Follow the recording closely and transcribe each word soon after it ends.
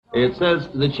It says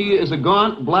that she is a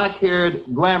gaunt,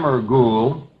 black-haired glamour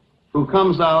ghoul who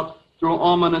comes out through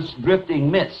ominous drifting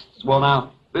mists. Well,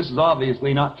 now, this is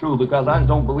obviously not true because I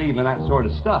don't believe in that sort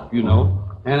of stuff, you know.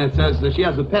 And it says that she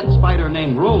has a pet spider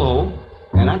named Rollo,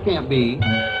 and that can't be.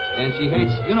 And she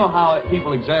hates, you know how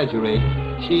people exaggerate.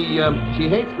 She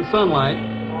hates the sunlight,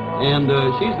 and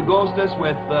she's the ghostess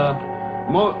with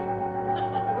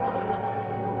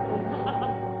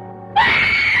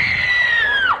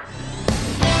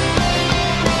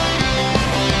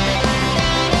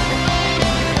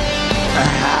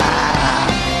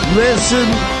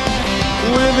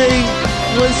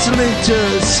Listening to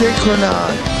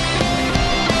Synchronon.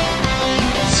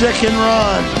 Sick and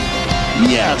Ron.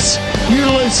 Yes, you're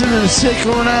listening to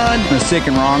Synchronon. The Sick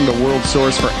and Wrong, the world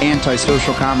source for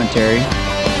antisocial commentary.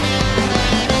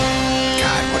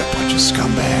 God, what a bunch of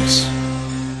scumbags.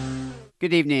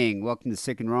 Good evening. Welcome to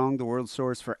Sick and Wrong, the world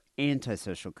source for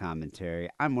antisocial commentary.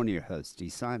 I'm one of your hosts, D.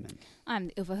 Simon. I'm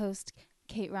the other host,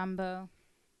 Kate Rambo.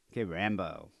 Okay,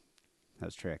 Rambo.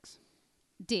 How's tricks?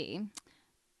 D.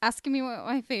 Asking me what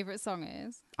my favorite song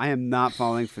is. I am not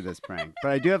falling for this prank, but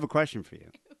I do have a question for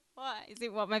you. What? Is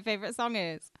it what my favorite song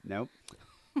is? Nope.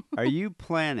 Are you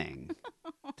planning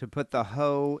to put the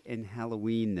hoe in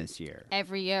Halloween this year?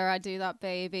 Every year I do that,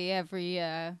 baby. Every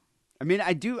year. I mean,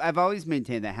 I've always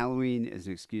maintained that Halloween is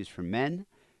an excuse for men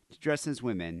to dress as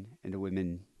women and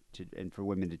for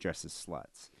women to dress as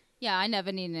sluts. Yeah, I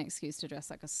never need an excuse to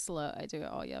dress like a slut. I do it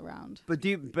all year round. But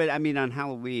I mean, on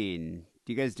Halloween,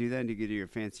 do you guys do that? Do you go to your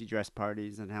fancy dress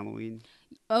parties on Halloween?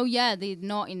 Oh yeah, the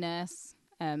naughtiness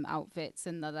outfits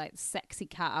and the like sexy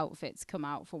cat outfits come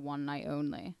out for one night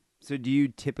only. So do you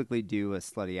typically do a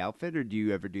slutty outfit, or do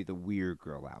you ever do the weird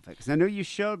girl outfit? Because I know you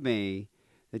showed me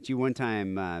that you one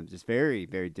time just very,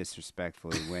 very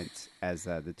disrespectfully went as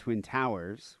the Twin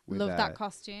Towers. Love that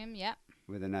costume, yep.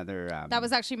 With another... that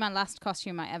was actually my last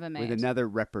costume I ever made. With another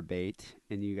reprobate,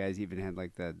 and you guys even had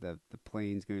like the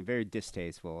planes going very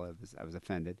distasteful. I was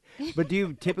offended. But do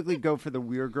you typically go for the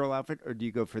weird girl outfit, or do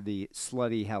you go for the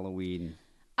slutty Halloween?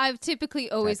 I've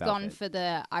typically always gone outfit? for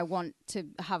the I want to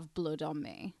have blood on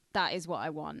me. That is what I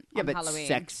want on but Halloween.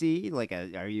 Sexy? Like,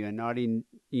 are you a naughty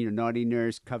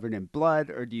nurse covered in blood,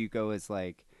 or do you go as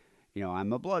like,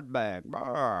 I'm a blood bag?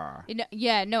 I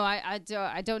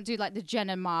don't do like the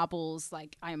Jenna Marbles,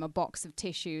 like I am a box of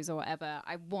tissues or whatever.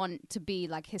 I want to be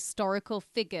like historical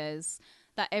figures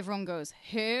that everyone goes,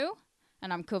 who?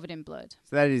 And I'm covered in blood.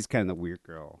 So that is kind of the weird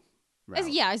girl route.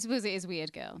 Yeah, I suppose it is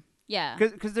weird girl. Yeah.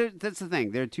 Because that's the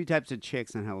thing. There are two types of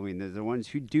chicks on Halloween. There's the ones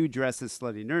who do dress as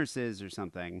slutty nurses or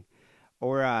something,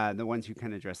 or the ones who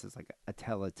kind of dress as like a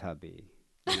Teletubby.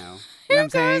 You know Who what I'm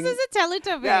saying? goes as a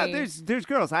Teletubby? Yeah, there's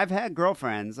girls. I've had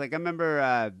girlfriends. Like I remember,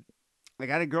 I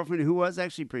had a girlfriend who was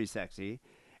actually pretty sexy,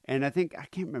 and I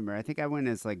can't remember. I think I went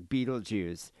as like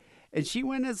Beetlejuice, and she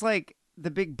went as like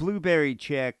the big blueberry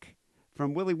chick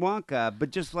from Willy Wonka,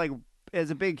 but just like as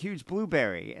a big huge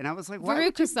blueberry. And I was like,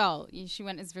 Veruca Salt. She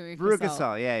went as Veruca Salt. Veruca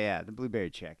Salt, yeah, the blueberry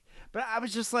chick. But I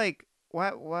was just like,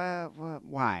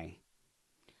 why?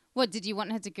 What, did you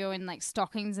want her to go in like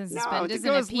stockings and No, suspenders to go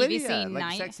and a as PVC Lydia, night?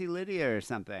 like sexy Lydia or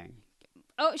something.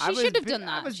 Oh, she should have done I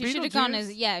that. was She should have gone as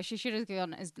Beetlejuice. she should have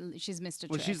gone as she's Mr.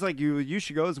 Well, Trick. she's like, you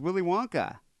should go as Willy Wonka.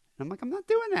 And I'm like, I'm not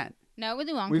doing that. No,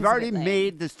 Willy Wonka's We've a already bit lame.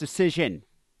 made this decision.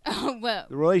 Oh, well,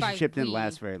 The relationship by didn't we.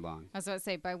 last very long. I was about to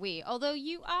say by we. Although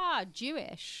you are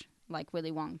Jewish, like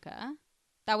Willy Wonka.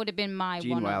 That would have been my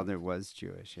Gene one. Wilder was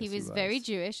Jewish. Yes, He was very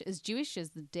Jewish as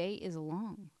the day is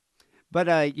long. But,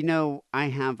 I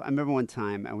remember one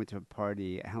time I went to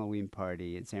a Halloween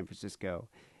party in San Francisco,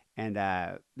 and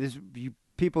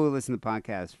people who listen to the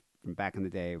podcast from back in the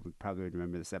day would probably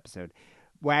remember this episode.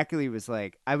 Wackerly was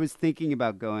like, I was thinking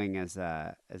about going as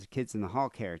a Kids in the Hall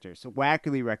character, so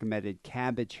Wackerly recommended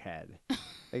Cabbage Head.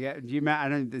 Like, do you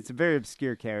remember? It's a very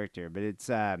obscure character, but it's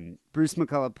Bruce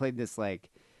McCullough played this like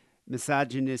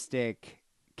misogynistic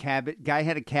guy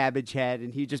had a cabbage head,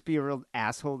 and he'd just be a real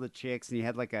asshole to chicks, and he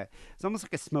had it's almost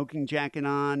like a smoking jacket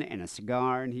on and a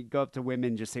cigar, and he'd go up to women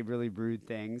and just say really rude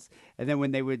things, and then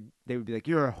when they would be like,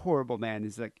 "You're a horrible man,"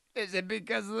 he's like, "Is it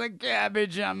because of the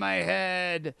cabbage on my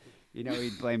head?"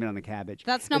 He'd blame it on the cabbage.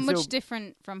 That's not much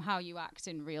different from how you act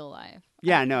in real life.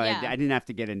 Yeah, no, Yeah. I didn't have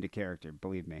to get into character,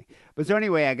 believe me. But so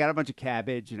anyway, I got a bunch of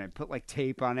cabbage, and I put like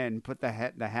tape on it and put the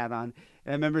hat on. And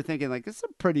I remember thinking, like, this is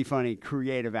a pretty funny,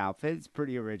 creative outfit. It's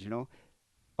pretty original.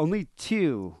 Only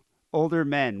 2 older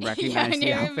men recognized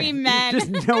the outfit. Be men. Just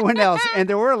no one else. And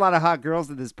there were a lot of hot girls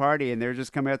at this party, and they were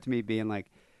just coming up to me being like,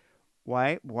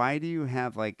 why do you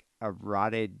have like a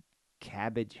rotted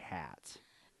cabbage hat?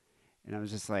 And I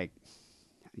was just like,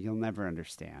 you'll never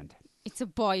understand. It's a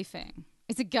boy thing.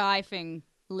 It's a guy thing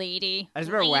lady. I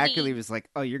just remember Wackily was like,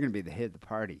 "Oh, you're gonna be the hit of the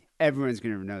party. Everyone's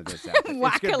gonna know this. Outfit.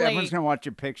 Everyone's gonna want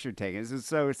your picture taken. This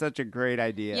is such a great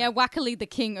idea." Yeah, Wackily, the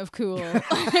king of cool.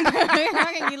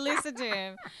 You listen to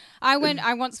him.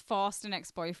 I once forced an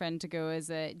ex-boyfriend to go as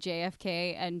a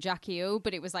JFK and Jackie O,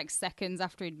 but it was like seconds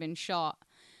after he'd been shot.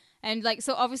 And like,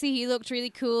 so obviously he looked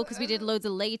really cool because we did loads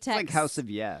of latex. It's like House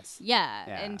of Yes. Yeah,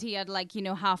 and he had like,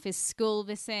 half his skull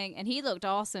missing, and he looked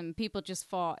awesome. People just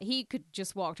thought he could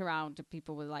just walk around and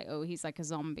people were like, oh, he's like a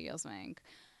zombie or something.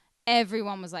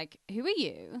 Everyone was like, who are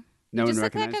you? No you one just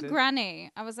look like recognized a it?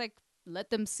 granny. I was like,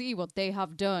 let them see what they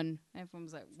have done. Everyone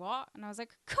was like, what? And I was like,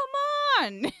 come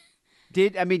on.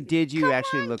 Did you Come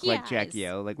actually on, look like yes. Jackie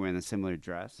O, like wearing a similar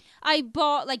dress? I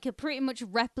bought like a pretty much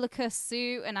replica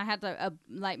suit, and I had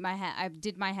like my hair. I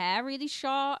did my hair really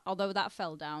short, although that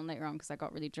fell down later on because I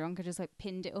got really drunk. I just like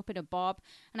pinned it up in a bob,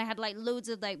 and I had like loads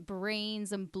of like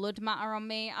brains and blood matter on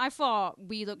me. I thought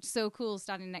we looked so cool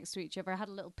standing next to each other. I had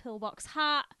a little pillbox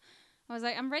hat. I was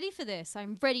like, I'm ready for this.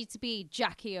 I'm ready to be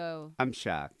Jackie O. I'm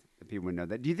shocked that people would know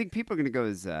that. Do you think people are gonna go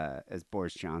as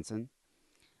Boris Johnson?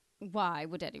 Why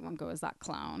would anyone go as that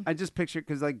clown? I just picture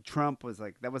because like Trump was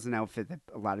like that was an outfit that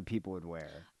a lot of people would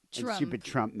wear. And Trump. stupid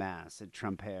Trump mask and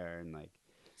Trump hair and like.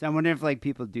 So I wonder if like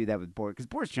people do that with Boris because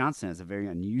Boris Johnson has a very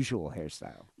unusual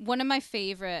hairstyle. One of my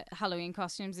favorite Halloween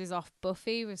costumes is off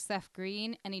Buffy with Seth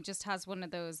Green, and he just has one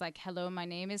of those like "Hello, my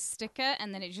name is" sticker,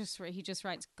 and then he just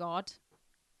writes God.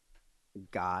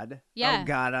 God. Yeah. Oh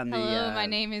God on Hello, the. my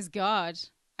name is God.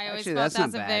 I always Actually, thought that's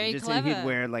that's not a bad. very Just clever. he'd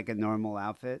wear like a normal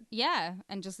outfit. Yeah,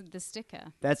 and just the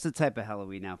sticker. That's the type of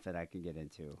Halloween outfit I could get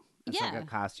into. That's like Yeah. a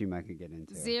costume I could get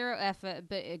into. Zero effort,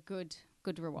 but a good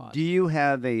reward. Do you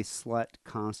have a slut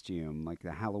costume, like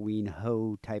the Halloween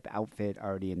hoe type outfit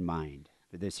already in mind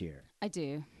for this year? I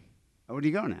do. Oh, what are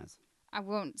you going as? I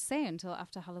won't say until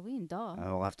after Halloween, duh.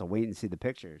 I'll have to wait and see the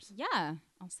pictures. Yeah,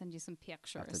 I'll send you some I'll have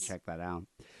to pictures. check that out.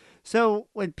 So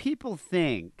when people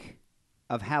think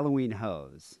of Halloween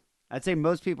hoes, I'd say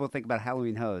most people think about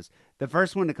Halloween hoes. The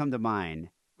first one to come to mind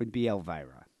would be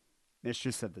Elvira,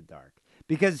 Mistress of the Dark.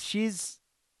 Because she's,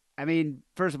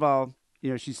 first of all,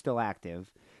 she's still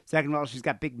active. Second of all, she's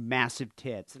got big, massive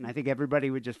tits. And I think everybody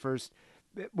would just first,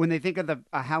 when they think of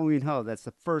a Halloween hoe, that's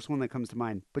the first one that comes to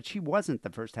mind. But she wasn't the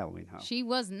first Halloween hoe. She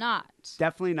was not.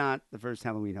 Definitely not the first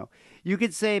Halloween hoe. You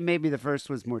could say maybe the first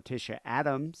was Morticia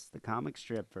Addams, the comic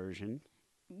strip version.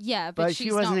 Yeah, But she's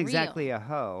she wasn't not exactly real. a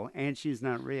hoe, and she's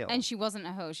not real. And she wasn't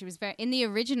a hoe. She was in the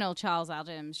original Charles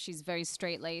Addams. She's very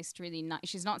straight laced, really nice.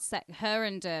 She's not her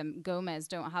and Gomez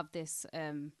don't have this.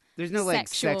 There's no like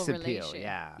sexual sex appeal. relation.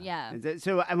 Yeah. Yeah.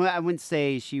 So I wouldn't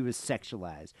say she was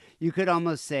sexualized. You could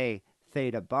almost say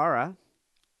Theta Bara.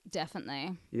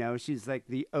 Definitely. She's like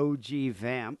the OG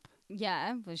vamp.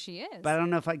 Yeah, but she is. But I don't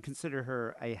know if I'd consider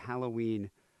her a Halloween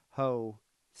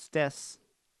hostess.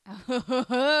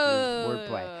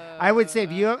 Wordplay. I would say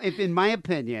if in my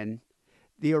opinion,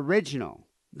 the original,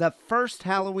 the first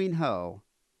Halloween hoe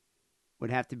would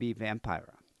have to be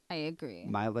Vampira. I agree.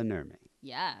 Mila Nurmi.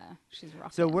 Yeah, she's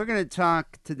rocking. So we're going to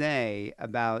talk today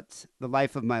about the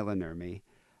life of Mila Nurmi.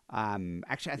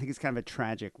 Actually, I think it's kind of a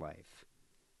tragic life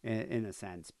in a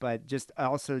sense, but just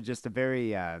a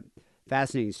very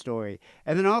fascinating story.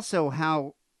 And then also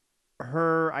how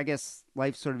her, I guess,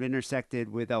 life sort of intersected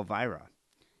with Elvira.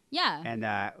 Yeah. And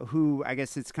who, I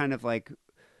guess it's kind of like,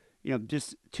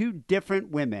 just two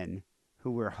different women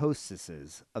who were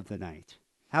hostesses of the night.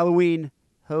 Halloween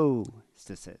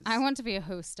hostesses. I want to be a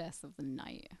hostess of the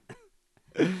night.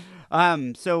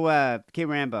 So, Kay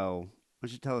Rambo, why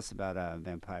don't you tell us about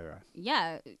Vampira?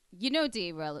 Yeah.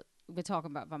 Dee, well, we're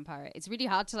talking about Vampira. It's really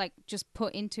hard to like just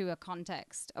put into a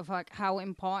context of like how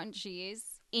important she is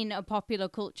in a popular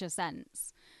culture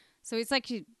sense. So it's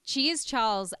like she is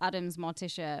Charles Addams'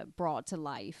 Morticia brought to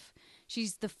life.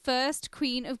 She's the first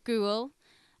Queen of Ghoul.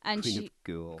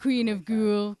 Queen of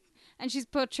Ghoul. And she's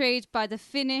portrayed by the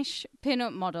Finnish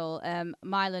pin-up model,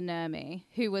 Mila Nurmi,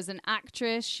 who was an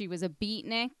actress. She was a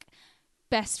beatnik,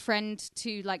 best friend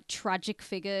to like tragic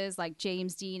figures like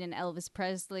James Dean and Elvis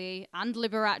Presley and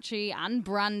Liberace and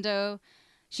Brando.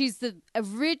 She's the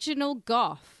original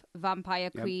goth vampire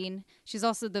queen. She's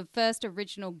also the first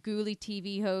original ghoulie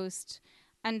TV host,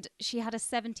 and she had a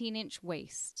 17-inch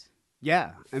waist.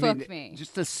 Yeah, Fuck me.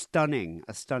 Just a stunning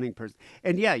person.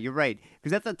 And yeah, you're right,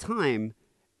 because at the time,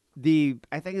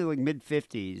 I think in like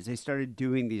mid-50s, they started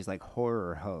doing these like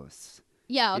horror hosts.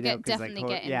 Yeah, Horror, get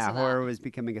into that. horror was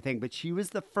becoming a thing, but she was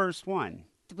the first one.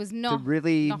 There was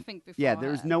nothing before. Yeah,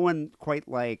 there's her. no one quite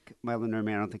like Mila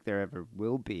Nurmi. I don't think there ever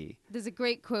will be. There's a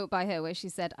great quote by her where she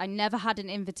said, "I never had an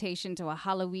invitation to a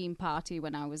Halloween party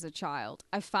when I was a child.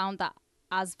 I found that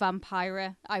as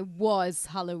Vampira. I was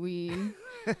Halloween.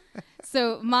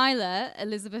 So Mila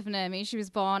Elizabeth Nurmi, she was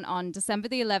born on December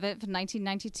the 11th,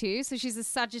 1992. So she's a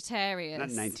Sagittarius. Not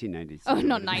 1992. Oh,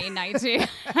 not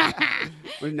 1992.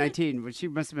 Well, 19. Well, she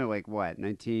must have been like what?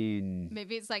 19.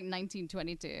 Maybe it's like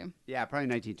 1922. Yeah, probably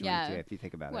 1922 Yeah, if you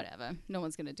think about it. Whatever. No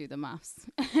one's going to do the maths.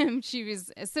 She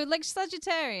was, so like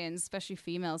Sagittarians, especially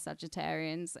female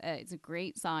Sagittarians, it's a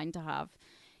great sign to have.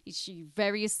 She's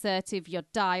very assertive, you're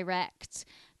direct.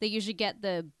 They usually get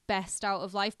the best out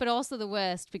of life, but also the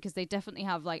worst, because they definitely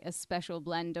have like a special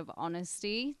blend of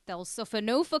honesty. They'll suffer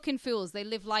no fucking fools. They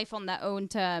live life on their own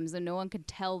terms and no one can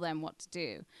tell them what to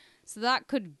do. So that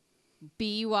could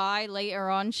be why later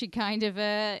on she kind of,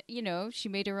 she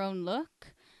made her own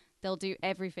look. They'll do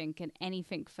everything and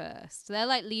anything first. They're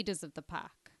like leaders of the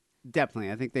pack.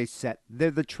 Definitely. I think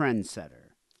they're the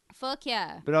trendsetter. Fuck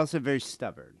yeah. But also very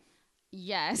stubborn.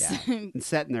 Yes. Yeah. And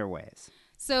set in their ways.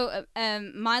 So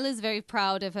Mila's very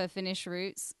proud of her Finnish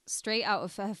roots, straight out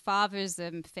of her father's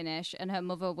Finnish, and her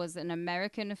mother was an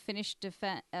American of Finnish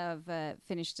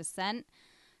descent.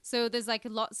 So there's like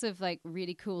lots of like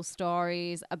really cool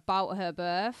stories about her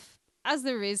birth, as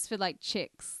there is for like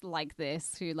chicks like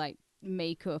this who like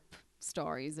make up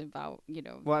stories about,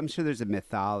 Well, I'm sure there's a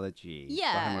mythology behind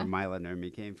Yeah. where Mila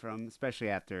Nurmi came from, especially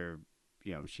after,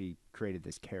 she created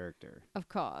this character. Of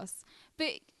course.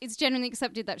 But it's generally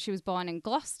accepted that she was born in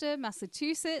Gloucester,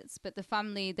 Massachusetts, but the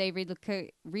family, they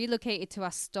relocated to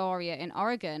Astoria in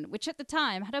Oregon, which at the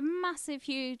time had a massive,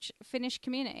 huge Finnish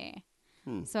community.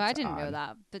 So I didn't know odd.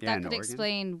 that, but Yeah, that in could Oregon.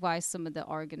 explain why some of the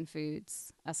Oregon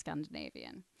foods are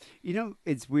Scandinavian.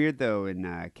 It's weird though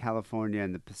in California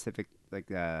and the Pacific, like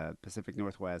the Pacific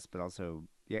Northwest, but also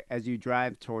as you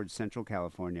drive towards Central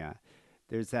California,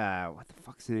 there's what the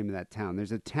fuck's the name of that town?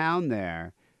 There's a town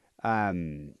there.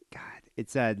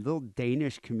 It's a little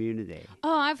Danish community.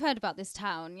 Oh, I've heard about this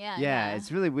town. Yeah. Yeah, it's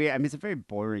really weird. I mean, it's a very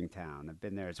boring town. I've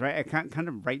been there. It's kind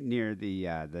of right near the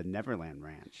Neverland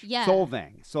Ranch. Yeah.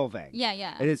 Solvang.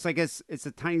 Yeah. And it's like it's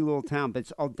a tiny little town, but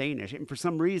it's all Danish. And for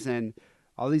some reason,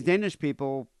 all these Danish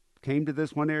people came to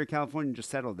this one area of California and just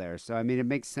settled there. So I mean, it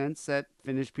makes sense that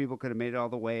Finnish people could have made it all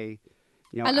the way.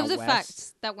 I love out the west.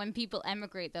 fact that when people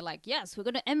emigrate, they're like, yes, we're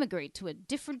going to emigrate to a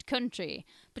different country,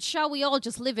 but shall we all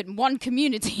just live in one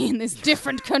community in this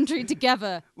different country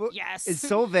together? Well, yes. It's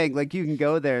so vague. Like you can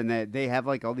go there and they have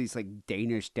like all these like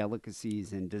Danish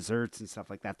delicacies and desserts and stuff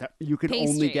like that you can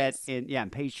only get and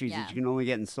pastries that you can only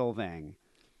get in Solvang.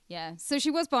 Yeah. So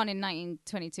she was born in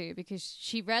 1922 because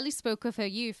she rarely spoke of her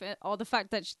youth or the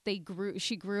fact that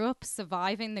she grew up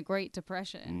surviving the Great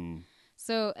Depression.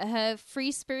 So her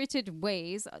free-spirited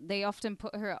ways, they often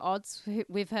put her at odds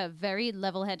with her very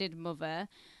level-headed mother.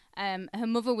 Her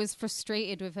mother was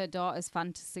frustrated with her daughter's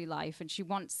fantasy life, and she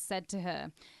once said to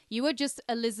her, "You are just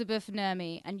Elizabeth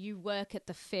Nurmi, and you work at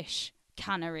the fish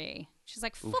cannery." She's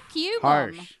like, "Fuck you,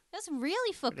 harsh. Mom. That's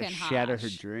really fucking harsh." Shatter her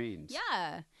dreams.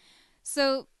 Yeah.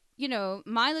 So,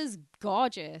 Mila's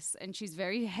gorgeous and she's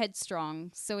very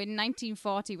headstrong. So in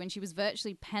 1940, when she was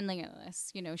virtually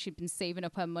penniless, she'd been saving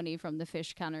up her money from the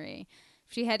fish cannery.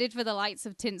 She headed for the lights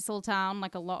of Tinseltown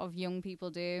like a lot of young people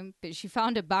do, but she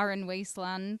found a barren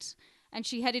wasteland and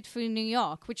she headed for New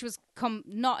York, which was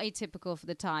not atypical for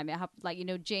the time. It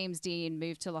happened, James Dean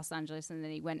moved to Los Angeles and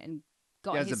then he went and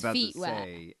got his feet wet.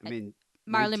 I mean,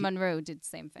 Marilyn Monroe did the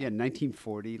same thing. Yeah,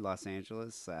 1940 Los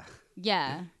Angeles.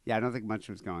 Yeah. Yeah, I don't think much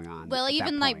was going on. Well, at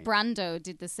even that like point. Brando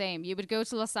did the same. You would go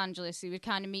to Los Angeles, you would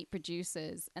kind of meet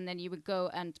producers, and then you would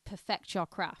go and perfect your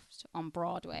craft on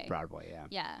Broadway. Yeah.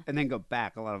 Yeah. And then go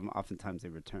back. A lot of them, oftentimes, they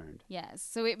returned. Yes.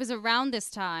 So it was around this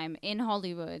time in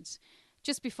Hollywood,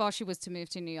 just before she was to move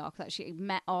to New York, that she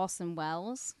met Orson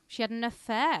Welles. She had an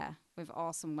affair with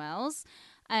Orson Welles.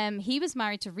 He was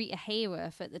married to Rita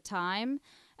Hayworth at the time.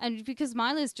 And because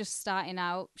Mila's just starting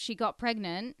out, she got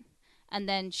pregnant and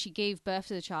then she gave birth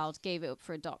to the child, gave it up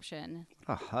for adoption.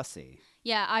 What a hussy.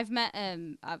 Yeah, I've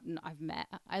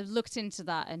looked into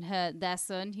that, and their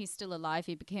son, he's still alive.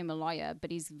 He became a lawyer, but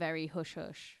he's very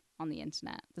hush-hush on the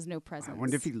internet. There's no presence. I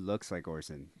wonder if he looks like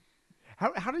Orson.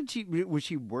 How did she,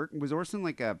 was Orson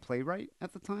like a playwright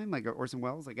at the time? Like Orson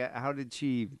Welles? Like how did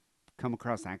she come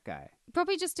across that guy?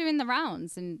 Probably just doing the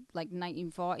rounds in like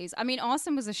 1940s. I mean,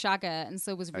 Orson was a shagger, and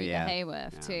so was Rita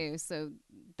Hayworth too. So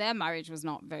their marriage was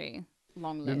not very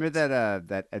long-lived. Remember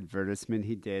that advertisement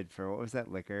he did for, what was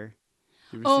that liquor?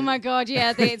 Oh my God,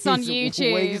 yeah, it's on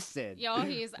YouTube. Wasted. Yo,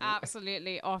 he is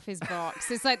absolutely off his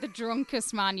box. It's like the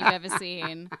drunkest man you've ever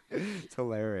seen. It's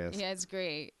hilarious. Yeah, it's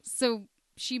great. So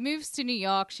she moves to New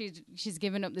York. She's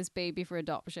given up this baby for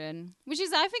adoption, which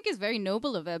I think is very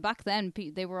noble of her. Back then,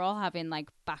 they were all having like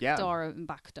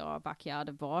backyard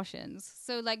abortions.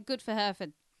 So like, good for her for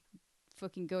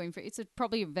fucking going for it. It's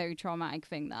probably a very traumatic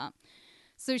thing that.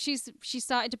 So she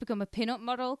started to become a pin-up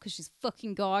model because she's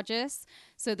fucking gorgeous.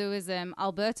 So there was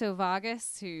Alberto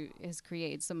Vargas, who has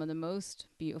created some of the most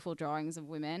beautiful drawings of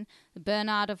women, the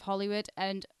Bernard of Hollywood,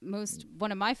 and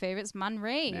one of my favorites, Man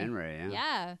Ray. Man Ray, yeah.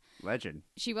 Yeah. Legend.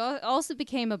 She also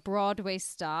became a Broadway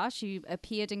star. She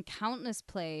appeared in countless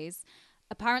plays.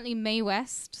 Apparently, Mae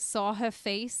West saw her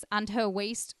face and her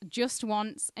waist just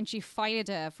once, and she fired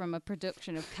her from a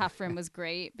production of Catherine Was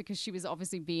Great because she was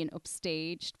obviously being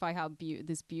upstaged by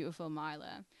this beautiful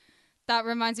Mila. That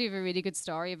reminds me of a really good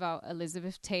story about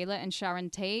Elizabeth Taylor and Sharon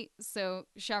Tate. So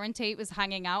Sharon Tate was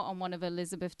hanging out on one of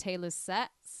Elizabeth Taylor's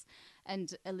sets,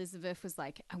 and Elizabeth was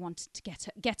like, I wanted to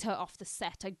get her off the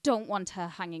set. I don't want her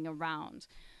hanging around.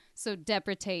 So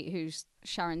Deborah Tate, who's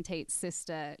Sharon Tate's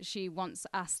sister, she once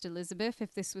asked Elizabeth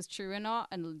if this was true or not,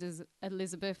 and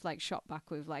Elizabeth like shot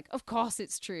back with like, "Of course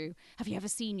it's true. Have you ever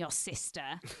seen your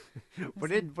sister?"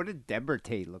 What did Deborah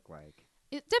Tate look like?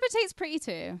 Deborah Tate's pretty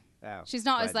too. Oh, she's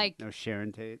not as like no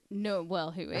Sharon Tate. No,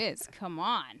 well, who is? Come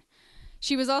on.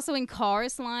 She was also in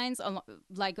chorus lines,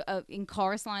 in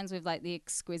chorus lines with like the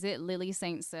exquisite Lily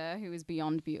St. Cyr, who was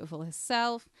beyond beautiful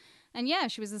herself, and yeah,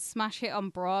 she was a smash hit on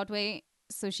Broadway.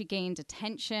 So she gained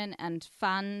attention and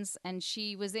fans, and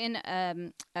she was in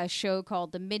a show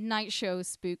called The Midnight Show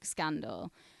Spook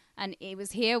Scandal. And it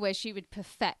was here where she would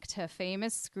perfect her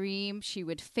famous scream. She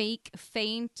would fake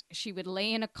faint. She would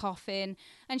lay in a coffin.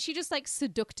 And she just like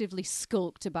seductively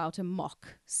skulked about a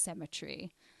mock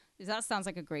cemetery. That sounds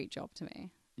like a great job to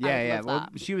me. Yeah. Well,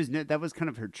 that was kind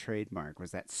of her trademark,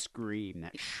 was that scream,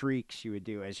 that shriek she would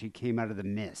do as she came out of the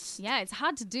mist. Yeah, it's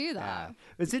hard to do that.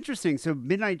 It's interesting. So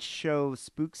Midnight Show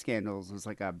Spook Scandals was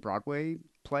like a Broadway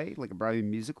play, like a Broadway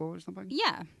musical or something?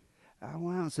 Yeah. Oh,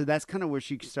 wow. So that's kind of where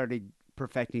she started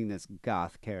perfecting this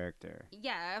goth character.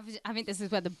 Yeah, I think this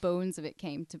is where the bones of it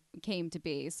came to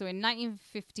be. So in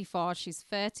 1954, she's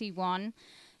 31.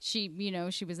 She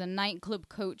was a nightclub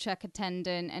coach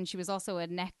attendant, and she was also a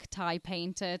necktie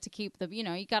painter to keep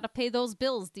you got to pay those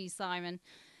bills, Dee Simon.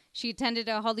 She attended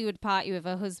a Hollywood party with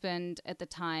her husband at the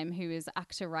time, who is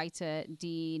actor-writer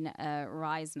Dean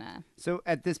Reisner. So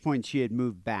at this point, she had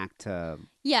moved back to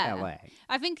LA.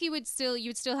 I think you would still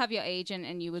have your agent,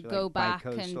 and you would go like back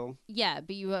bi-coastal? and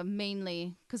but you were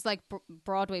mainly because like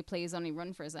Broadway plays only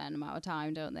run for a certain amount of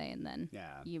time, don't they? And then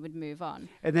you would move on.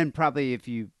 And then probably if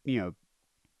you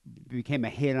became a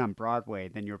hit on Broadway,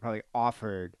 then you were probably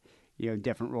offered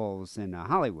different roles in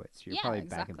Hollywood. So you're probably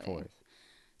exactly. back and forth.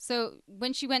 So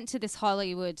when she went to this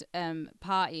Hollywood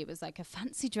party, it was like a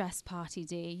fancy dress party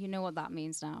day. You know what that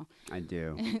means now. I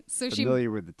do. So familiar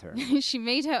with the term. She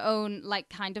made her own like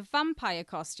kind of vampire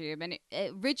costume, and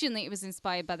originally it was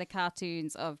inspired by the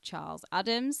cartoons of Charles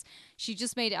Addams. She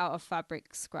just made it out of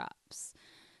fabric scraps.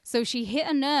 So she hit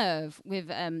a nerve with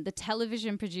the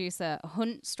television producer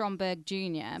Hunt Stromberg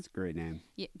Jr. That's a great name.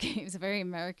 Yeah, it was very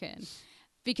American.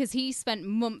 Because he spent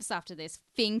months after this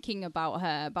thinking about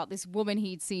her, about this woman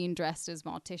he'd seen dressed as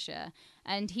Morticia.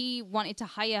 And he wanted to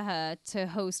hire her to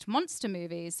host monster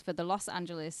movies for the Los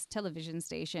Angeles television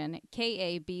station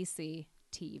KABC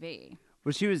TV.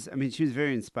 Well, she was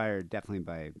very inspired definitely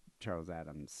by Charles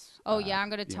Addams. Oh, yeah, I'm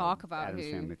going to talk about Addams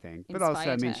who family thing. But also,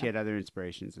 her. she had other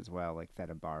inspirations as well, like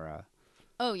Theta Bara.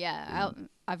 Oh, yeah.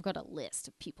 I've got a list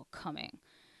of people coming.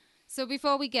 So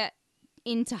before we get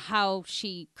into how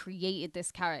she created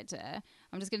this character,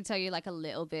 I'm just going to tell you like a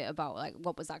little bit about like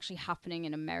what was actually happening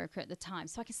in America at the time,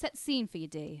 so I can set the scene for you,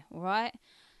 Dee. All right.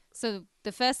 So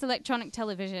the first electronic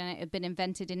television had been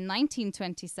invented in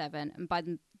 1927, and by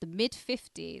the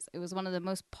mid-50s, it was one of the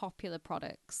most popular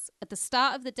products. At the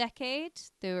start of the decade,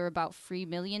 there were about 3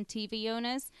 million TV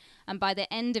owners, and by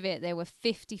the end of it, there were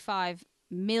 55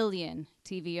 million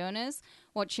TV owners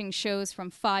watching shows from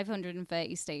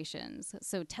 530 stations.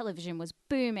 So television was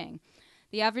booming.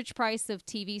 The average price of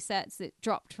TV sets, it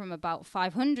dropped from about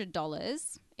 $500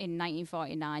 in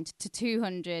 1949 to $200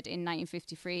 in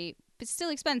 1953. But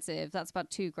still expensive. That's about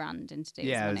 $2,000 in today's money.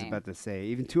 Yeah, I was about to say,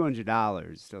 even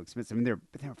 $200 is still expensive. I mean,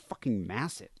 they're fucking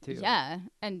massive too. Yeah,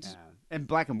 and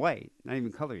black and white, not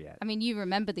even color yet. I mean, you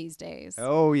remember these days.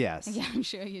 Oh yes. Yeah, I'm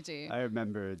sure you do. I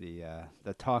remember the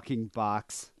talking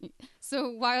box.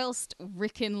 So whilst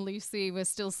Rick and Lucy were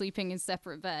still sleeping in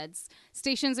separate beds,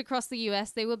 stations across the US,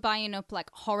 they were buying up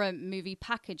like horror movie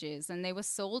packages, and they were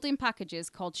sold in packages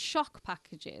called shock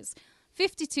packages.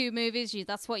 52 movies,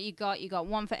 that's what you got. You got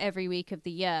one for every week of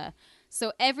the year.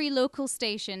 So every local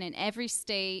station in every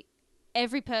state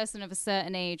every person of a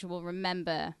certain age will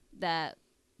remember their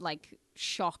like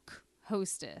shock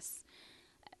hostess.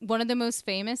 One of the most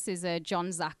famous is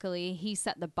John Zachary. He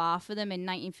set the bar for them in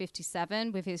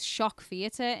 1957 with his Shock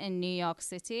Theatre in New York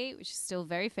City, which is still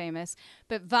very famous.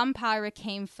 But Vampira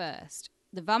came first.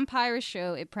 The Vampira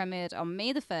show, it premiered on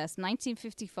May the 1st,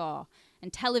 1954,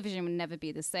 and television would never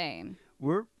be the same.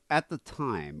 At the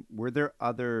time, were there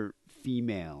other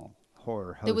female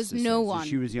horror hostesses? There was no one.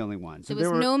 She was the only one. So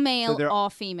there was no male or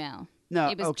female. No,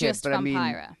 it was okay, just but Vampira.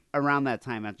 I mean, around that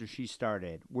time after she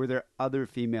started, were there other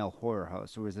female horror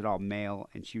hosts, or was it all male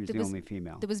and she was the only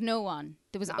female? There was no one.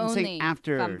 There was I'm only saying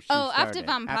after she started. after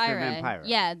Vampira. After Vampira.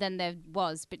 Yeah, then there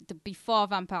was, but before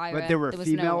Vampira, but there were was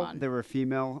female. no one. There were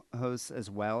female hosts as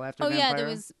well after Vampira. Oh yeah, there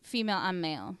was female and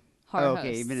male horror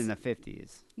hosts. Even in the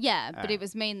 50s. Yeah, but it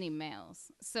was mainly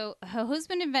males. So her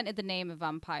husband invented the name of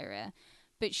Vampira,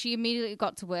 but she immediately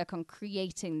got to work on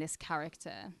creating this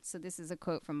character. So this is a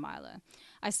quote from Myla.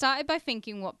 I started by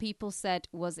thinking what people said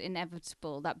was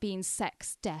inevitable, that being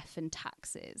sex, death, and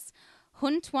taxes.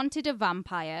 Hunt wanted a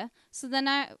vampire, so then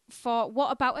I thought,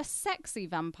 what about a sexy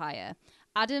vampire?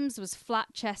 Adams was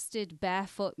flat-chested,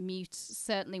 barefoot, mute,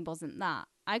 certainly wasn't that.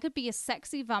 I could be a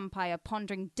sexy vampire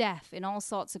pondering death in all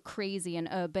sorts of crazy and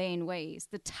urbane ways.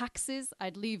 The taxes,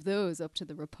 I'd leave those up to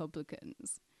the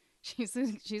Republicans. She's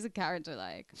a character,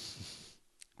 like.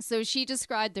 So she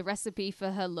described the recipe for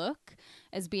her look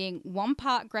as being 1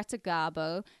 part Greta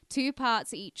Garbo, 2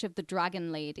 parts each of the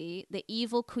Dragon Lady, the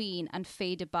Evil Queen, and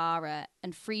Faye DeBarra,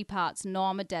 and 3 parts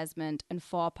Norma Desmond, and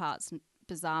 4 parts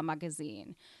Bizarre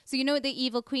Magazine. So you know the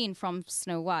Evil Queen from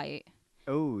Snow White?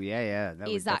 Oh, yeah. That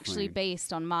is actually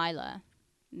based on Myla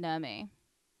Nurmi.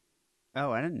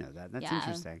 Oh, I didn't know that. That's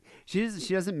interesting. She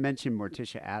doesn't mention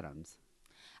Morticia Addams.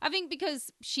 I think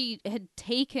because she had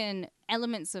taken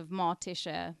elements of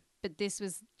Morticia, but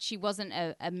she wasn't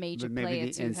a major player to her.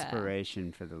 Maybe the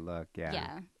inspiration for the look, yeah.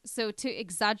 Yeah. So to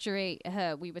exaggerate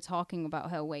her, we were talking about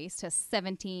her waist, her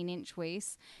 17-inch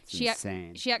waist. It's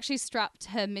insane. She actually strapped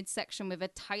her midsection with a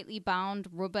tightly bound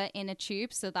rubber inner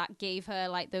tube, so that gave her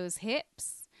like those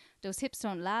hips. Those hips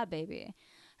don't lie, baby.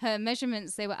 Her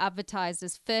measurements, they were advertised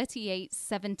as 38,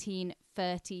 17,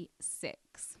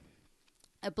 36.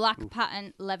 A black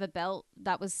patent leather belt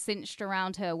that was cinched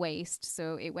around her waist,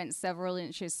 so it went several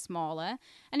inches smaller,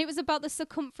 and it was about the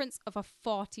circumference of a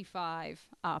 45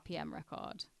 RPM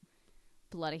record.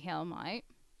 Bloody hell, mate.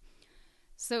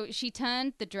 So she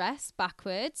turned the dress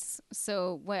backwards,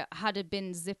 so where had it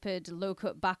been zippered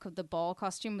low-cut back of the ball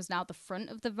costume was now the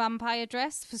front of the vampire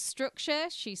dress. For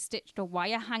structure, she stitched a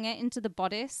wire hanger into the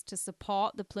bodice to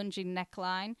support the plunging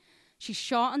neckline. She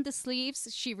shortened the sleeves.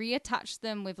 She reattached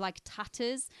them with like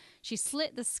tatters. She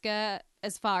slit the skirt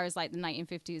as far as like the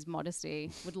 1950s modesty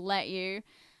would let you.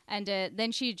 And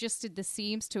then she adjusted the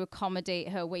seams to accommodate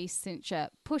her waist cincher,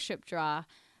 push-up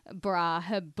bra,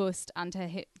 her bust, and her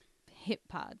hip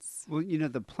pads. Well,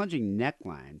 the plunging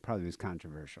neckline probably was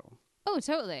controversial. Oh,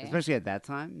 totally. Especially at that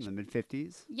time, in the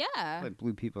mid-50s. Yeah. It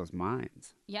blew people's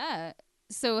minds. Yeah.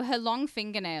 So her long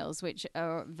fingernails, which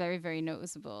are very, very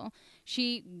noticeable,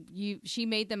 she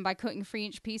made them by cutting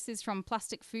 3-inch pieces from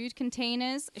plastic food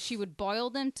containers. She would boil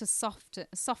them to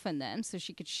soften them so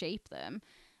she could shape them.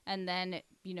 And then,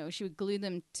 she would glue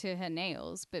them to her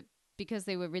nails. But because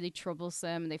they were really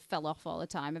troublesome and they fell off all the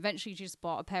time, eventually she just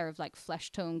bought a pair of like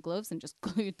flesh-tone gloves and just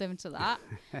glued them to that.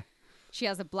 She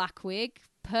has a black wig,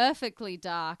 perfectly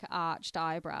dark arched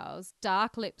eyebrows,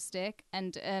 dark lipstick,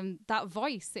 and that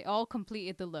voice. It all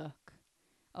completed the look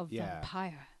of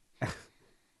Vampire.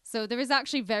 So there is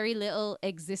actually very little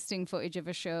existing footage of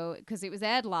a show because it was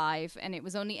aired live and it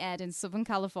was only aired in Southern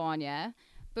California.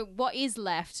 But what is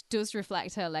left does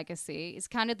reflect her legacy. It's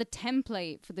kind of the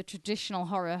template for the traditional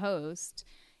horror host.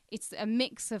 It's a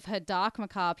mix of her dark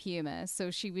macabre humor.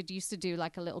 So she would used to do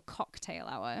like a little cocktail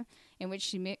hour in which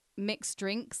she mixed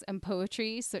drinks and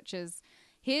poetry, such as,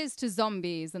 "Here's to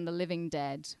zombies and the living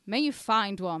dead. May you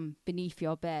find one beneath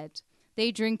your bed.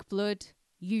 They drink blood.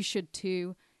 You should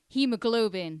too.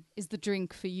 Hemoglobin is the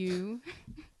drink for you."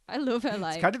 I love her.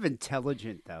 Like, it's kind of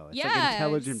intelligent, though. It's like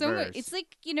intelligent verse. It's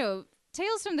like,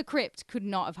 Tales from the Crypt could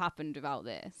not have happened without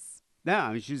this. No,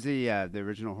 I mean, she's the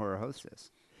original horror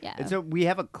hostess. Yeah. And so we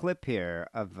have a clip here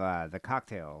of the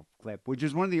cocktail clip, which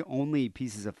is one of the only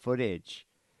pieces of footage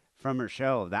from her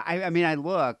show that I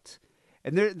looked,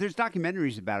 and there's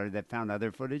documentaries about her that found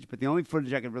other footage, but the only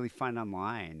footage I could really find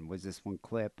online was this one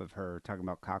clip of her talking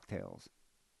about cocktails.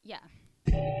 Yeah.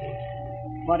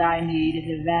 What I need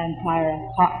is a vampire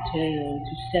cocktail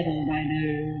to settle my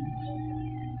nerves.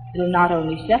 It'll not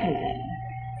only settle them,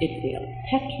 it will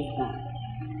petrify.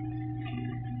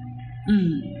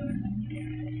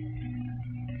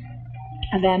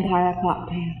 A vampire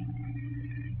cocktail.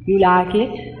 You like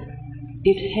it?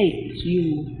 It hates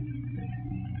you.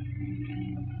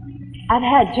 I've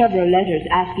had several letters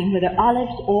asking whether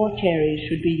olives or cherries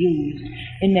should be used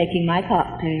in making my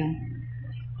cocktail.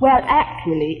 Well,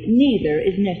 actually, neither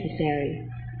is necessary,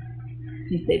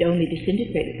 since they'd only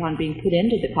disintegrate upon being put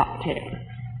into the cocktail.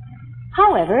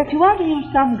 However, if you want to use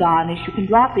some garnish, you can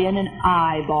drop in an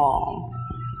eyeball,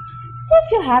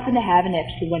 if you happen to have an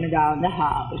extra one around the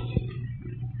house.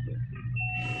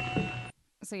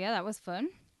 So yeah, that was fun.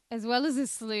 As well as a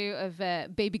slew of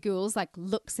baby ghouls like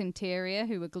Lux Interior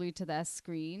who were glued to their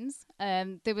screens.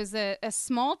 There was a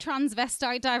small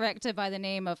transvestite director by the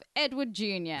name of Edward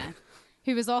Jr.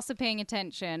 who was also paying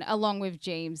attention, along with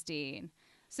James Dean.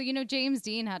 So, James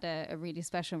Dean had a really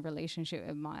special relationship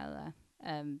with Myla.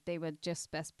 They were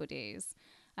just best buddies.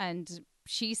 And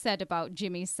she said about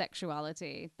Jimmy's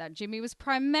sexuality that Jimmy was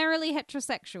primarily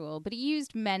heterosexual, but he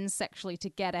used men sexually to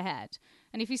get ahead.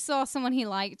 And if he saw someone he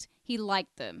liked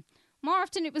them. More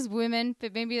often it was women,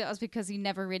 but maybe that was because he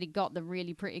never really got the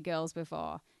really pretty girls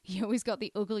before. He always got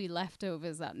the ugly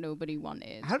leftovers that nobody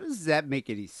wanted. How does that make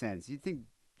any sense? You think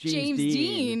James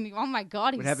Dean? Oh my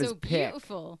God, he's so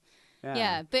beautiful.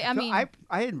 Yeah, but I mean,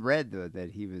 I had read though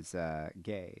that he was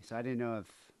gay, so I didn't know if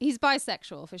he's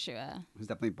bisexual for sure. He's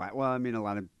definitely well, I mean, a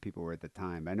lot of people were at the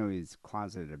time. I know he's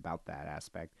closeted about that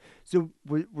aspect. So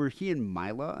were he and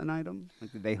Myla an item?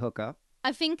 Like, did they hook up?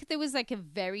 I think there was like a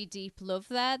very deep love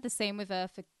there. The same with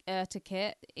to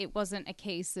Kit. It wasn't a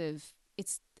case of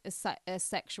it's a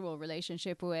sexual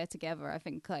relationship where we're together. I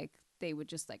think like they were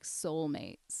just like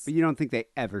soulmates. But you don't think they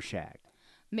ever shagged?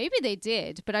 Maybe they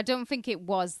did, but I don't think it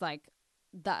was like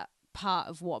that part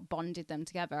of what bonded them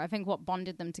together. I think what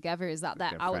bonded them together is that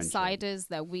they're outsiders,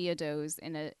 they're weirdos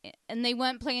and they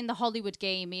weren't playing the Hollywood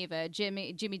game either.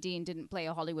 Jimmy Dean didn't play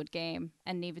a Hollywood game,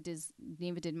 and neither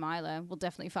did Myla. We'll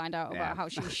definitely find out about how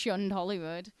she shunned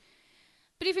Hollywood.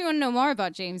 But if you want to know more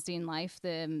about James Dean life,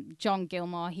 John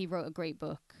Gilmore, he wrote a great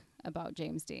book about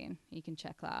James Dean. You can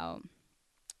check that out.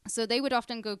 So they would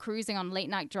often go cruising on late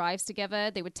night drives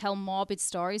together. They would tell morbid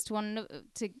stories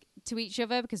to each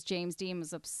other because James Dean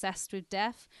was obsessed with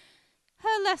death.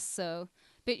 Her less so,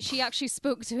 but she actually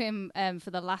spoke to him for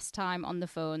the last time on the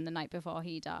phone the night before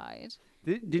he died.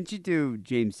 Didn't you do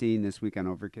James Dean this week on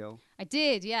Overkill? I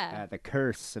did, yeah. The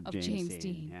Curse of James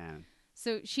Dean. Yeah.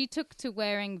 So she took to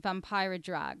wearing Vampira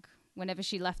drag. Whenever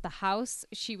she left the house,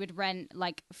 she would rent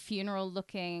like a funeral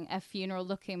looking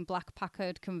black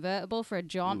Packard convertible for a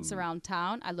jaunts around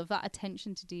town. I love that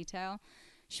attention to detail.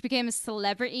 She became a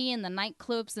celebrity in the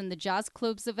nightclubs and the jazz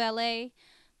clubs of LA.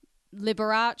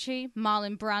 Liberace,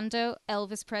 Marlon Brando,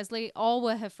 Elvis Presley, all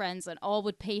were her friends and all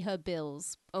would pay her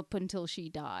bills up until she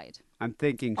died. I'm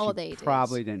thinking she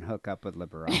probably didn't hook up with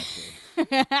Liberace.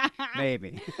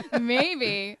 Maybe.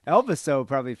 Elvis, though,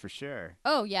 probably for sure.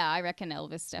 Oh, yeah, I reckon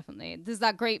Elvis, definitely. There's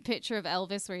that great picture of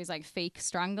Elvis where he's like fake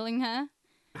strangling her.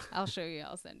 I'll show you.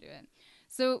 I'll send you it.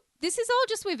 So this is all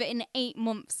just within 8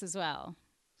 months as well.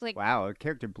 Like, wow, her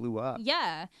character blew up.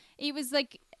 Yeah. It was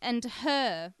like, and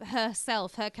her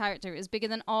character is bigger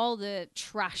than all the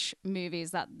trash movies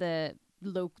that the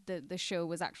show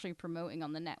was actually promoting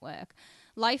on the network.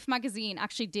 Life magazine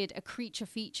actually did a creature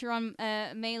feature on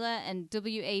Mela, and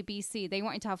WABC, they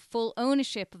wanted to have full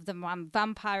ownership of the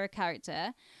Vampira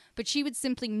character, but she would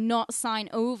simply not sign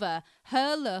over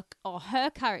her look or her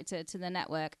character to the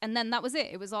network, and then that was it.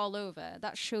 It was all over.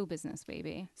 That's show business,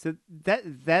 baby. So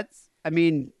that's, I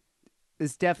mean,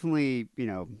 it's definitely,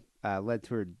 led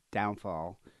to her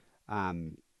downfall.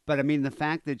 But I mean, the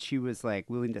fact that she was like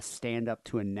willing to stand up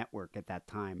to a network at that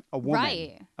time, a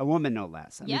woman no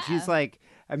less. I mean, she's like,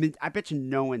 I bet you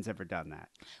no one's ever done that.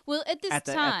 Well, at this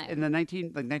time, in the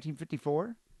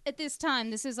 1954. At this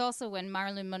time, this is also when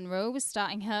Marilyn Monroe was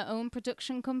starting her own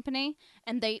production company,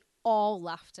 and they all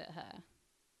laughed at her.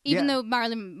 Even though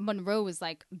Marilyn Monroe was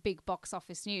like big box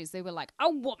office news, they were like, a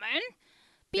woman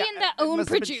being their own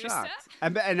producer.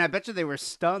 And I bet you they were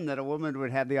stunned that a woman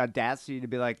would have the audacity to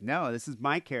be like, no, this is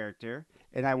my character,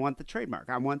 and I want the trademark.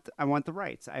 I want the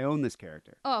rights. I own this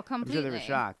character. Oh, completely. I'm sure they were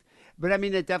shocked. But I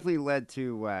mean, it definitely led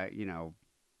to,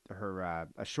 her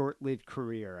a short-lived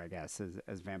career, I guess,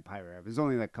 as Vampira. It was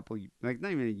only like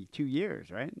not even 2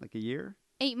 years, right? Like a year?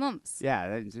 8 months.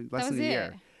 Yeah, less than a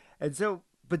year. And so,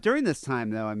 but during this time,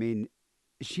 though, I mean,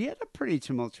 she had a pretty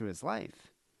tumultuous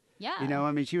life. Yeah.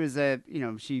 She was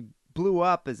she blew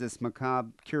up as this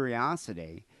macabre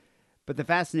curiosity, but the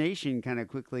fascination kind of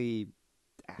quickly,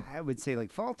 I would say,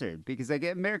 like faltered because like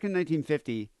American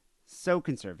 1950, so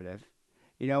conservative,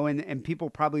 and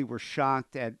people probably were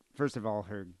shocked at, first of all,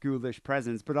 her ghoulish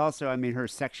presence, but also, her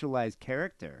sexualized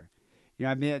character, You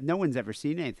know, I mean, no one's ever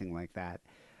seen anything like that.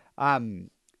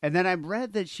 And then I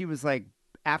read that she was like,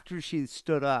 after she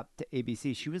stood up to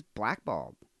ABC, she was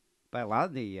blackballed by a lot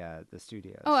of the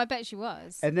studios. Oh, I bet she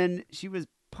was. And then she was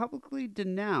publicly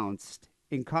denounced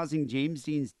in causing James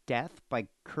Dean's death by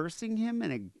cursing him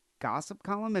in a gossip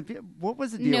column. What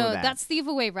was the deal with that? No, that's the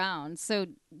other way round. So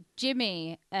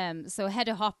Jimmy, so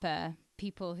Hedda Hopper,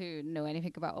 people who know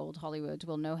anything about old Hollywood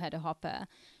will know Hedda Hopper.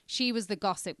 She was the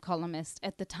gossip columnist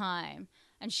at the time.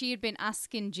 And she had been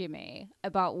asking Jimmy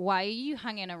about, why are you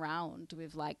hanging around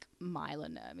with, like, Mila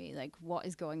Nurmi? Like, what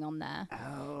is going on there?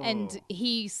 Oh. And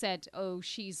he said, oh,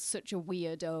 she's such a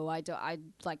weirdo.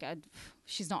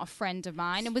 She's not a friend of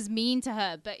mine. And was mean to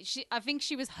her. But I think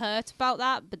she was hurt about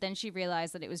that. But then she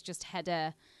realized that it was just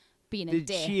Hedda being a dick.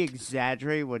 Did she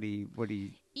exaggerate what he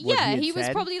Yeah, he was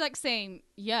said? probably like saying,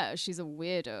 yeah, she's a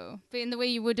weirdo. But in the way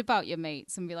you would about your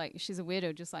mates and be like, she's a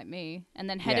weirdo just like me. And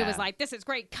then Hedda was like, this is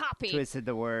great copy. Twisted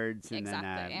the words. And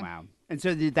Exactly. Then, wow. And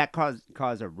so did that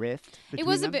cause a rift between It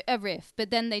was them? a rift,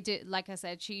 but then they did, like I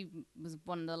said, she was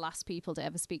one of the last people to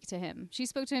ever speak to him. She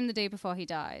spoke to him the day before he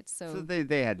died. So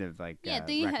they had to, like,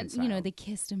 they reconcile. had, they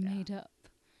kissed and made up.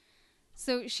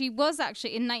 So she was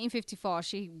actually, in 1954,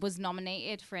 she was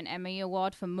nominated for an Emmy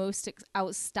Award for Most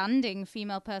Outstanding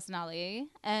Female Personality.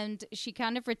 And she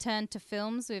kind of returned to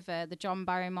films with the John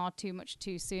Barrymore Too Much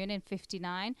Too Soon in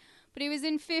 59. But it was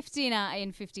in 58,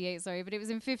 but it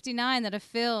was in 59 that a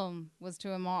film was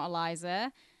to immortalize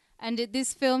her. And in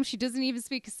this film, she doesn't even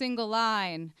speak a single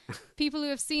line. People who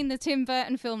have seen the Tim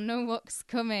Burton film know what's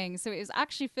coming. So it was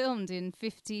actually filmed in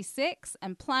 56,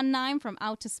 and Plan 9 from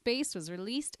Outer Space was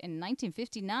released in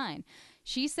 1959.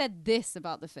 She said this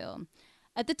about the film.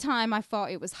 At the time, I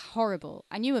thought it was horrible.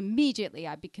 I knew immediately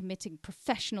I'd be committing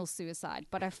professional suicide,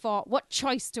 but I thought, what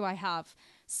choice do I have?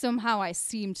 Somehow I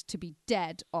seemed to be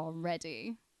dead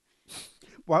already.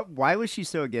 Why was she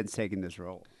so against taking this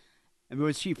role? I mean,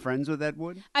 was she friends with Ed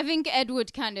Wood? I think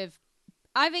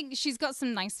I think she's got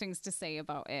some nice things to say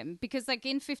about him, because like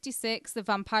in 56, the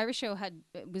Vampira show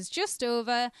was just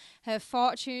over. Her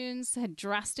fortunes had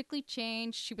drastically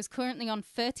changed. She was currently on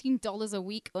 $13 a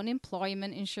week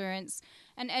unemployment insurance.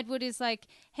 And Ed Wood is like,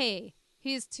 hey,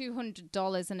 here's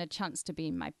 $200 and a chance to be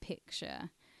in my picture.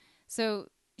 So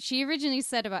she originally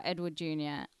said about Ed Wood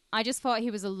Jr., I just thought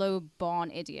he was a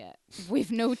low-born idiot with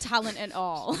no talent at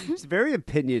all. She's very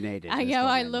opinionated. I know,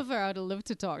 I love her. I'd love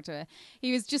to talk to her.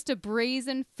 He was just a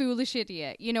brazen, foolish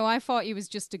idiot. I thought he was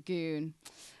just a goon,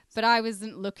 but I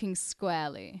wasn't looking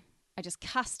squarely. I just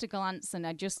cast a glance and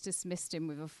I just dismissed him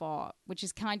with a thought, which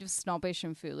is kind of snobbish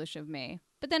and foolish of me.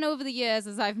 But then over the years,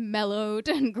 as I've mellowed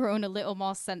and grown a little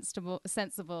more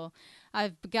sensible,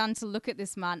 I've begun to look at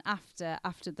this man after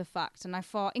the fact, and I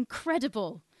thought,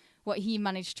 incredible what he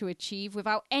managed to achieve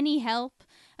without any help,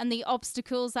 and the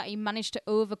obstacles that he managed to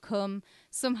overcome.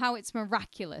 Somehow it's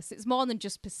miraculous. It's more than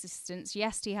just persistence.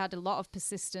 Yes, he had a lot of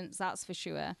persistence, that's for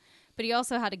sure. But he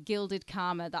also had a gilded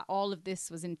karma that all of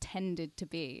this was intended to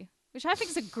be, which I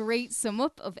think is a great sum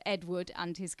up of Ed Wood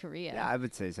and his career. Yeah, I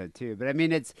would say so too. But I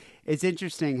mean, it's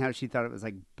interesting how she thought it was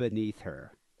like beneath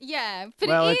her. Yeah, but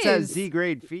it's a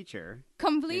Z-grade feature.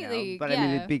 Completely, But yeah. I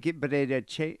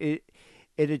mean,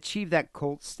 it achieved that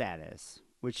cult status,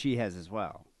 which she has as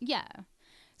well. Yeah.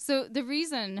 So the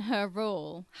reason her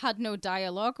role had no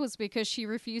dialogue was because she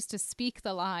refused to speak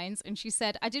the lines, and she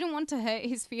said, I didn't want to hurt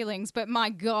his feelings, but my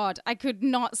God, I could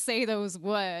not say those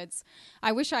words.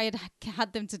 I wish I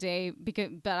had them today,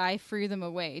 but I threw them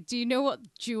away. Do you know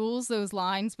what jewels those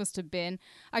lines must have been?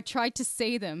 I tried to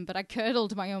say them, but I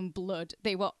curdled my own blood.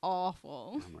 They were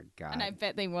awful. Oh my God. And I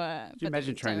bet they were. Could you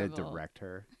imagine trying to direct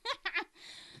her?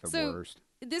 The worst.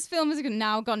 This film has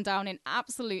now gone down in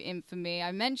absolute infamy.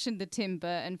 I mentioned the Tim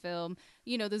Burton film.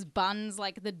 There's bands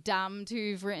like The Damned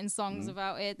who've written songs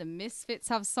about it. The Misfits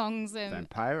have songs.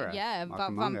 Vampira. Yeah, about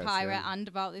Among Us, Vampira yeah. and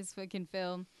about this fucking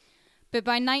film. But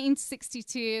by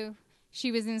 1962,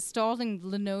 she was installing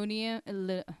linoleum.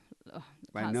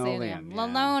 Linoleum. Yeah.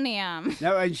 Linoleum.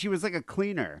 No, and she was like a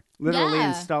cleaner, literally Yeah.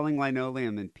 installing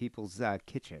linoleum in people's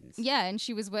kitchens. Yeah, and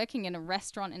she was working in a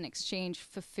restaurant in exchange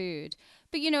for food.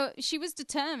 But, she was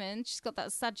determined. She's got that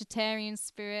Sagittarian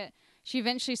spirit. She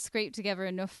eventually scraped together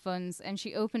enough funds, and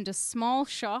she opened a small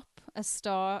shop, a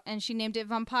store, and she named it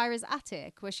Vampira's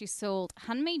Attic, where she sold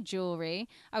handmade jewelry.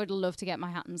 I would love to get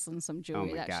my hands on some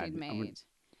jewelry that she'd made.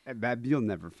 You'll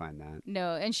never find that.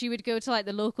 No, and she would go to like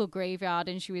the local graveyard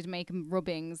and she would make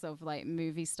rubbings of like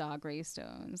movie star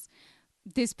gravestones.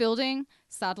 This building,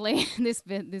 sadly,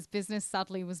 this business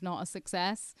sadly was not a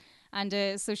success.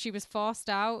 And so she was forced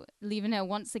out, leaving her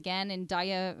once again in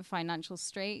dire financial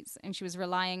straits. And she was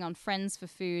relying on friends for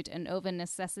food and other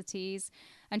necessities.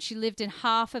 And she lived in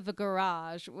half of a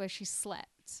garage where she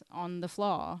slept on the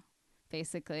floor,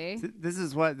 basically. This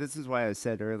is why I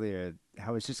said earlier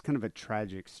how it's just kind of a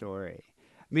tragic story.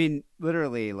 I mean,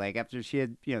 literally, like after she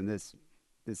had this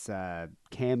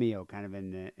cameo kind of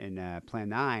in Plan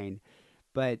 9,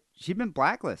 but she'd been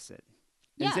blacklisted.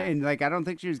 Yeah. And like I don't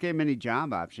think she was getting many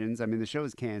job options. I mean, the show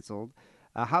was canceled.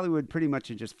 Hollywood pretty much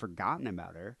had just forgotten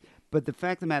about her. But the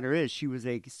fact of the matter is, she was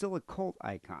still a cult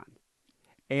icon,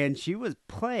 and she was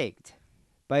plagued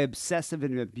by obsessive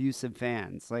and abusive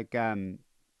fans. Like I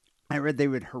read they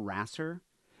would harass her,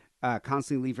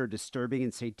 constantly leave her disturbing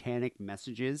and satanic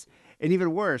messages, and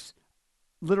even worse,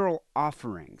 literal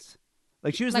offerings.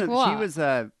 Like she was, Like what?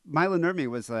 Mila Nurmi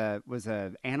was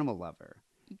a animal lover,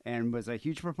 and was a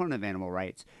huge proponent of animal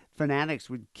rights. Fanatics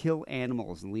would kill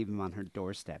animals and leave them on her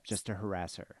doorstep just to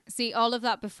harass her. See, all of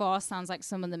that before sounds like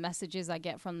some of the messages I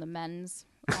get from the men's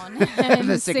on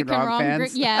The Sick and Wrong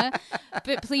fans? Yeah,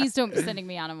 but please don't be sending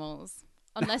me animals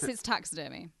unless it's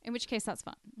taxidermy, in which case that's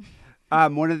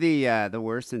fine. One of the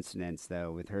worst incidents,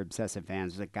 though, with her obsessive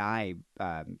fans was a guy,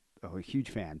 a huge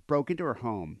fan, broke into her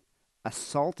home,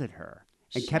 assaulted her,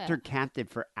 and kept her captive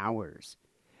for hours.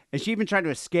 And she even tried to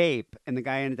escape, and the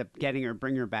guy ended up getting her,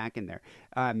 bringing her back in there,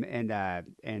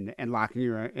 and locking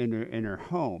her in her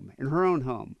home, in her own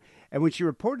home. And when she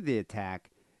reported the attack,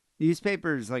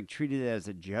 newspapers like treated it as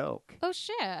a joke. Oh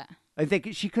shit! I think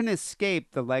she couldn't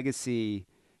escape the legacy,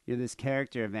 this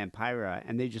character of Vampira,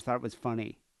 and they just thought it was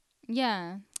funny.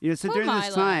 Yeah. So Poor during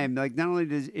this Mila. time, like not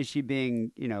only is she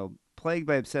being, plagued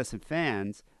by obsessive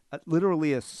fans,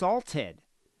 literally assaulted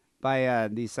by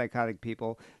these psychotic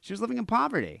people, she was living in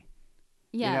poverty.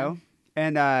 Yeah.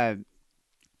 And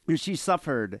she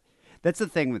suffered. That's the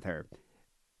thing with her.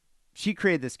 She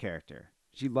created this character.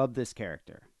 She loved this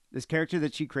character. This character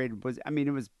that she created was,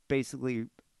 it was basically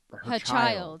her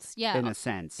child, yeah, in a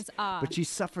sense. It's odd. But she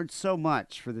suffered so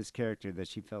much for this character that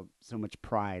she felt so much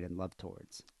pride and love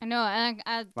towards. I know, and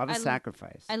A lot of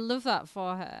sacrifice. I love that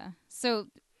for her. So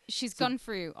she's gone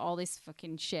through all this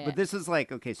fucking shit. But this is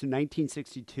like, okay, so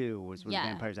 1962 was when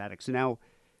Vampire's Attic. So now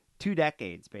 2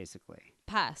 decades, basically.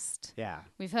 Past. Yeah.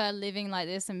 With her living like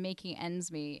this and making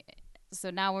ends meet. So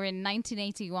now we're in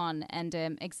 1981, and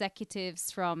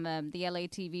executives from the LA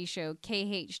TV show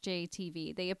KHJ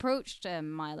TV, they approached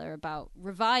Mila about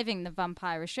reviving the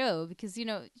Vampira show because,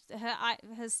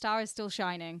 her star is still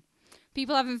shining.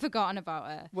 People haven't forgotten about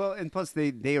her. Well, and plus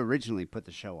they originally put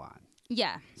the show on.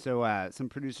 Yeah. So some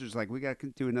producers like, we got to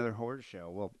do another horror show.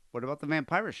 Well, what about the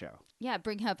Vampira show? Yeah,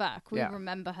 bring her back. We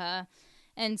remember her.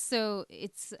 And so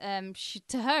it's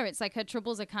to her, it's like her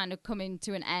troubles are kind of coming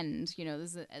to an end.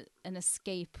 There's an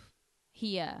escape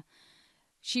here.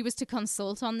 She was to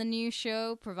consult on the new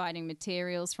show, providing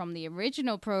materials from the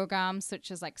original program, such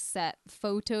as like set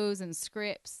photos and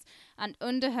scripts. And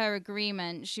under her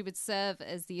agreement, she would serve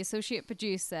as the associate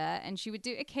producer, and she would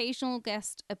do occasional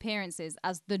guest appearances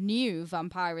as the new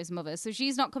Vampira's mother. So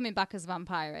she's not coming back as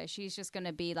Vampira. She's just going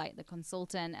to be like the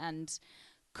consultant and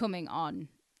coming on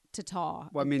to tour.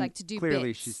 Well, like to do clearly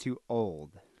bits. she's too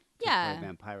old. Yeah. For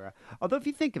Vampira. Although if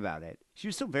you think about it, she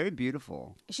was still very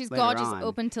beautiful. She's later gorgeous on.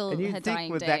 up until and you'd her think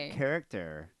dying with day. that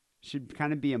character, she'd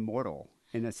kind of be immortal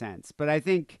in a sense. But I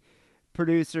think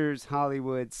producers,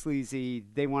 Hollywood, sleazy,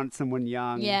 they want someone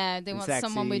young. Yeah, they and want sexy.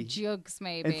 someone with jugs,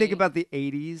 maybe. And think about the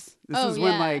 80s. This Oh, was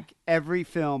when yeah. like every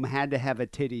film had to have a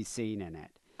titty scene in it.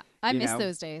 I you miss know?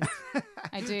 those days.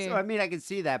 I do. So I mean, I can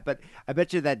see that, but I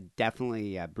bet you that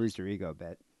definitely bruised her ego a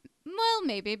bit. Well,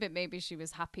 maybe she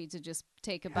was happy to just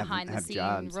take a Have behind-the-scene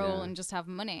jobs, role yeah. and just have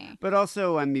money. But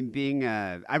also, I mean, being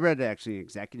I read actually an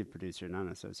executive producer, not an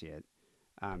associate.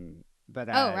 But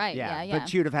Oh, right, yeah. But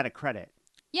she would have had a credit,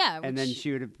 Yeah, and then which-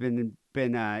 she would have been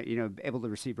able to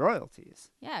receive royalties.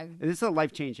 yeah, This is a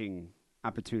life-changing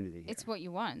opportunity. it's what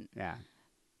you want. Yeah.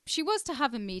 She was to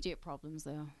have immediate problems,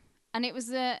 though. And it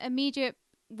was immediate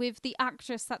with the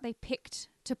actress that they picked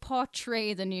to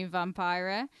portray the new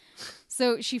Vampira.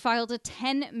 So she filed a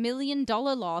 $10 million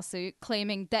lawsuit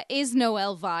claiming there is no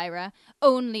Elvira,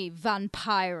 only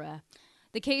Vampira.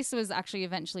 The case was actually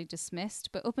eventually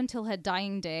dismissed, but up until her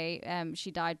dying day,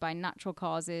 she died by natural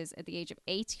causes at the age of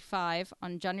 85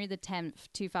 on January the 10th,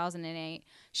 2008.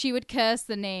 She would curse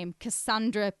the name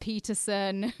Cassandra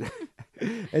Peterson.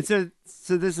 And so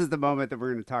this is the moment that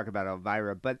we're going to talk about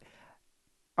Elvira, but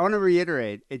I want to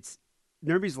reiterate,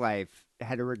 Nerby's life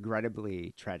had a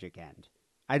regrettably tragic end.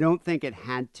 I don't think it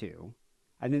had to.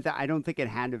 I don't think it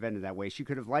had to have ended that way. She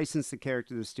could have licensed the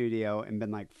character to the studio and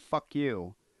been like, fuck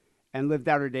you, and lived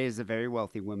out her days as a very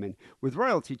wealthy woman with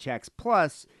royalty checks.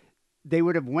 Plus, they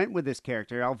would have went with this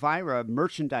character. Elvira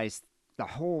merchandised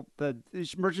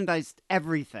she merchandised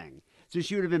everything. So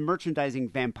she would have been merchandising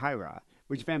Vampira,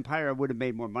 which Vampira would have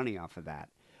made more money off of that.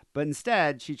 But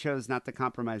instead, she chose not to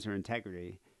compromise her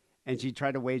integrity, and she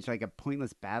tried to wage like a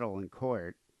pointless battle in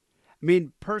court. I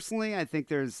mean, personally, I think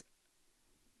there's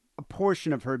a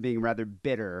portion of her being rather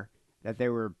bitter that they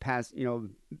were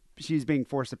she's being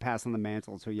forced to pass on the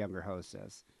mantle to a younger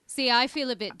hostess. See, I feel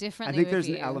a bit differently. I think with there's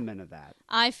you. an element of that.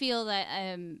 I feel that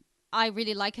I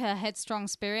really like her headstrong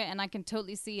spirit, and I can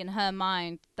totally see in her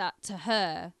mind that to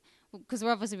her, because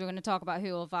we're going to talk about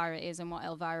who Elvira is and what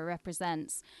Elvira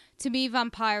represents. To me,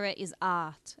 Vampira is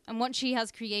art, and what she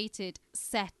has created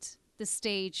set the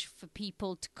stage for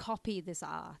people to copy this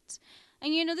art.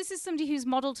 And this is somebody who's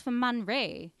modeled for Man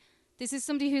Ray. This is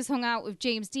somebody who's hung out with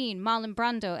James Dean, Marlon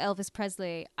Brando, Elvis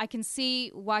Presley. I can see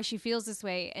why she feels this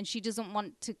way, and she doesn't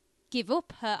want to give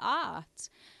up her art.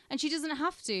 And she doesn't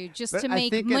have to just to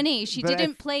make money. She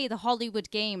didn't play the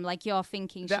Hollywood game like you're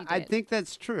thinking she did. I think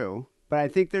that's true, but I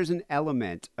think there's an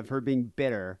element of her being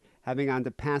bitter, having on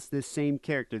to pass this same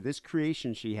character, this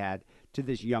creation she had, to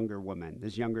this younger woman,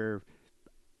 this younger,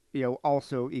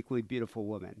 also equally beautiful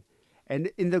woman.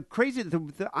 And in the crazy,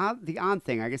 the odd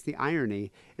thing, I guess the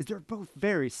irony, is they're both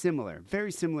very similar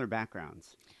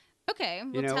backgrounds. Okay,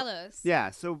 well, tell us. Yeah,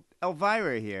 so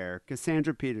Elvira here,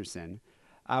 Cassandra Peterson,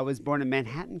 was born in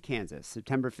Manhattan, Kansas,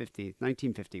 September 15th,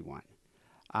 1951.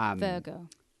 Virgo.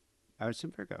 I was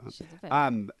in Virgo. She's a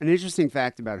Virgo. An interesting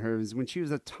fact about her is when she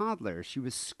was a toddler, she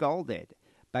was scalded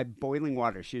by boiling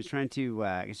water. She was trying to,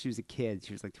 I guess she was a kid,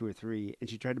 she was like 2 or 3, and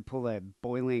she tried to pull a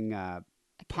boiling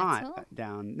pot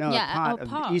down. No, a pot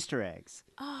of Easter eggs.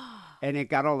 Oh. And it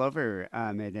got all over,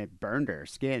 and it burned her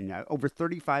skin. Over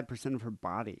 35% of her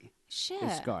body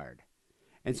is scarred.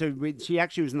 And so she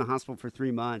actually was in the hospital for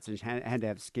 3 months and she had to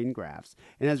have skin grafts.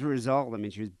 And as a result,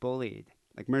 she was bullied,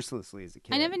 like mercilessly as a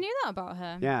kid. I never knew that about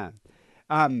her. Yeah.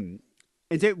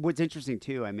 What's interesting,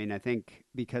 too, I think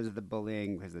because of the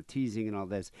bullying, because of the teasing and all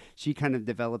this, she kind of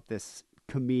developed this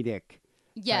comedic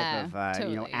type of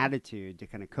totally. attitude to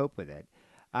kind of cope with it.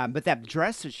 But that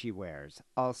dress that she wears,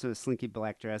 also a slinky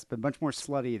black dress, but much more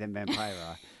slutty than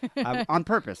Vampira, on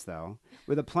purpose, though,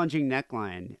 with a plunging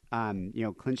neckline,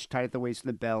 clinched tight at the waist of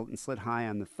the belt and slit high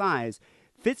on the thighs,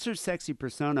 fits her sexy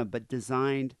persona, but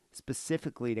designed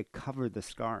specifically to cover the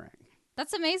scarring.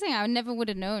 That's amazing. I never would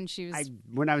have known she was...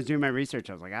 When I was doing my research,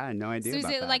 I was like, I had no idea about that.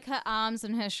 So is it like her arms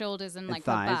and her shoulders and like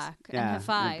thighs. her back and her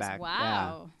thighs? Back.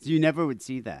 Wow. Yeah. So you never would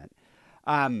see that.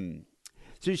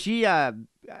 So she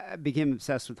became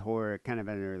obsessed with horror kind of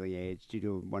at an early age due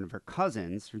to one of her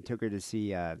cousins who took her to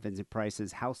see Vincent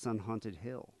Price's House on Haunted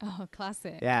Hill. Oh,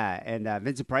 classic. Yeah, and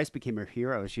Vincent Price became her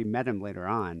hero. She met him later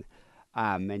on.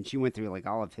 And she went through like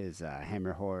all of his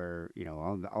Hammer horror,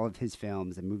 all of his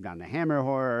films, and moved on to Hammer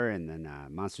horror and then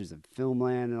Monsters of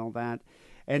Filmland and all that.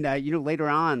 And, later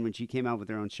on when she came out with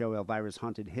her own show, Elvira's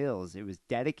Haunted Hills, it was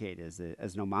dedicated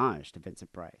as an homage to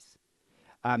Vincent Price.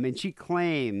 And she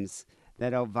claims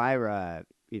that Elvira,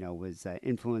 was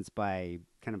influenced by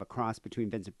kind of a cross between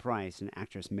Vincent Price and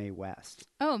actress Mae West.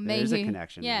 Oh, Mae. There's a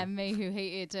connection. Yeah, Mae who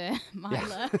hated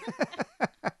Mila.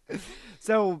 Yeah.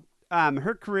 So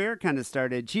her career kind of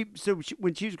started.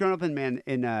 When she was growing up in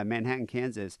Manhattan,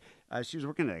 Kansas, she was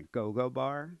working at a go-go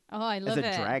bar. Oh, I love it.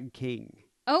 As a drag king.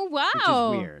 Oh,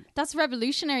 wow. Which is weird. That's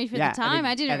revolutionary for the time.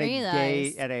 I didn't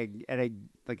realize. At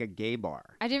a gay bar.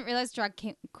 I didn't realize drag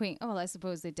queen. Oh, well, I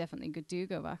suppose they definitely do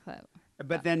go back that.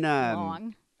 But then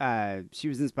long. She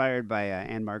was inspired by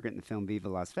Anne Margaret in the film Viva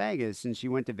Las Vegas, and she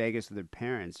went to Vegas with her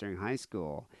parents during high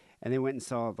school, and they went and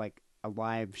saw like a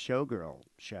live showgirl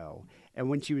show. And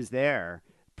when she was there,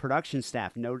 production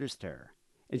staff noticed her.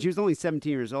 And she was only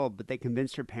 17 years old, but they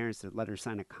convinced her parents to let her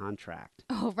sign a contract.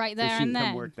 Oh, right there so and then. She could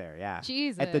come work there, yeah.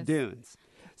 Jesus. At the Dunes.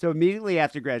 So immediately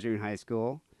after graduating high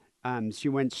school, she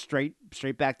went straight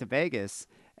back to Vegas,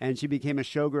 and she became a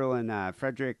showgirl in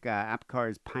Frederick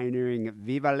Apcar's pioneering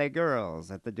Viva Les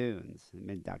Girls at the Dunes. They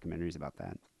made documentaries about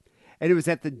that. And it was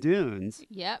at the Dunes.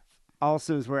 Yep.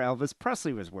 Also is where Elvis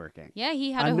Presley was working. Yeah,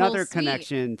 he had another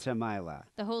connection to Mila.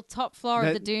 The whole top floor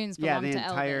of the Dunes belonged to Elvis. Yeah, the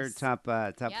entire top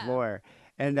floor.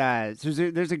 And so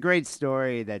there's a great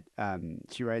story that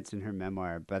she writes in her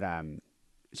memoir. But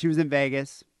she was in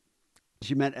Vegas.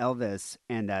 She met Elvis,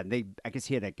 and I guess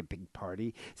he had like a big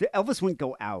party. So Elvis wouldn't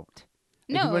go out.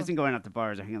 No. He wasn't going out to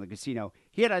bars or hanging out at the casino.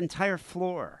 He had an entire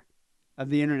floor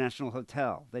of the International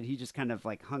Hotel that he just kind of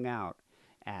like hung out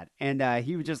at. And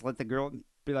he would just let the girl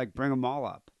be like, bring them all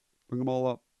up. Bring them all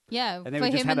up. Yeah, And they for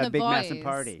would just him have and a the big, massive boys.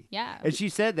 party. Yeah. And she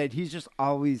said that he's just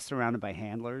always surrounded by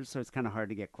handlers, so it's kind of hard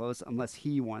to get close unless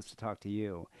he wants to talk to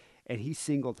you. And he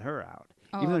singled her out,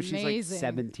 Oh, even though she's like amazing.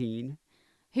 17.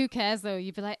 Who cares though?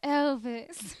 You'd be like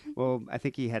Elvis. Well, I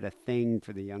think he had a thing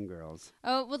for the young girls.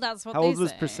 Oh, well, that's what How they old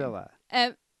was say. Priscilla?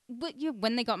 But yeah,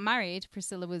 when they got married,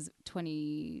 Priscilla was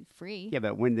 23. Yeah,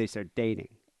 but when did they start dating?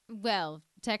 Well,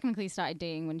 technically started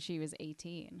dating when she was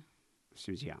 18.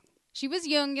 She was young. She was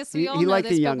young, yes, He we all know liked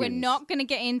this, the but we're youngins. not going to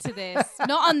get into this.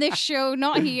 Not on this show,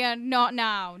 not here, not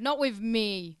now, not with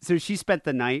me. So she spent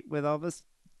the night with Elvis.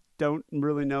 Don't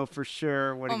really know for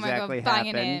sure what Oh exactly my God,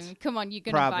 banging happened. him. Come on, you're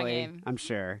going to bang Probably, him. I'm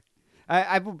sure.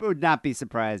 I would not be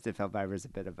surprised if Elvira's a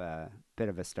bit of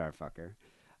a star fucker.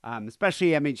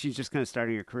 Especially, I mean, she's just kind of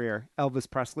starting her career. Elvis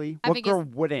Presley. I What think girl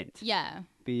wouldn't Yeah.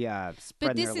 be But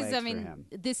spreading this their is, legs I mean, for him?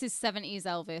 this is 70s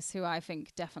Elvis, who I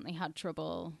think definitely had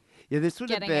trouble. Yeah, this would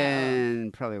have getting out.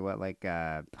 been probably what, like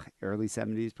early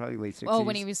 70s, probably late 60s. Oh,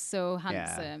 when he was so Yeah.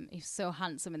 handsome. He was so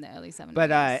handsome in the early 70s. But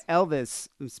Elvis,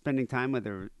 spending time with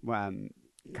her,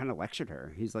 kind of lectured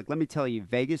her. He's like, let me tell you,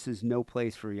 Vegas is no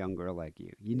place for a young girl like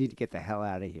you. You need to get the hell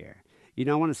out of here. You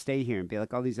don't want to stay here and be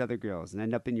like all these other girls and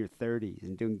end up in your 30s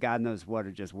and doing God knows what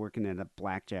or just working at a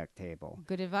blackjack table.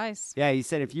 Good advice. Yeah, he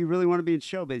said, if you really want to be in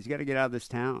showbiz, you got to get out of this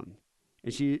town.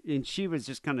 And she was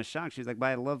just kind of shocked. She was like, but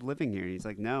I love living here. And he's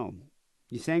like, no,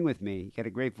 you sang with me. You got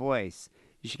a great voice.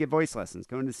 You should get voice lessons,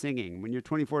 go into singing. When you're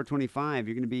 24, 25,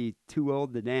 you're going to be too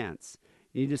old to dance.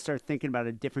 You need to start thinking about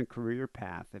a different career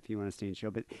path if you want to stay in show.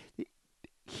 But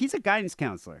he's a guidance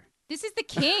counselor. This is the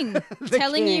king The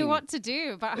telling king. you what to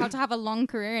do about how to have a long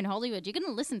career in Hollywood. You're going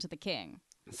to listen to the king.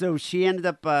 So she ended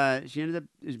up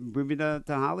moving to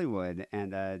Hollywood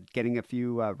and getting a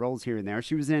few roles here and there.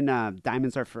 She was in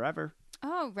Diamonds Are Forever,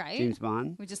 Oh, right. James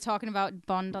Bond. We're just talking about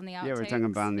Bond on the outtakes. Yeah, we're talking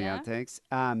about the yeah?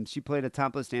 outtakes. She played a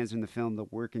topless dancer in the film The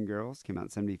Working Girls, came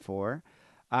out in 1974.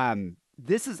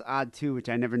 This is odd, too, which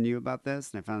I never knew about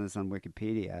this, and I found this on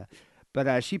Wikipedia.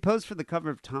 But she posed for the cover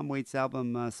of Tom Waits'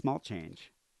 album Small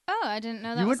Change. Oh, I didn't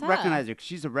know that You was wouldn't her. recognize her because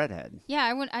she's a redhead. Yeah,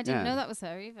 I didn't Yeah. know that was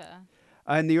her either.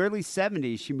 In the early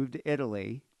 70s, she moved to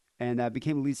Italy and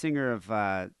became lead singer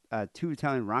of two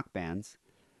Italian rock bands,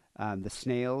 the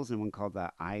Snails and one called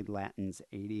I Latins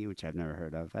 80, which I've never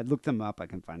heard of. I looked them up. I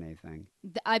couldn't find anything.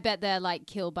 I bet they're like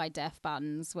Kill by Death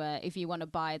bands where if you want to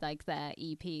buy like their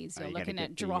EPs, Oh, you're you gotta looking get at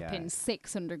the, dropping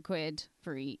 600 quid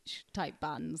for each type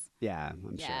bands. Yeah,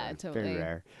 I'm Yeah, sure. totally. Very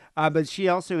rare. But she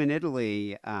also in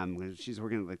Italy, when she's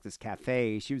working at like this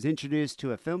cafe, she was introduced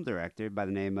to a film director by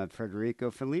the name of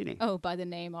Federico Fellini. Oh, by the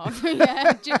name of.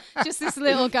 Yeah, just this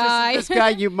little guy. This guy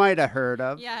you might have heard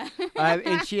of. Yeah.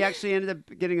 And she actually ended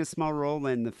up getting a small role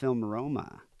in the film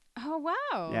Roma. Oh,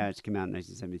 wow. Yeah, it came out in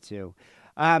 1972.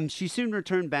 She soon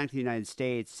returned back to the United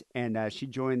States, and she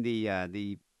joined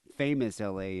the famous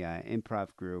LA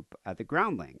improv group, the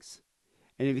Groundlings.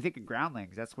 And if you think of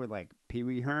Groundlings, that's where like Pee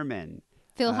Wee Herman,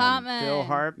 Phil Hartman. Phil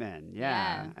Hartman,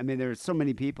 yeah. I mean, there were so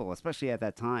many people, especially at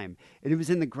that time. And it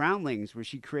was in the Groundlings where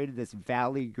she created this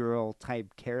Valley Girl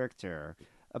type character,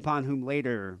 upon whom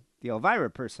later the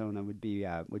Elvira persona would be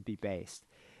based.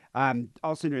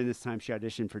 Also during this time, she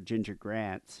auditioned for Ginger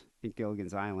Grant in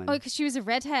Gilligan's Island. Oh, because she was a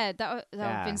redhead. That would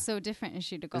Yeah. have been so different if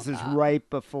she'd have got This is that. right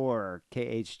before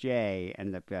KHJ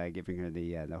ended up giving her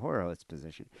the horror host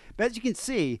position. But as you can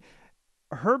see,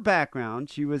 her background,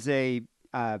 she was a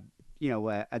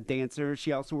dancer.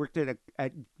 She also worked at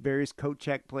various coat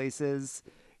check places.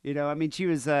 I mean, she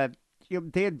was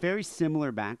they had very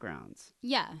similar backgrounds.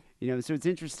 Yeah. So it's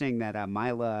interesting that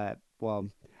Mila. Well,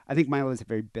 I think Mila was a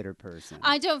very bitter person.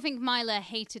 I don't think Mila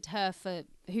hated her for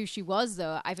who she was,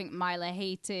 though. I think Mila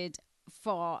hated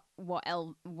for what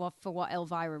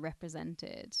Elvira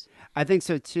represented. I think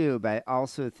so too, but I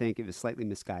also think it was slightly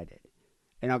misguided,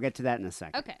 and I'll get to that in a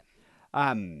second. Okay.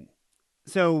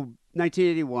 So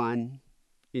 1981,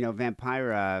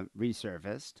 Vampira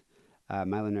resurfaced,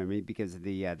 Milo Nurmi, because of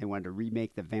they wanted to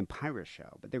remake the Vampira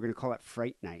show, but they were going to call it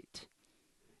Fright Night.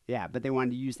 Yeah, but they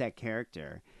wanted to use that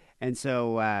character. And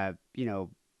so,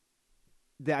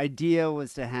 the idea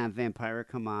was to have Vampira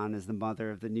come on as the mother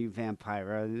of the new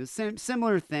Vampira. It was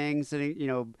similar things,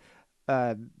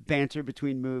 banter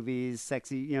between movies,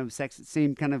 sexy,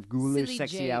 same kind of ghoulish, Silly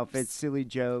sexy jokes. outfits, silly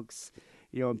jokes,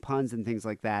 and puns and things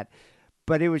like that.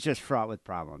 But it was just fraught with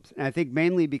problems. And I think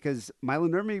mainly because Milo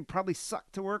Nurmi probably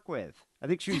sucked to work with. I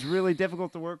think she was really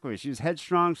difficult to work with. She was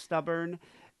headstrong, stubborn,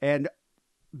 and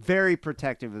very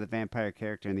protective of the vampire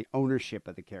character and the ownership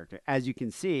of the character. As you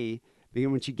can see,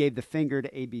 when she gave the finger to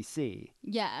ABC,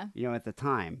 Yeah. at the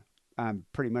time,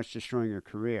 pretty much destroying her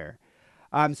career.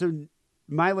 So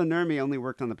Mila Nurmi only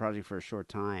worked on the project for a short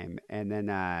time, and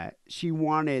then she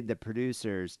wanted the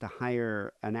producers to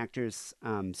hire an actress,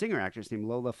 singer-actress named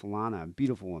Lola Falana, a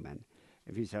beautiful woman.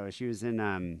 If you saw her, she was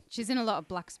in She's in a lot of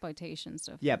blaxploitation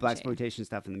stuff. yeah, isn't she? blaxploitation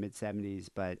stuff in the mid-'70s,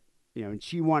 but and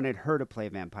she wanted her to play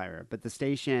Vampira, but the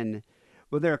station,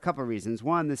 well, there are a couple of reasons.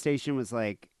 One, the station was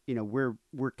like, we're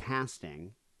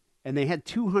casting, and they had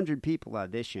 200 people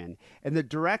audition, and the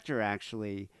director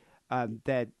actually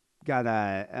that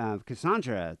got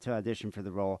Cassandra to audition for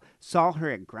the role saw her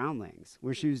at Groundlings,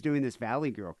 where she was doing this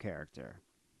Valley Girl character.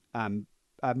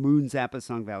 Moon Zappa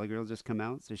song Valley Girl just come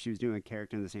out, so she was doing a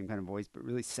character in the same kind of voice, but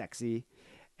really sexy.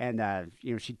 And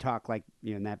she talked like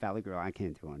in that Valley Girl. I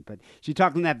can't do one, but she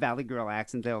talked in that Valley Girl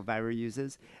accent that Elvira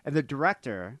uses. And the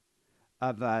director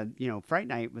of Fright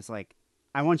Night was like,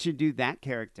 "I want you to do that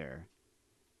character."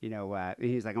 And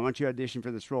he's like, "I want you to audition for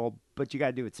this role, but you got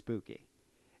to do it spooky."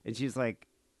 And she's like,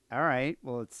 "All right,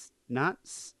 well, it's not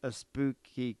a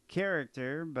spooky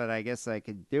character, but I guess I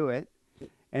could do it."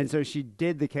 And so she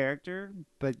did the character,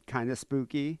 but kind of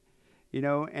spooky,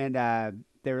 and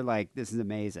they were like, "This is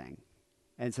amazing."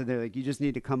 And so they're like, "You just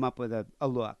need to come up with a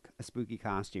look, a spooky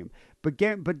costume." But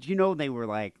they were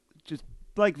like, just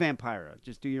like Vampira,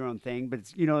 just do your own thing. But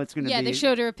it's it's going to be. Yeah, they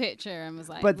showed her a picture and was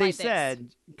like, but they "Write this."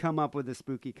 said, "Come up with a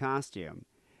spooky costume."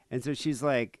 And so she's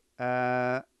like,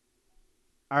 "All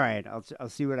right, I'll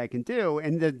see what I can do."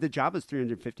 And the job is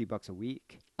 $350 a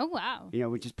week. Oh wow!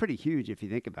 Which is pretty huge if you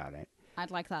think about it. I'd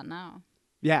like that now.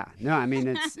 Yeah, no, I mean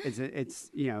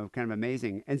it's kind of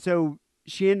amazing. And so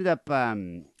she ended up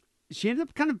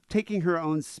kind of taking her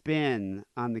own spin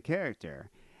on the character.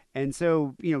 And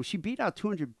so, she beat out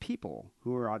 200 people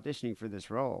who were auditioning for this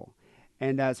role.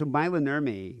 And so Mila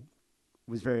Nurmi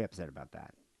was very upset about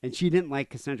that. And she didn't like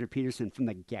Cassandra Peterson from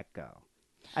the get-go.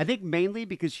 I think mainly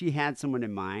because she had someone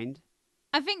in mind.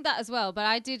 I think that as well, but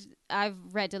I've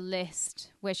read a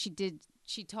list where she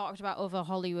talked about other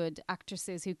Hollywood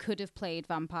actresses who could have played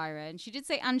Vampira, and she did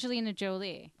say Angelina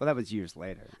Jolie. Well, that was years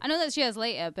later. I know that's years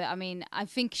later, but I mean, I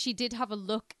think she did have a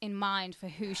look in mind for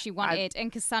who she wanted,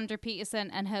 and Cassandra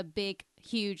Peterson and her big,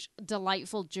 huge,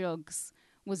 delightful jugs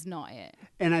was not it.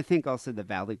 And I think also the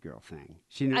Valley Girl thing.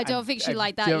 I don't think she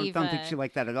liked that either. I don't think she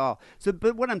liked that at all. So,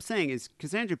 but what I'm saying is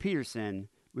Cassandra Peterson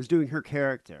was doing her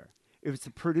character. It was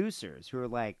the producers who were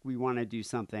like, "We want to do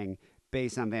something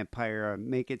based on Vampira,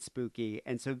 make it spooky."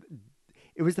 And so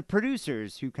it was the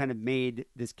producers who kind of made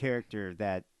this character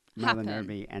that Mila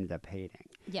Nurmi ended up hating.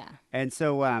 Yeah. And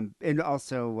so, and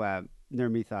also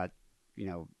Nurmi thought,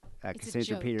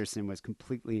 Cassandra Peterson was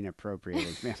completely inappropriate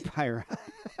as Vampira.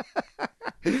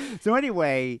 So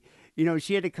anyway,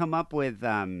 she had to come up with,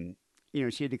 this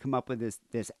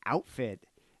outfit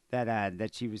that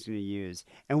she was going to use.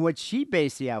 And what she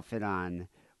based the outfit on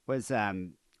was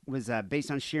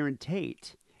based on Sharon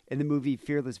Tate in the movie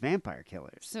Fearless Vampire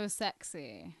Killers. So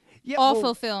sexy. Yeah,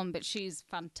 awful film, but she's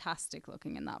fantastic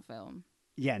looking in that film.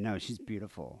 Yeah, no, she's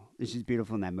beautiful. She's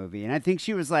beautiful in that movie, and I think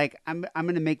she was like, "I'm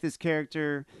going to make this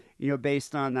character,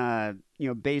 based on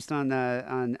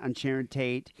Sharon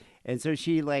Tate." And so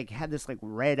she had this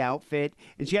red outfit,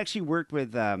 and she actually worked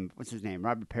with what's his name,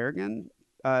 Robert Paragon,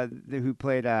 who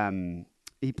played Jambi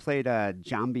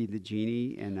the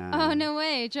genie in. Oh no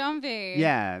way, Jambi!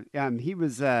 Yeah, he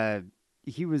was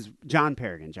John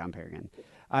Paragon. John Paragon.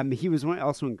 He was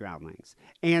also in Groundlings,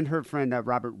 and her friend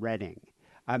Robert Redding.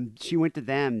 She went to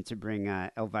them to bring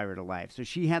Elvira to life. So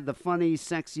she had the funny,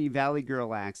 sexy Valley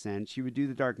Girl accent. She would do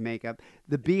the dark makeup.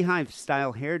 The beehive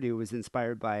style hairdo was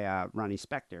inspired by Ronnie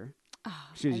Spector. Oh,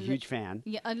 she was a huge fan.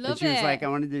 Yeah, I love it. And she was like, "I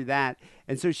want to do that."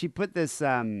 And so she put this.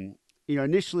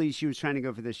 Initially she was trying to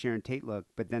go for the Sharon Tate look,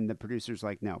 but then the producers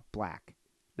like, "No, black,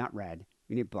 not red.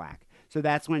 We need black." So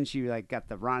that's when she got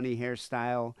the Ronnie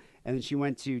hairstyle, and then she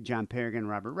went to John Paragon and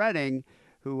Robert Redding,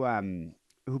 who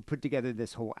put together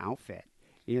this whole outfit.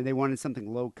 They wanted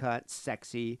something low cut,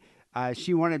 sexy.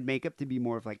 She wanted makeup to be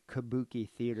more of kabuki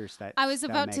theater style. I was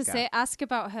about to ask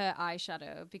about her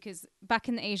eyeshadow, because back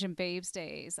in the Asian Babes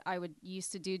days, I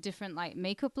used to do different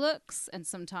makeup looks, and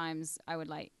sometimes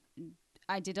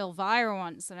I did Elvira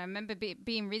once, and I remember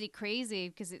being really crazy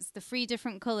because it's the 3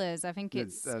 different colors. I think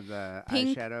it's the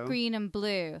pink, eyeshadow, green, and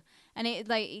blue, and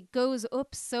it goes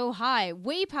up so high,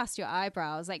 way past your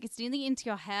eyebrows, it's nearly into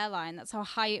your hairline. That's how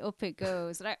high up it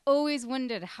goes. And I always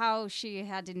wondered how she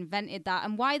had invented that,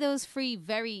 and why those 3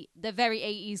 very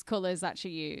 80s colors that she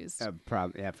used. Yeah,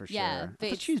 for sure. Yeah,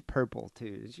 but she's purple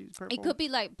too. She's purple. It could be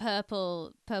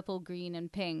purple, green,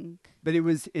 and pink. But it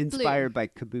was inspired by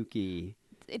kabuki.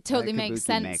 It totally Kabuki makes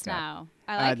sense makeup. now.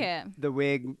 I like it. The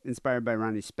wig inspired by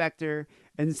Ronnie Spector.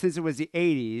 And since it was the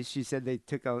 80s, she said they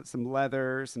took out some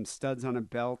leather, some studs on a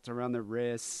belt around the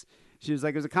wrists. She was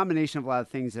like, it was a combination of a lot of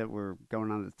things that were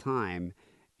going on at the time,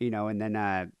 and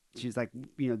then she was like,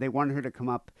 they wanted her to come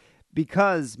up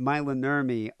because Mila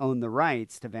Nurmi owned the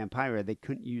rights to Vampira. They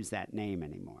couldn't use that name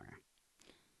anymore.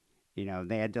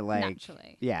 They had to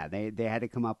Naturally. Yeah, they had to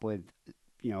come up with,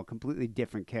 a completely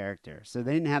different character. So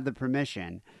they didn't have the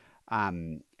permission.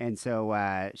 And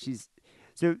so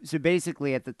so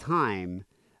basically at the time,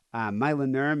 Mila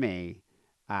Nurmi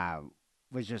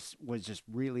was just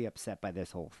really upset by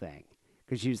this whole thing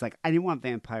because she was like, I didn't want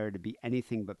Vampira to be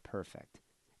anything but perfect,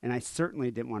 and I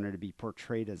certainly didn't want her to be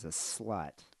portrayed as a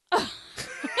slut.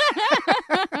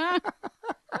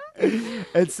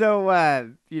 And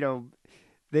so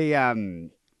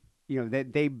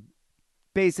they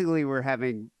basically were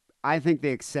having. I think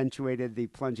they accentuated the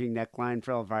plunging neckline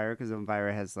for Elvira because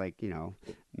Elvira has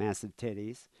massive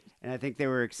titties, and I think they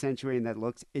were accentuating that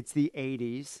looks. It's the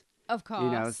 80s. Of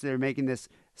course. So they're making this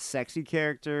sexy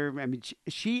character. I mean,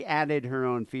 she added her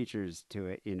own features to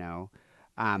it,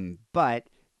 but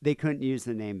they couldn't use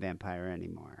the name Vampira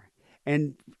anymore.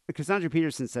 And Cassandra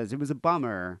Peterson says it was a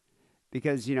bummer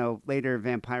because, later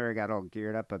Vampira got all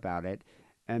geared up about it.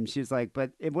 And she was like,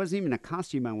 but it wasn't even a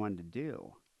costume I wanted to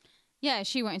do. Yeah,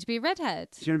 she wanted to be a redhead.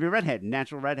 She wanted to be a redhead,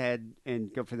 natural redhead,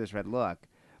 and go for this red look.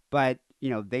 But,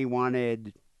 they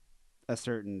wanted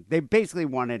they basically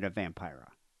wanted a Vampira.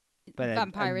 But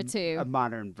Vampira 2. A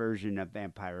modern version of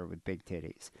Vampira with big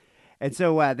titties. And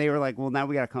so they were like, well, now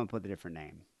we got to come up with a different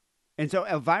name. And so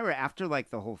Elvira, after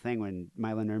the whole thing when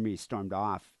Mila Nurmi stormed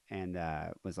off and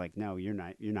was like, no, you're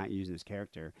not using this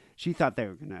character, she thought they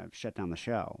were going to shut down the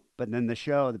show. But then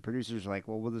the producers were like,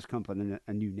 well, we'll just come up with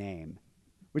a new name,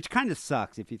 which kind of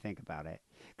sucks if you think about it.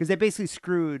 Because they basically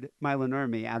screwed Mila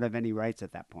Nurmi out of any rights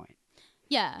at that point.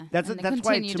 Yeah. That's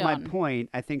why, to my point,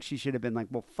 I think she should have been like,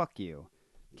 well, fuck you.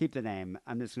 Keep the name.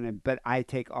 I'm just going to, but I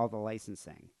take all the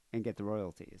licensing and get the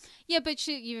royalties. Yeah, but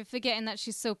you're forgetting that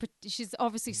she's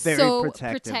obviously Very so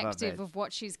protective of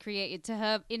what she's created. To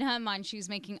her, in her mind, she's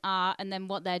making art, and then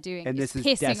what they're doing and is this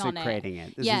is pissing on desecrating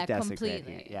it. This yeah, is desecrating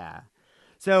completely. it. Yeah.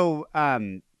 So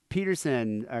Cassandra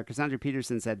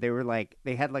Peterson said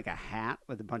they had a hat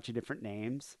with a bunch of different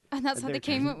names. And that's how they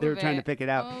came up with it. They were trying to pick it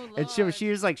out. Oh, and she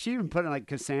was like, she even put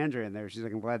Cassandra in there. She's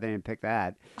like, I'm glad they didn't pick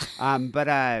that.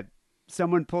 But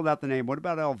someone pulled out the name. What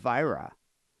about Elvira?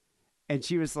 And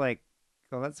she was like,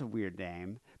 oh, that's a weird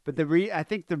name. But I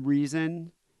think the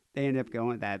reason they ended up going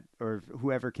with that, or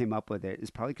whoever came up with it, is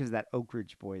probably because of that Oak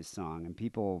Ridge Boys song. And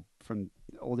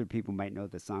older people might know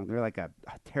the song. They're like a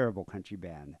terrible country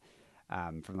band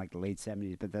from the late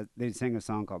 70s. But they sang a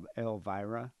song called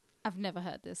Elvira. I've never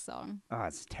heard this song. Oh,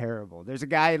 it's terrible. There's a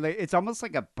guy, it's almost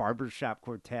like a barbershop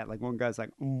quartet. One guy's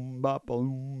like, bapa,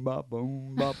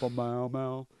 mow,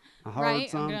 mow. A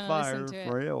heart's on fire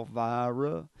for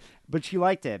Elvira. But she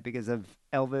liked it because of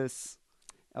Elvis,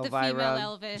 Elvira. The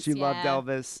female Elvis, She loved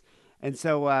Elvis. And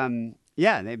so,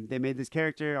 they made this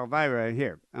character, Elvira.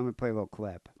 Here, I'm going to play a little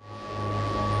clip.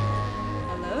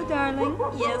 Hello, darling.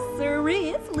 Yes,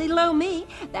 sirree. It's little old me,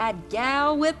 that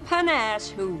gal with panache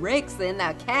who rakes in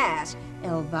the cash.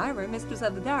 Elvira, Mistress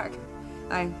of the Dark.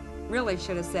 I really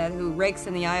should have said who rakes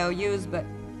in the IOUs, but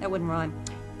that wouldn't rhyme.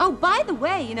 Oh, by the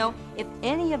way, if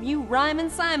any of you rhyming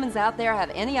Simons out there have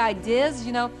any ideas,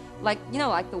 like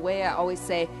the way I always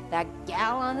say, that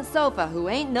gal on the sofa who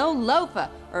ain't no loafer,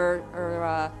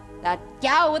 or that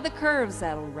gal with the curves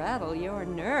that'll rattle your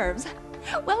nerves.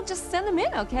 Well, just send them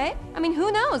in, okay? I mean,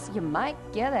 who knows? You might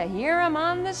get to hear them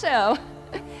on the show.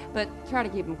 But try to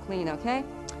keep them clean, okay?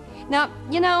 Now,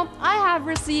 I have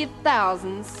received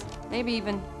thousands, maybe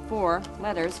even 4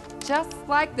 letters, just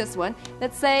like this one,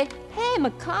 that say, hey,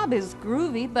 macabre is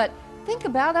groovy, but think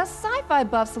about us sci-fi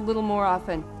buffs a little more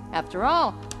often. After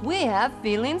all, we have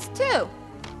feelings too.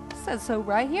 It says so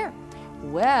right here.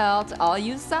 Well, to all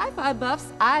you sci-fi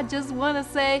buffs, I just want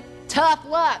to say, tough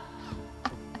luck.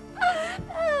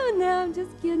 Oh, no, I'm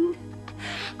just kidding.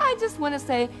 I just want to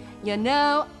say,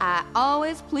 I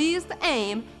always please to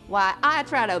aim while I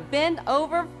try to bend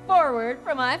over forward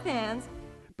for my fans.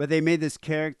 But they made this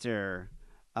character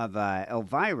of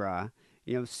Elvira,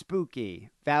 spooky,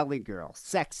 valley girl,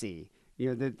 sexy,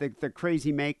 the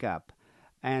crazy makeup,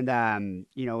 and and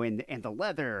the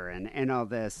leather and all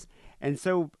this, and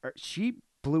so she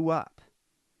blew up.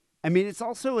 I mean, it's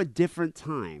also a different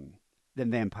time than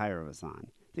Vampira was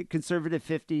on. The conservative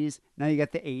 50s. Now you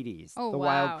got the 80s, the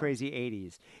wild, crazy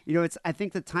 80s. I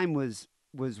think the time was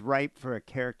ripe for a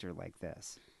character like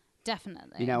this.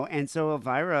 Definitely. And so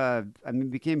Elvira,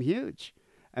 became huge.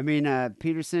 I mean,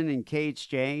 Peterson and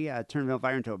KHJ turned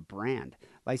Elvira into a brand,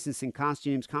 licensing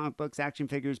costumes, comic books, action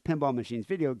figures, pinball machines,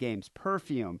 video games,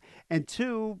 perfume, and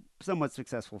 2 somewhat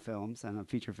successful films,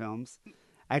 feature films.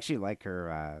 I actually like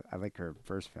her. I like her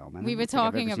first film. We were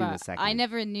talking about. I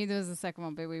never knew there was a second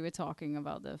one, but we were talking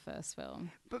about the first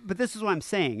film. But this is what I'm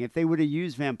saying. If they would have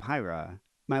used Vampira,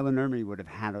 Mila Nurmi would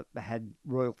have had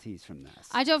royalties from this.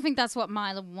 I don't think that's what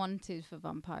Mila wanted for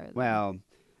Vampira. Though. Well,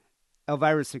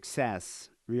 Elvira's success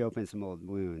reopened some old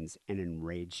wounds and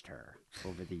enraged her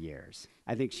over the years.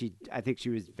 I think she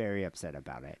was very upset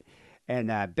about it,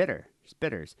 and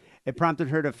bitters. It prompted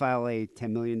her to file a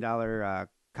 $10 million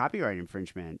copyright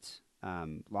infringement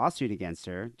lawsuit against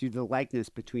her due to the likeness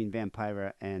between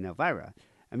Vampira and Elvira.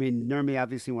 I mean, Nurmi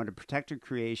obviously wanted to protect her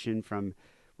creation from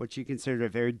what she considered a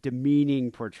very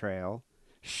demeaning portrayal,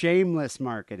 shameless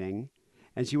marketing,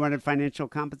 and she wanted financial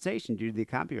compensation due to the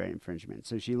copyright infringement.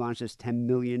 So she launched this $10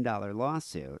 million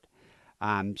lawsuit.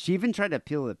 She even tried to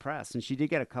appeal to the press, and she did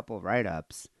get a couple of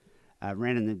write-ups,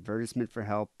 ran an advertisement for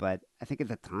help, but I think at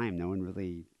the time no one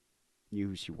really knew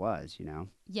who she was, you know?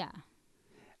 Yeah.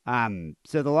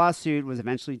 So the lawsuit was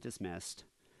eventually dismissed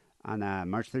on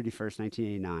March 31st,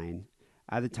 1989.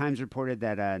 The Times reported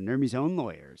that Nurmi's own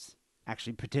lawyers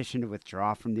actually petitioned to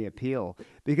withdraw from the appeal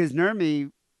because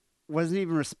Nurmi wasn't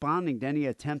even responding to any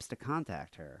attempts to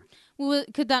contact her. Well,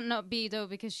 could that not be, though,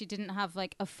 because she didn't have,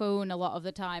 like, a phone a lot of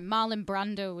the time? Marlon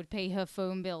Brando would pay her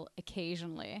phone bill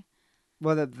occasionally.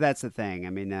 Well, that's the thing. I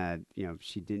mean,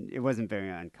 she didn't. It wasn't very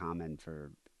uncommon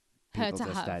for her people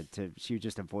to have. She would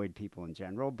just avoid people in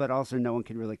general, but also no one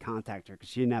could really contact her because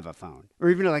she didn't have a phone or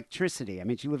even electricity. I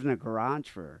mean, she lived in a garage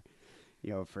for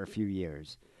a few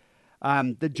years.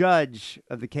 The judge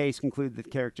of the case concluded that the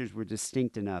characters were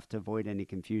distinct enough to avoid any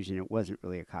confusion. It wasn't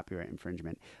really a copyright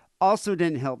infringement. Also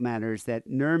didn't help matters that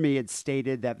Nurmi had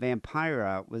stated that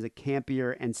Vampira was a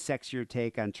campier and sexier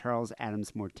take on Charles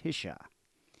Adams' Morticia.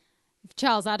 If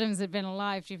Charles Adams had been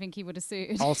alive, do you think he would have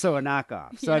sued? Also a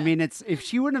knockoff. So, yeah. I mean, if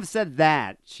she wouldn't have said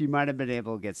that, she might have been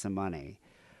able to get some money.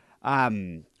 But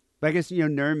I guess,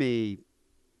 Nurmi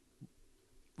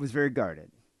was very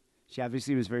guarded. She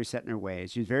obviously was very set in her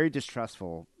ways. She was very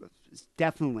distrustful,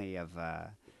 definitely of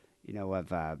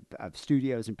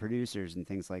studios and producers and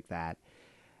things like that.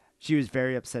 She was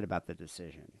very upset about the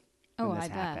decision when this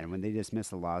happened, when they dismissed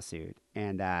the lawsuit.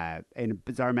 And in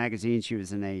Bizarre Magazine, she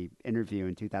was in an interview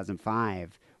in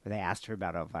 2005 where they asked her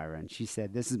about Elvira, and she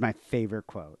said, this is my favorite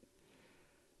quote.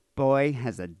 "Boy,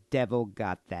 has the devil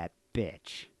got that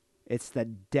bitch. It's the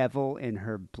devil in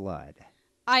her blood."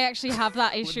 I actually have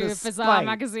that issue of Bizarre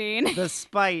Magazine. The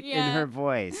spite in her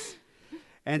voice.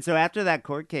 And so after that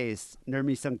court case,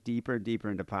 Nurmi sunk deeper and deeper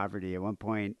into poverty. At one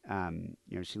point,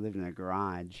 she lived in a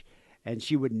garage, and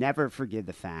she would never forgive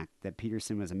the fact that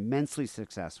Peterson was immensely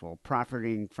successful,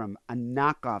 profiting from a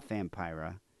knockoff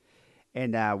Vampira,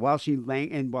 and while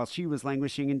she was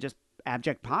languishing in just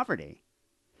abject poverty.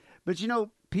 But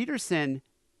Peterson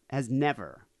has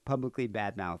never publicly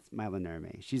badmouthed Mila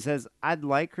Nurmi. She says, "I'd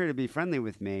like her to be friendly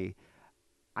with me.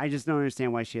 I just don't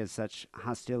understand why she has such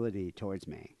hostility towards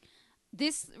me."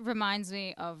 This reminds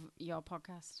me of your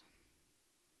podcast.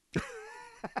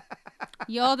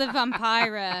 You're the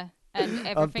Vampira, and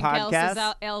everything else is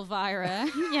Elvira.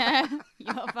 Yeah,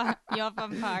 you're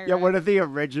Vampira. Yeah, one of the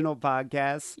original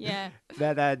podcasts. Yeah,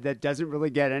 that doesn't really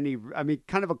get any. I mean,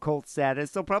 kind of a cult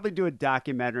status. They'll probably do a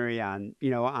documentary on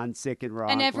on Sick and Wrong,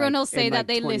 and everyone will say that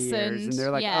they listened, and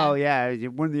they're like, "Oh yeah,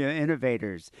 one of the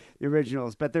innovators, the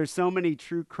originals." But there's so many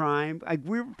true crime.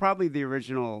 We were probably the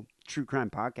original true crime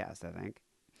podcast, I think.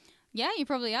 Yeah, you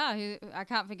probably are. I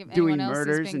can't think of doing anyone else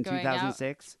murders who's been in going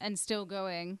 2006 and still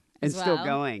going. And still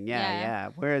going, yeah.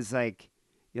 Whereas,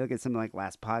 you look at something like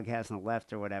Last Podcast on the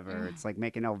Left or whatever, it's like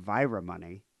making Elvira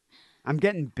money. I'm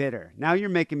getting bitter. Now you're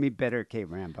making me bitter, Kate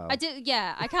Rambo. I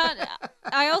can't.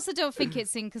 I also don't think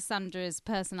it's in Cassandra's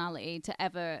personality to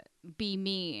ever be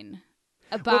mean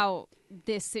about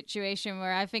this situation,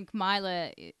 where I think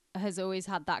Mila has always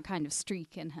had that kind of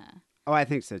streak in her. Oh, I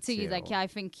think so too. I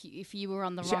think if you were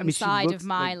on the wrong side of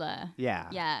Mila,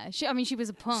 yeah. She was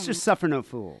a punk. It's just suffer no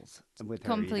fools with her.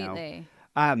 Completely.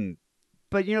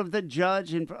 But the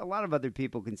judge and a lot of other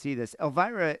people can see this.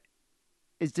 Elvira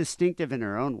is distinctive in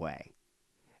her own way,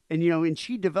 and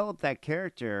she developed that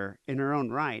character in her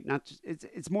own right. Not just,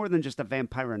 it's more than just a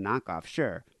Vampira knockoff.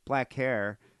 Sure, black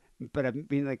hair, but I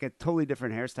mean like a totally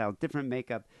different hairstyle, different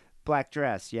makeup, black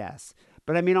dress, yes.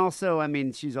 But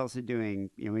she's also doing,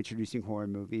 introducing horror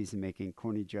movies and making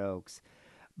corny jokes.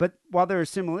 But while there are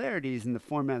similarities in the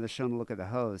format of the show and the look of the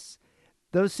hosts,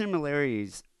 those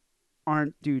similarities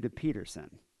aren't due to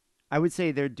Peterson. I would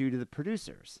say they're due to the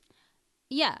producers.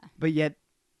 Yeah. But yet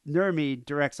Nurmi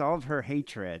directs all of her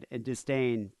hatred and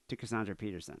disdain to Cassandra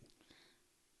Peterson.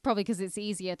 Probably because it's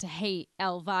easier to hate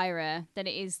Elvira than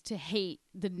it is to hate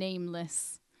the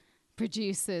nameless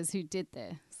producers who did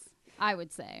this, I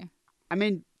would say. I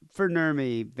mean, for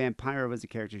Nurmi, Vampira was a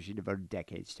character she devoted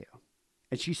decades to.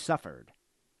 And she suffered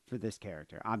for this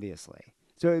character, obviously.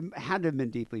 So it had to have been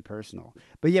deeply personal.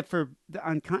 But yet,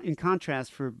 in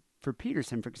contrast, for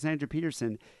Peterson, for Cassandra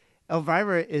Peterson,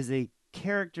 Elvira is a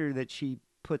character that she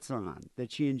puts on,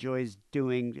 that she enjoys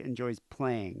doing, enjoys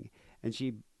playing, and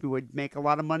she would make a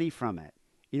lot of money from it.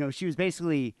 You know, she was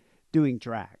basically doing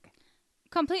drag.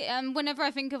 Complete. Whenever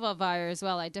I think of Elvira as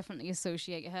well, I definitely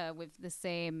associate her with the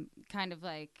same kind of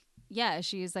like, yeah,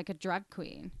 she is like a drag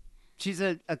queen. She's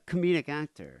a comedic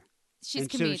actor. She's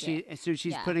and comedic. So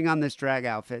she's putting on this drag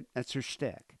outfit. That's her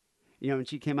shtick. You know, and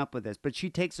she came up with this. But she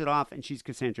takes it off, and she's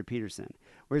Cassandra Peterson.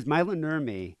 Whereas Mila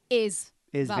Nurmi is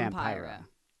Vampira.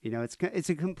 You know, it's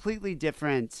a completely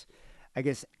different, I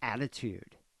guess,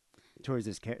 attitude towards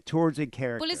a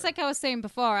character. Well, it's like I was saying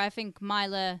before. I think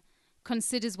Mila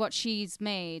considers what she's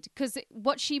made, because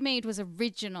what she made was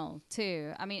original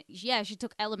too. I mean, yeah, she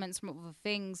took elements from other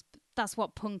things. But that's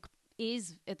what punk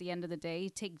is at the end of the day. You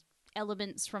take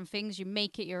elements from things, you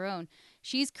make it your own.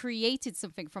 She's created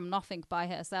something from nothing by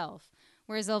herself,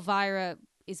 whereas Elvira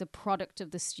is a product of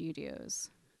the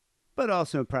studios. But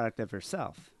also a product of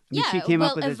herself. I mean, Yeah, she came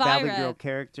up with Elvira, this Valley Girl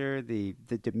character, the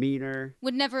demeanor.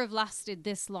 Would never have lasted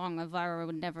this long. Elvira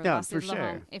would never have lasted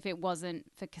long if it wasn't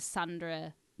for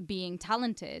Cassandra being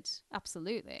talented.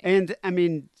 Absolutely. And I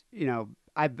mean, you know,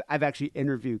 I've actually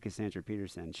interviewed Cassandra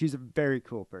Peterson. She's a very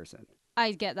cool person.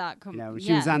 I get that. You know,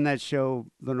 she was on that show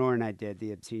Lenore and I did,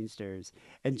 the Obscenesters,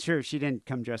 and sure, she didn't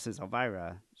come dressed as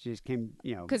Elvira. She just came,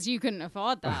 you know, because you couldn't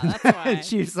afford that. That's why.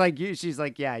 She's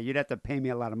like, yeah, you'd have to pay me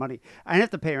a lot of money. I didn't have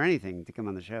to pay her anything to come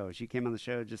on the show. She came on the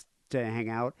show just to hang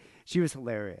out. She was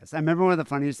hilarious. I remember one of the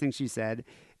funniest things she said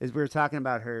is we were talking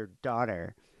about her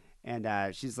daughter, and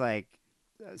she's like,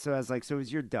 so I was like, so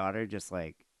is your daughter just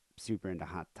like super into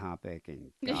Hot Topic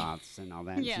and goths and all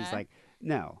that? And she's like,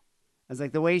 no. I was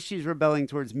like, the way she's rebelling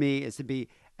towards me is to be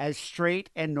as straight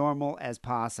and normal as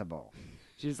possible.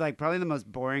 She's like probably the most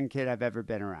boring kid I've ever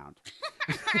been around.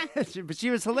 But she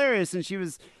was hilarious, and she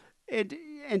was,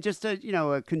 and just a, you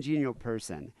know, a congenial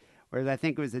person. Whereas I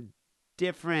think it was a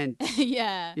different,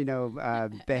 you know,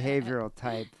 behavioral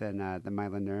type than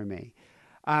Mila Nurmi.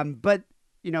 But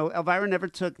you know, Elvira never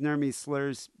took Nurmi's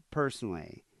slurs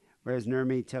personally, whereas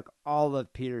Nurmi took all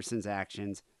of Peterson's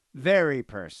actions very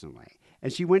personally.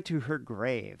 And she went to her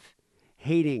grave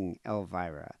hating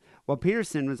Elvira. While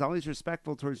Peterson was always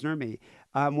respectful towards Nurmi.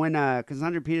 When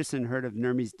Cassandra Peterson heard of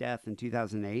Nurmi's death in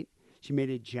 2008, she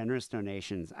made generous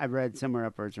donations. I read somewhere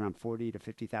upwards around $40,000 to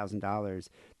 $50,000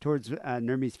 towards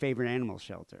Nurmi's favorite animal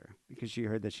shelter, because she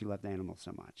heard that she loved animals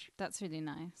so much. That's really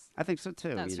nice. I think so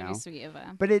too. That's you know? really sweet of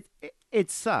her. But it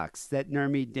sucks that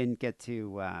Nurmi didn't get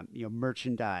to you know,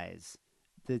 merchandise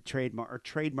the trademark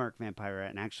Vampira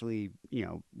and actually, you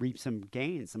know, reap some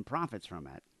gains, some profits from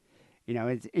it. You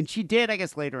know, and she did, I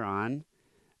guess, later on.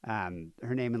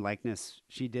 Her name and likeness,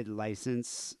 she did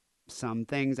license some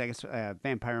things. I guess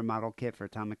Vampira model kit for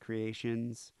Atomic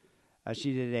Creations.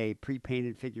 She did a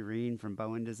pre-painted figurine from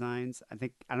Bowen Designs.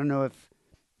 I don't know if,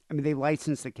 I mean, they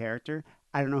licensed the character.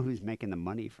 I don't know who's making the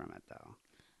money from it, though.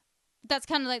 That's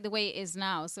kind of like the way it is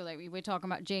now. So like we were talking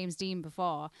about James Dean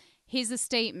before. His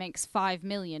estate makes $5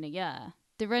 million a year.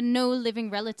 There are no living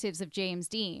relatives of James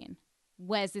Dean.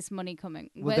 Where's this money coming?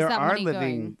 Where's that money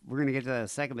going? We're going to get to that in a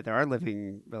second, but there are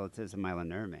living relatives of Mila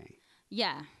Nurmi.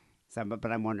 Yeah. So,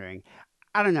 but I'm wondering,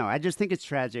 I don't know. I just think it's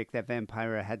tragic that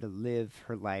Vampira had to live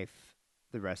her life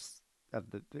the rest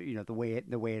of the, you know, the way it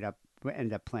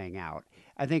ended up playing out.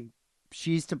 I think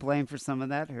she's to blame for some of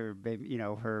that. Her, you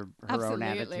know, her own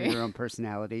attitude, her own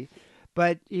personality.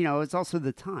 But you know, it's also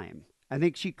the time. I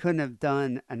think she couldn't have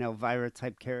done an Elvira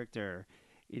type character,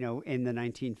 you know, in the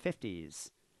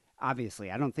 1950s. Obviously,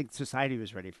 I don't think society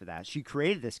was ready for that. She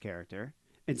created this character,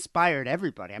 inspired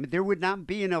everybody. I mean, there would not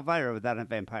be an Elvira without a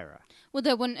Vampira. Well,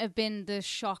 there wouldn't have been the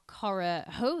shock horror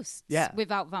hosts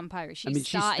without Vampira. She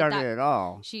started it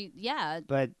all.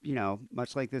 But, you know,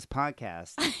 much like this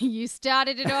podcast. You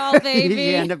started it all, baby.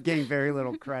 You end up getting very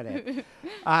little credit.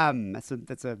 That's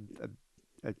a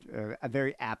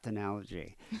very apt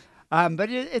analogy. But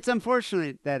it's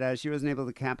unfortunate that she wasn't able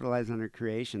to capitalize on her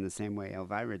creation the same way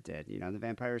Elvira did. You know, the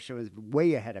Vampira show is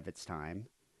way ahead of its time.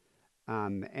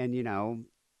 And, you know,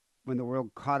 when the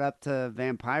world caught up to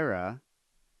Vampira,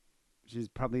 she's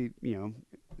probably, you know,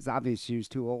 it's obvious she was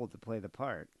too old to play the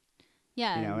part.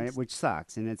 Yeah. You know, which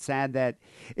sucks. And it's sad that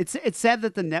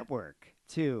the network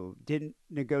too, didn't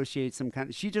negotiate some kind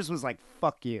of. She just was like,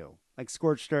 "Fuck you," like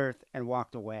scorched earth, and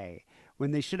walked away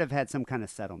when they should have had some kind of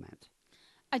settlement.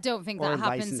 I don't think Or that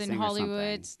happens in licensing or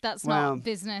Hollywood. something. That's Well, not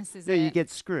business, is Yeah, it? you get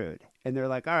screwed, and they're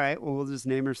like, "All right, well, we'll just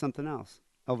name her something else,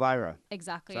 Elvira."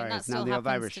 Exactly. Sorry, and that it's now still the happens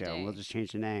Elvira show. today. We'll just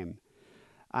change the name.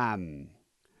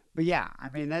 But yeah, I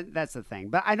mean that's the thing.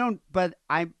 But I don't. But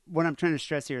what I'm trying to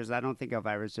stress here is I don't think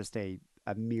Elvira is just a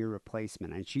mere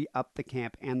replacement, and she upped the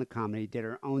camp and the comedy, did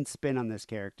her own spin on this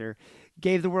character,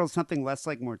 gave the world something less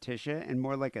like Morticia and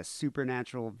more like a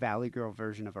supernatural Valley Girl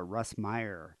version of a Russ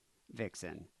Meyer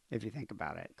vixen, if you think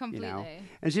about it. Completely. You know?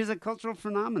 And she's a cultural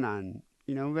phenomenon,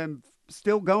 and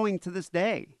still going to this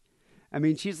day. I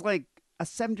mean, she's like a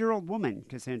 70-year-old woman,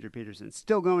 Cassandra Peterson,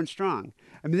 still going strong.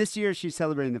 I mean, this year she's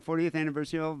celebrating the 40th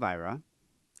anniversary of Elvira.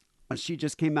 She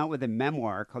just came out with a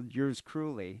memoir called Yours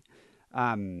Cruelly,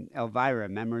 Elvira,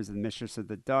 Memoirs of the Mistress of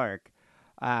the Dark.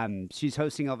 She's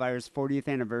hosting Elvira's 40th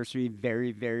anniversary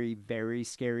very, very, very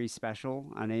scary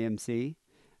special on AMC,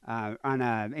 on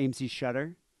AMC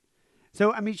Shudder.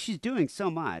 So, I mean, she's doing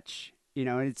so much,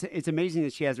 and it's amazing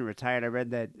that she hasn't retired. I read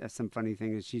that some funny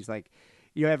thing is she's like,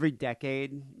 every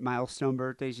decade, milestone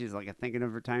birthday, she's like, I'm thinking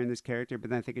of retiring this character. But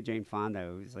then I think of Jane Fonda,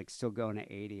 who's like still going at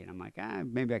 80. And I'm like,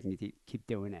 maybe I can keep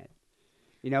doing it.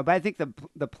 But I think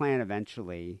the plan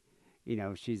eventually,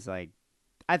 she's like,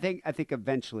 I think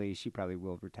eventually she probably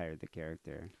will retire the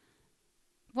character.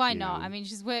 Why not? I mean,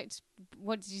 she's worked,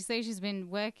 what did you say? She's been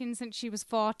working since she was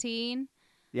 14.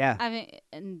 Yeah. I mean,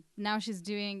 and now she's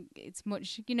doing, it's much,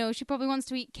 she probably wants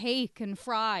to eat cake and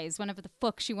fries whenever the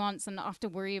fuck she wants and not have to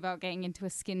worry about getting into a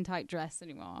skin-tight dress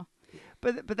anymore.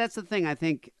 But that's the thing. I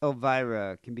think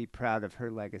Elvira can be proud of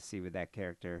her legacy with that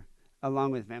character,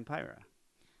 along with Vampira.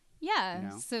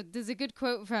 Yeah. So there's a good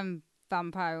quote from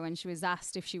Vampira when she was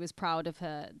asked if she was proud of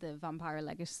the Vampira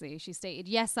legacy. She stated,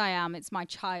 "Yes, I am. It's my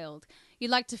child.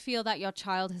 You'd like to feel that your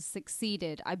child has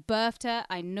succeeded. I birthed her,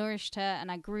 I nourished her, and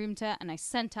I groomed her, and I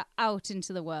sent her out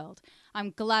into the world.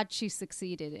 I'm glad she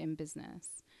succeeded in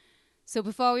business." So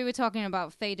before we were talking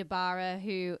about Faye Barra,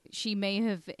 who she may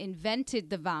have invented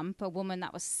the vamp, a woman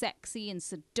that was sexy and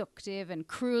seductive and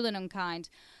cruel and unkind.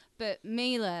 But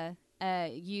Mila,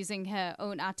 using her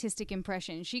own artistic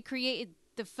impression, she created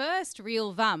the first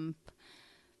real vamp.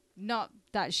 Not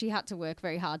that she had to work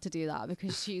very hard to do that,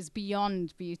 because she's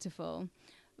beyond beautiful.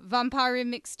 Vampira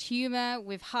mixed humor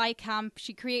with high camp.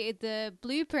 She created the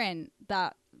blueprint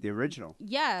that the original.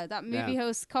 Yeah, that movie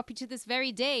hosts copy to this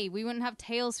very day. We wouldn't have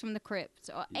Tales from the Crypt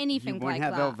or anything like that.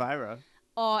 You wouldn't have Elvira.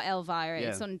 Or Elvira,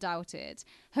 it's undoubted.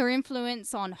 Her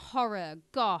influence on horror,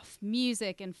 goth,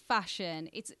 music, and fashion,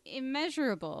 it's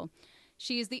immeasurable.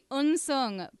 She is the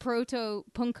unsung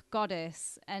proto-punk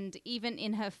goddess, and even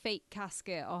in her fake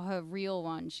casket or her real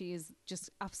one, she is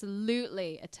just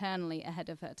absolutely, eternally ahead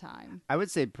of her time. I would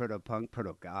say proto-punk,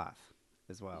 proto-goth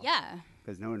as well. Yeah.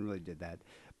 Because no one really did that.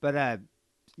 But,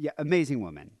 amazing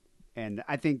woman. And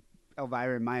I think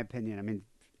Elvira, in my opinion, I mean,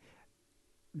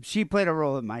 she played a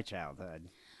role in my childhood.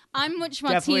 I'm much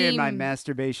more Definitely team... in my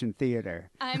masturbation theater.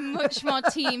 I'm much more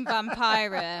team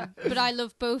Vampira, but I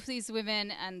love both these women,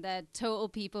 and they're total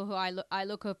people who I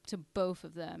look up to both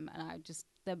of them, and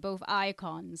they're both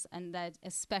icons, and they're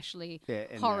especially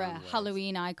horror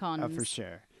Halloween icons. Oh, for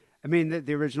sure. I mean,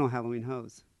 the original Halloween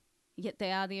hoes. Yet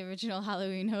they are the original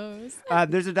Halloween hoes.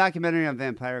 There's a documentary on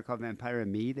Vampira called Vampira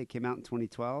Me that came out in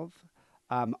 2012.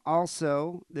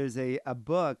 Also, there's a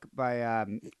book by,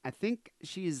 I think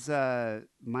she's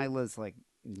Mila's like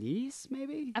niece,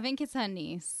 maybe? I think it's her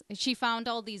niece. She found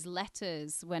all these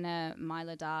letters when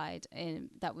Mila died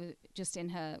that were just in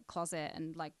her closet,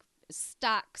 and like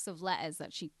stacks of letters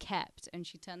that she kept, and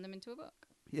she turned them into a book.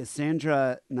 Yeah,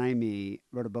 Sandra Naimi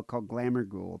wrote a book called Glamour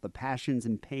Ghoul, The Passions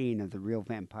and Pain of the Real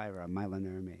Vampira, Mila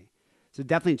Nurmi. So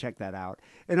definitely check that out.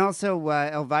 And also,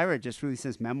 Elvira just released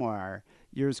this memoir,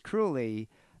 Yours Cruelly,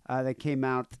 that came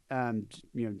out,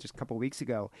 just a couple weeks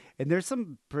ago. And there's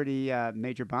some pretty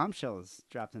major bombshells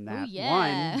dropped in that. Ooh,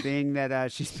 yeah. One being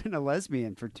that she's been a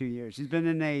lesbian for 2 years. She's been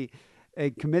in a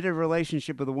committed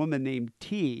relationship with a woman named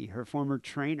T, her former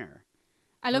trainer.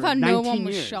 I love how no one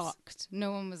was years. shocked.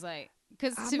 No one was like...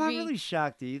 I'm not really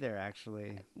shocked either,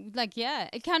 actually. Like, yeah,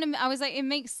 it kind of, I was like, it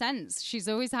makes sense. She's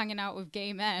always hanging out with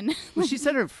gay men. Well, she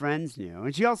said her friends knew.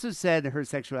 And she also said her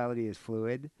sexuality is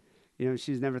fluid.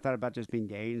 She's never thought about just being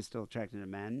gay and still attracted to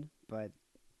men. But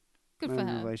good for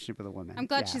her. Relationship with a woman. I'm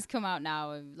glad she's come out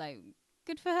now. And, like,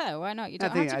 good for her. Why not? You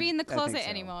don't have to be in the closet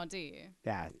anymore, do you?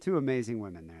 Yeah, two amazing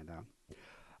women there,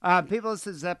 though. People, this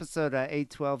is episode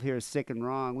 812 here, Sick and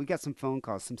Wrong. We got some phone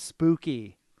calls, some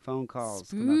spooky phone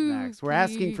calls coming up next. We're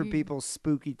asking for people's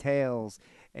spooky tales,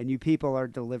 and you people are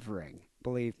delivering,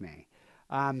 believe me.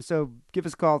 So give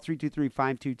us a call,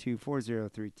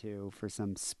 323-522-4032 for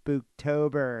some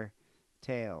Spooktober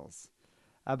tales.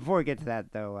 Before we get to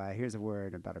that, though, here's a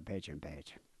word about our Patreon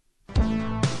page.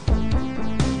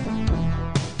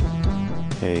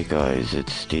 Hey guys,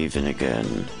 it's Steven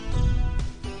again.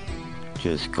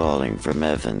 Just calling from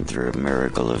heaven through a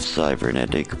miracle of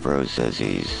cybernetic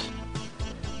processes.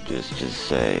 Just to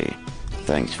say,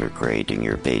 thanks for creating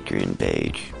your Patreon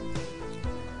page.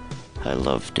 I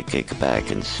love to kick back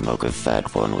and smoke a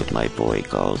fat one with my boy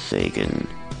Carl Sagan,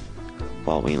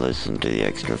 while we listen to the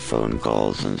extra phone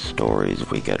calls and stories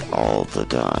we get all the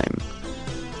time.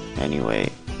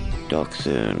 Anyway, talk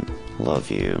soon. Love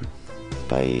you.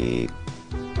 Bye.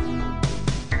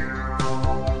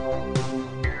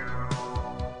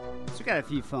 So we got a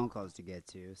few phone calls to get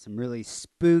to. Some really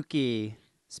spooky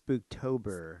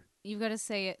Spooktober. You've got to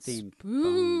say it Themed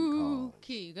phone calls.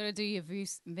 spooky. You got to do your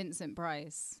Vincent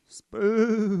Price.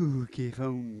 Spooky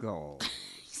phone calls. You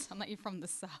sound like you're from the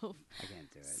South. I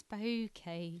can't do it.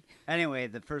 Spooky. Anyway,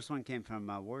 the first one came from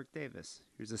Warwick Davis.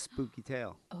 Here's a spooky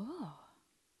tale. Oh.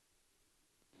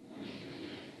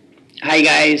 Hi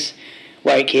guys,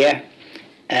 Warwick here.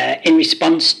 In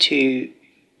response to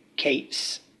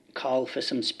Kate's call for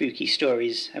some spooky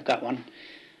stories, I've got one.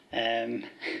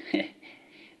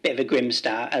 Bit of a grim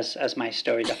start, as my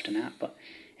stories often are, but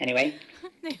anyway.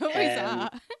 They always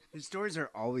are. His stories are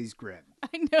always grim.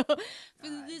 I know. But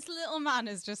this little man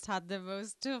has just had the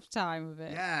most tough time of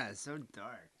it. Yeah, it's so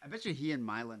dark. I bet you he and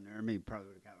Mila Nurmi probably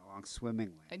would have gotten along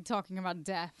swimmingly. And talking about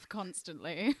death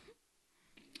constantly.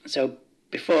 So,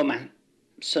 before my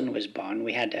son was born,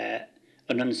 we had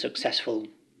an unsuccessful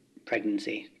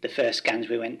pregnancy. The first scans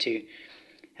we went to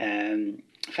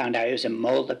found out it was a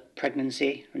molar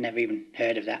pregnancy. I never even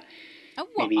heard of that. A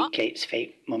what? Maybe Kate's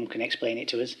fake mum can explain it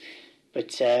to us.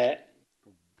 But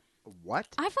What?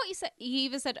 I thought he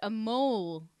either said a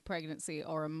mole pregnancy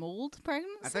or a mold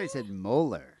pregnancy. I thought he said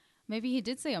molar. Maybe he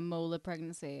did say a molar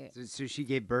pregnancy. So she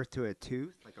gave birth to a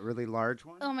tooth, like a really large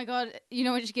one? Oh my god, you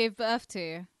know what she gave birth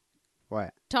to?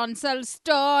 What? Tonsil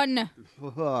stone.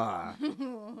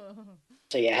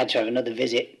 So yeah, I had to have another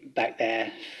visit back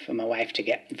there for my wife to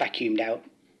get vacuumed out.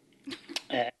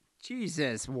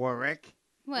 Jesus, Warwick.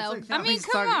 Well, It's I how mean, he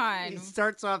come on. He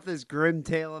starts off this grim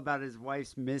tale about his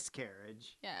wife's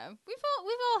miscarriage. Yeah, we've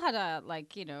all had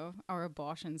our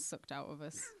abortions sucked out of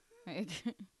us. Like,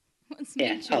 what's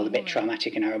Yeah, it's all a bit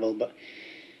traumatic and horrible, but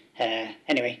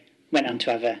anyway, went on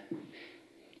to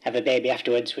have a baby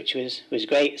afterwards, which was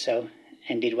great, so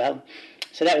ended well.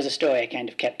 So that was a story I kind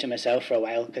of kept to myself for a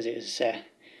while because it was a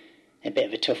bit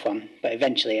of a tough one. But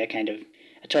eventually I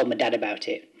told my dad about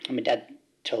it, and my dad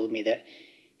told me that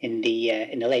in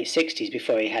the late 60s,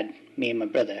 before he had me and my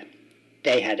brother,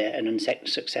 they had an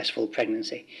unsuccessful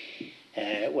pregnancy.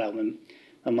 Well, my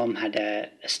mum had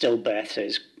a stillbirth, so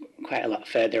it's quite a lot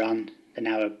further on than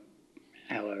our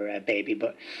baby.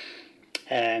 But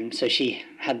so she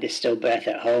had this stillbirth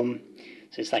at home,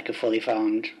 so it's like a fully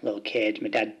formed little kid. My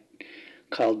dad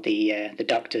called the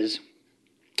doctors.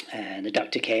 The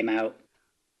doctor came out.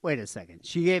 Wait a second.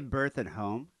 She gave birth at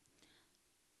home?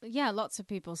 Yeah, lots of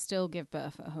people still give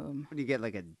birth at home. When you get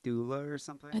like a doula or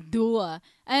something? A doula.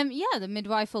 Yeah, the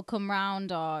midwife will come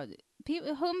round, or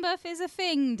home birth is a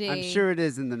thing, dude. I'm sure it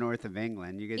is in the north of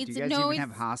England. Do you guys even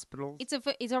have hospitals?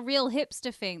 It's a real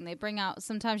hipster thing. They bring out,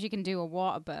 sometimes you can do a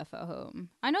water birth at home.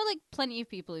 I know like plenty of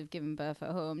people who've given birth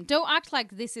at home. Don't act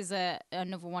like this is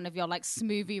another one of your like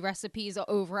smoothie recipes or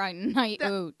overnight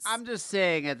oats. I'm just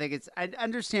saying, I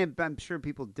understand, I'm sure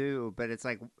people do, but it's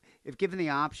like, if given the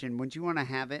option, wouldn't you want to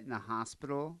have it in a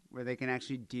hospital where they can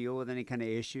actually deal with any kind of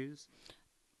issues?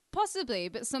 Possibly,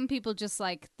 but some people just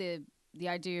like the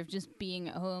idea of just being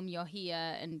at home, you're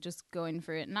here, and just going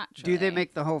through it naturally. Do they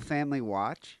make the whole family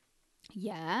watch?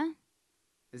 Yeah.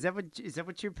 Is that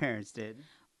what your parents did?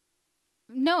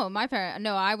 No, my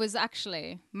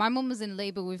mum was in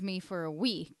labor with me for a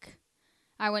week.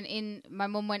 My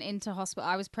mum went into hospital.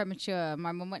 I was premature.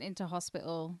 My mum went into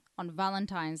hospital on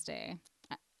Valentine's Day.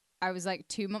 I was like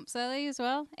 2 months early as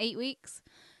well, 8 weeks.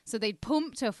 So they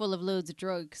pumped her full of loads of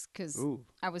drugs because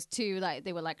I was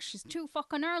they were like, she's too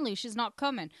fucking early. She's not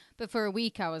coming. But for a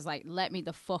week, I was like, let me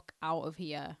the fuck out of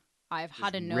here. I've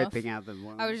had enough. Ripping out the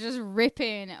wound. I was just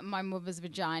ripping my mother's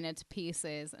vagina to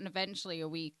pieces. And eventually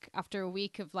after a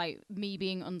week of like me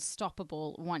being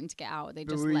unstoppable, wanting to get out, they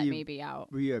just let me be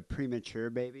out. Were you a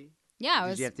premature baby? Yeah.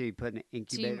 Did you have to be put in an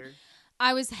incubator?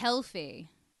 I was healthy.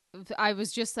 I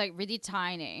was just like really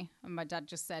tiny. And my dad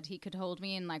just said he could hold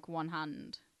me in like one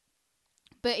hand.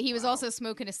 But he was also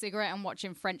smoking a cigarette and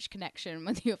watching French Connection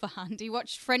with the other hand. He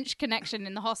watched French Connection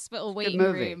in the hospital waiting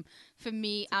room for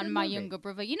me and my younger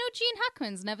brother. You know, Gene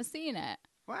Hackman's never seen it.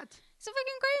 What? It's a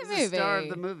fucking great He's movie. the star of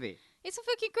the movie. It's a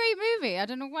fucking great movie. I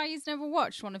don't know why he's never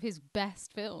watched one of his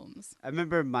best films. I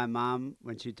remember my mom,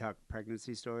 when she talked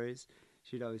pregnancy stories,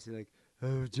 she'd always say, like,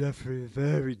 oh, Jeffrey,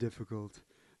 very difficult.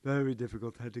 Very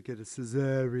difficult. Had to get a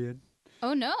cesarean.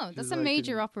 Oh, no. That's a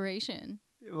major operation.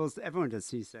 Well, everyone does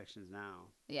C-sections now.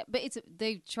 Yeah, but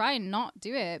they try and not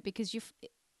do it because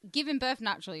giving birth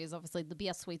naturally is obviously the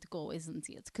best way to go, isn't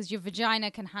it? Because your vagina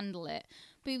can handle it.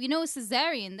 But you know, a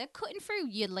cesarean, they're cutting through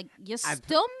your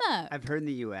stomach. I've heard in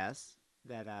the U.S.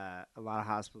 that a lot of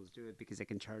hospitals do it because they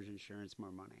can charge insurance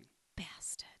more money.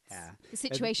 Bastards. Yeah. The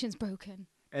situation's broken.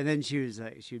 And then she'd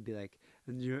be like,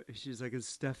 she's like, and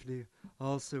Stephanie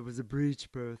also was a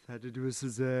breech birth, had to do a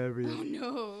cesarean. Oh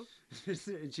no.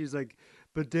 And she's like,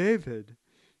 but David,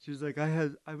 she was like,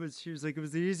 she was like, it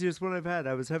was the easiest one I've had.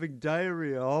 I was having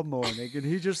diarrhea all morning and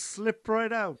he just slipped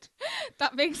right out.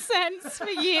 That makes sense for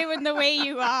you and the way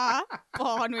you are.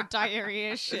 Born with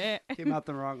diarrhea shit. Came out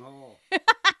the wrong hole.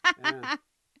 Yeah,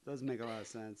 does make a lot of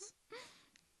sense.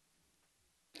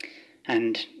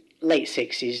 And late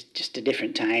 60s, just a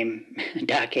different time,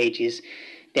 dark ages,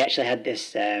 they actually had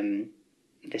this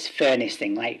this furnace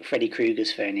thing, like Freddy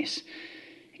Krueger's furnace.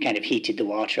 It kind of heated the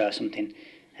water or something.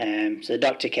 So the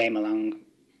doctor came along,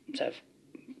 sort of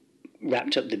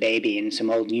wrapped up the baby in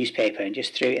some old newspaper and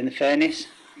just threw it in the furnace,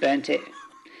 burnt it.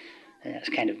 And that's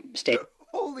kind of stayed.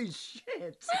 Holy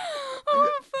shit! Oh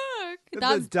fuck!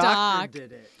 That's the doctor dark.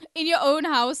 did it. In your own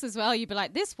house as well, you'd be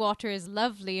like, "This water is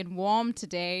lovely and warm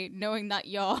today," knowing that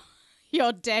your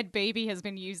dead baby has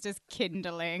been used as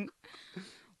kindling.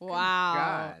 Wow.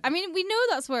 God. I mean, we know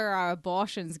that's where our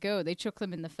abortions go. They chuck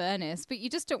them in the furnace, but you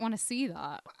just don't want to see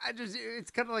that.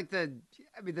 It's kind of like the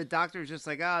doctor's just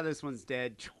like, this one's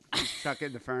dead. Chuck it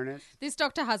in the furnace. This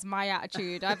doctor has my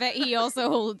attitude. I bet he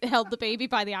also held the baby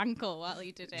by the ankle while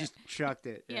he did it. Just chucked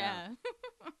it. Yeah.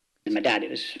 My dad,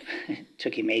 it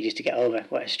took him ages to get over.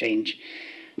 What a strange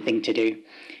thing to do.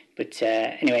 But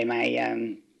anyway,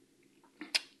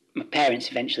 my parents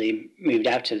eventually moved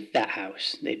out of that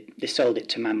house. They sold it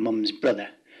to my mum's brother.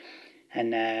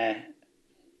 And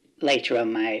later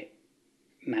on, my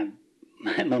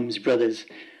mum's brother's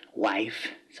wife,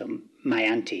 so my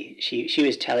auntie, she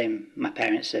was telling my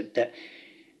parents that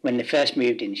when they first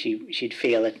moved in, she'd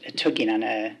feel a tugging on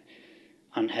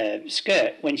her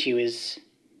skirt when she was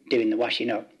doing the washing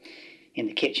up in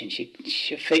the kitchen. She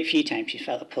a few times she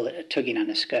felt a tugging on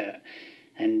her skirt.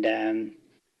 And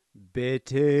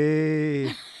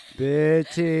Betty.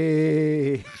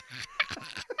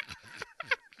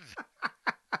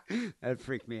 That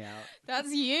freaked me out.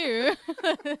 That's you.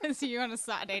 That's you on a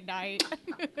Saturday night.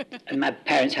 And my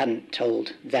parents hadn't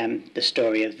told them the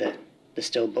story of the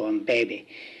stillborn baby.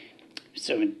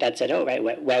 So my dad said, "Oh, right,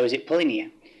 where was it pulling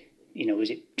you? You know, was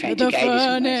it trying to guide you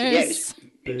somewhere?" I said,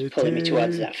 yeah, it was pulling me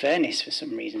towards that furnace for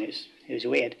some reason. It was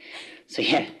weird. So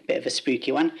yeah, a bit of a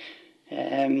spooky one.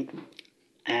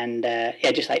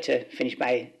 I'd just like to finish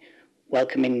by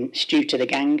welcoming Stu to the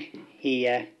gang.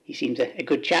 He seems a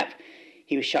good chap.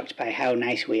 He was shocked by how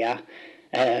nice we are.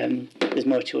 There's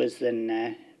more to us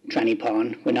than tranny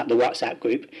porn. We're not the WhatsApp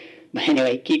group. But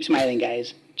anyway, keep smiling,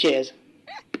 guys. Cheers.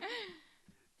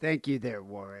 Thank you there,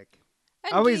 Warwick.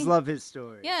 And I always love his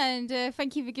story. Yeah, and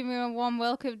thank you for giving me a warm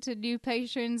welcome to new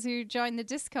patrons who joined the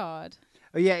Discord.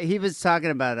 Oh, yeah, he was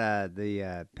talking about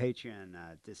the Patreon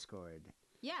Discord.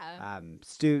 Yeah.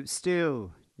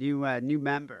 Stu, new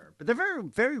member. But they're very,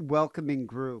 very welcoming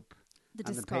group. The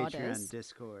on Discord the Patreon is.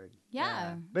 Discord.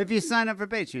 Yeah. But if you sign up for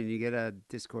Patreon, you get a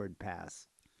Discord pass.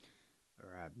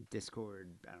 Or a Discord,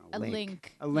 I don't know,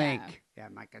 link. A link. Yeah,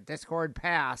 like a Discord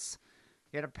pass.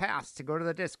 You get a pass to go to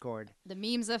the Discord. The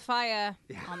memes are fire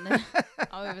on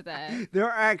over there. There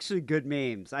are actually good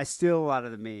memes. I steal a lot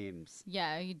of the memes.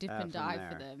 Yeah, you dip and dive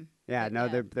for them. Yeah,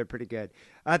 they're pretty good.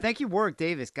 Thank you, Warwick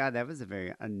Davis. God, that was a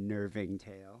very unnerving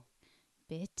tale.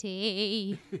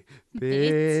 Bitty.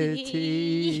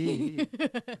 Bitty.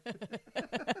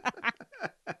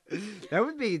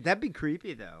 That'd be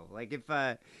creepy though. Like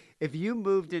if you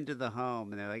moved into the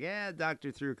home and they're like, "Yeah,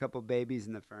 doctor threw a couple babies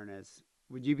in the furnace."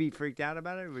 Would you be freaked out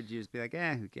about it, or would you just be like,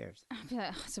 who cares? I'd be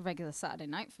like, it's a regular Saturday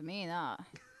night for me, that.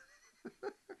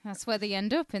 That's where they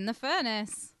end up, in the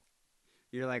furnace.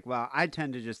 You're like, well, I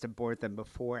tend to just abort them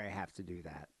before I have to do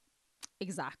that.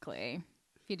 Exactly.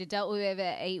 If you'd have dealt with it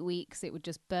at 8 weeks, it would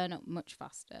just burn up much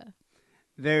faster.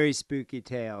 Very spooky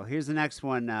tale. Here's the next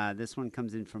one. This one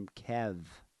comes in from Kev.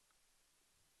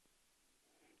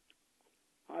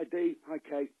 Hi, Dee. Hi,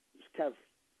 Kate. It's Kev.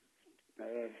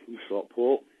 from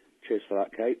Stockport. Cheers for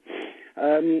that, Kate.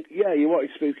 Yeah, you wanted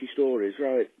spooky stories,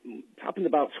 right? It happened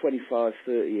about 25,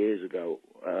 30 years ago.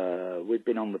 We'd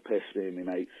been on the piss, me and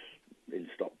my mates, in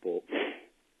Stockport.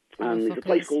 And there's a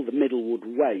place called the Middlewood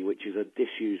Way, which is a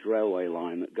disused railway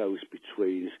line that goes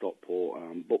between Stockport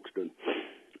and Buxton.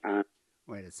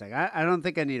 Wait a second. I don't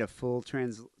think I need a full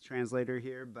translator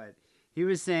here, but he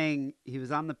was saying he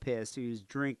was on the piss, he was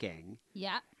drinking.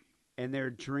 Yeah. And they're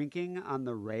drinking on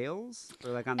the rails?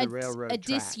 Or like on the railroad tracks?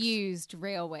 A disused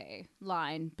railway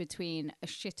line between a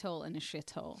shithole and a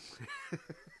shithole.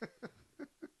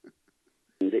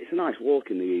 And it's a nice walk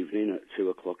in the evening at 2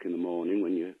 o'clock in the morning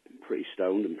when you're pretty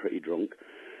stoned and pretty drunk.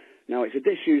 Now, it's a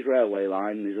disused railway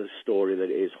line. There's a story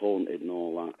that it is haunted and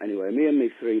all that. Anyway, me and my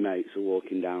three mates are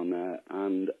walking down there,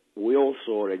 and we all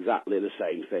saw exactly the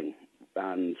same thing.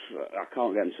 And I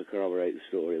can't get them to corroborate the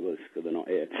story because they're not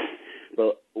here.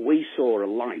 But we saw a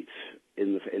light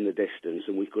in the distance,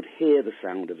 and we could hear the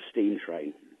sound of a steam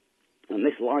train. And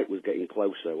this light was getting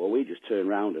closer. Well, we just turned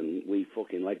round and we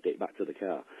fucking legged it back to the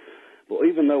car. But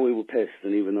even though we were pissed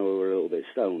and even though we were a little bit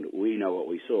stoned, we know what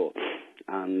we saw.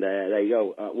 And there you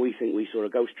go. We think we saw a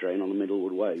ghost train on the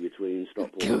Middlewood Way between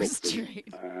Stockport and Buxton.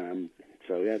 Ghost train.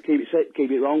 So, yeah, keep it safe,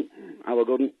 keep it wrong. Have a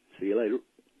good one. See you later.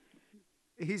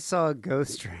 He saw a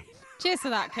ghost train. Cheers to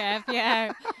that, Kev.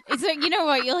 Yeah. It's like, you know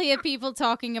what? You'll hear people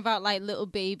talking about like little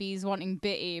babies wanting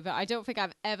bitty, but I don't think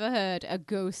I've ever heard a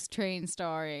ghost train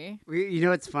story. You know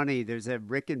what's funny? There's a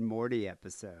Rick and Morty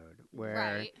episode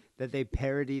where that they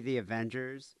parody the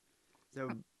Avengers. So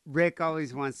Rick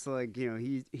always wants to, like, you know,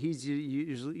 he's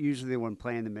usually the one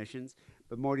playing the missions,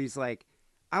 but Morty's like,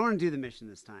 I want to do the mission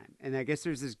this time. And I guess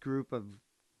there's this group of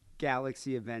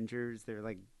Galaxy Avengers. They're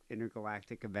like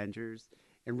intergalactic Avengers,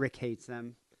 and Rick hates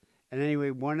them. And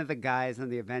anyway, one of the guys on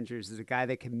the Avengers is a guy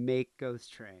that can make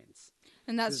ghost trains.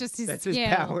 And that's just his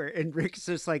power. And Rick's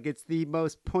just like, it's the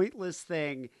most pointless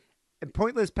thing and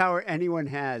pointless power anyone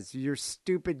has. Your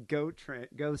stupid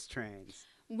ghost trains.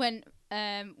 When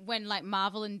like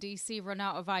Marvel and DC run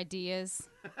out of ideas,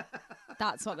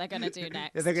 that's what they're going to do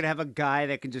next. Yeah, they're going to have a guy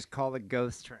that can just call a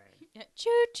ghost train. Yeah.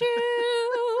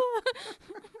 Choo-choo!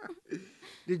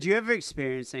 Did you ever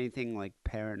experience anything like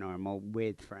paranormal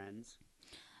with friends?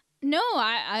 No,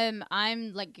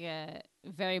 I'm like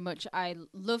very much. I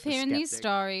love hearing these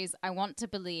stories. I want to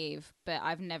believe, but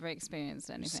I've never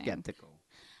experienced anything. Skeptical.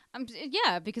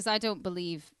 Yeah, because I don't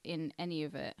believe in any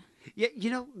of it. Yeah, you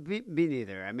know, me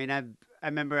neither. I mean, I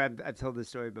remember I've told this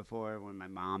story before when my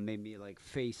mom made me like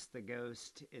face the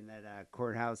ghost in that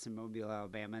courthouse in Mobile,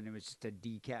 Alabama, and it was just a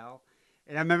decal.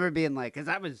 And I remember being like, because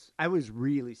I was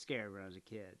really scared when I was a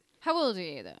kid. How old are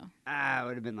you, though? I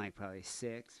would have been like probably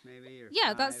 6, maybe. Or yeah,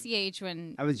 5. that's the age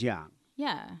when... I was young.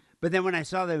 Yeah. But then when I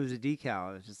saw there was a decal,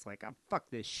 I was just like, oh, fuck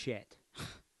this shit.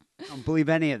 I don't believe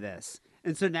any of this.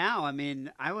 And so now, I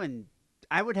mean, I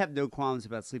would have no qualms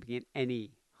about sleeping in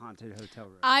any haunted hotel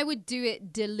room. I would do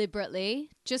it deliberately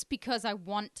just because I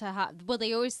want to have... Well,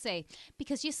 they always say,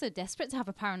 because you're so desperate to have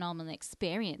a paranormal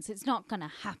experience, it's not going to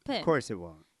happen. Of course it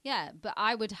won't. Yeah, but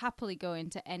I would happily go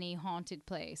into any haunted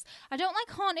place. I don't like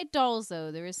haunted dolls,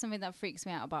 though. There is something that freaks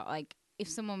me out about, like, if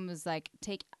someone was like,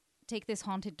 take this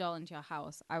haunted doll into your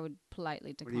house, I would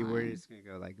politely decline. What are you worried it's going to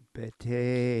go like,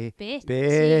 Betty?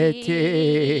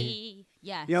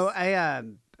 Yes. You know, I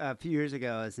a few years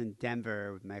ago, I was in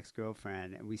Denver with my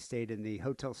ex-girlfriend, and we stayed in the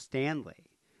Hotel Stanley,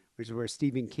 which is where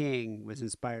Stephen King was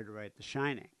inspired to write The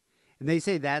Shining. And they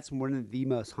say that's one of the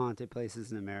most haunted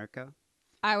places in America.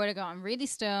 I would have gotten really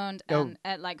stoned and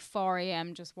at like 4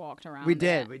 a.m. just walked around. We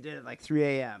did at like 3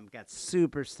 a.m. Got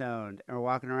super stoned and we're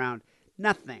walking around.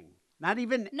 Nothing. Not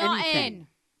even anything.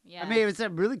 Yeah. I mean, it was a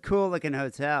really cool looking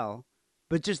hotel,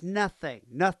 but just nothing.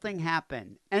 Nothing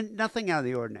happened. And nothing out of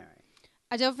the ordinary.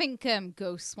 I don't think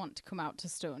ghosts want to come out to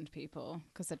stoned people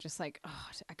because they're just like, oh,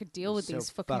 I could deal with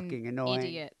these fucking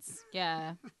idiots.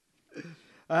 Yeah.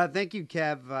 Thank you,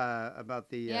 Kev, about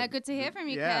the... Yeah, good to hear from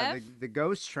you, Kev. Yeah, the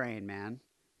ghost train, man.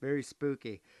 Very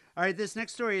spooky. All right, this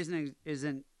next story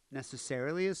isn't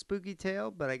necessarily a spooky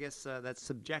tale, but I guess that's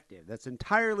subjective. That's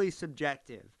entirely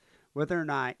subjective, whether or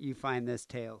not you find this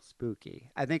tale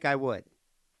spooky. I think I would.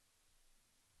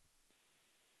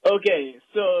 Okay,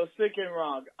 so Sick and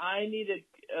Wrong. I need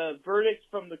a verdict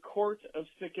from the court of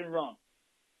Sick and Wrong.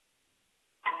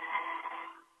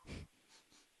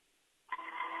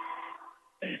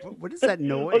 What is that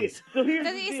noise? Okay, so here's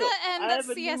the deal. I have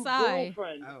a CSI. new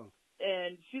girlfriend,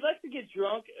 and she likes to get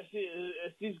drunk.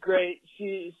 She's great.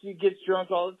 She gets drunk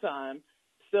all the time.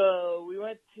 So we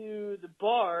went to the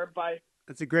bar by...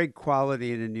 That's a great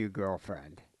quality in a new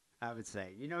girlfriend, I would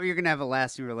say. You know you're going to have a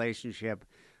lasting relationship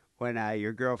when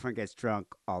your girlfriend gets drunk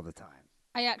all the time.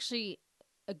 I actually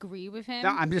agree with him. No,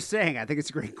 I'm just saying. I think it's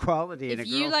a great quality in a If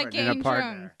you like girlfriend and a getting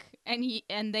partner. drunk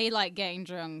and they like getting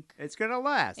drunk, It's gonna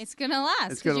last. it's gonna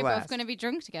last It's because gonna you're both last. gonna be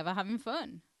drunk together having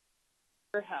fun.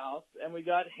 Her house, and we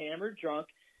got hammered drunk,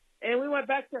 and we went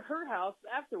back to her house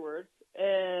afterwards,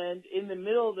 and in the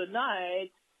middle of the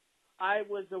night, I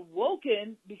was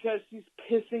awoken because she's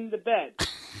pissing the bed.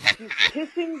 She's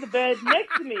pissing the bed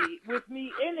next to me with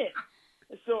me in it.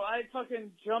 So I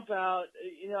fucking jump out,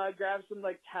 I grab some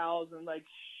like towels and like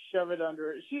shove it under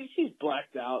her. She's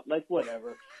blacked out, like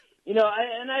whatever. All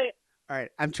right,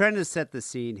 I'm trying to set the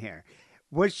scene here.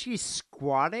 Was she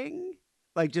squatting?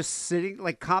 Like just sitting,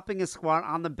 like copping a squat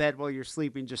on the bed while you're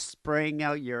sleeping, just spraying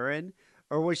out urine?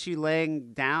 Or was she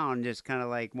laying down, just kind of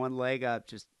like one leg up,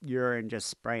 just urine just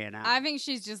spraying out? I think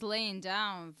she's just laying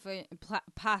down,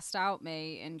 passed out,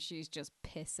 mate, and she's just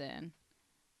pissing.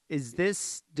 Is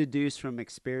this deduced from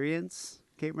experience,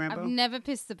 Kate Rambo? I've never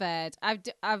pissed the bed. I've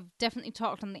definitely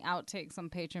talked on the outtakes on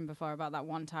Patreon before about that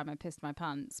one time I pissed my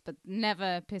pants, but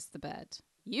never pissed the bed.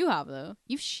 You have, though.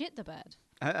 You've shit the bed.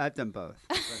 I've done both.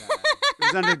 But,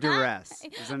 it was under duress.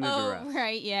 It was under duress. Oh,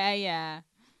 right. Yeah.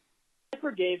 I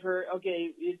forgave her. Okay,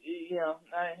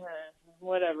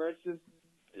 whatever. It's just,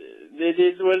 it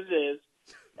is what it is.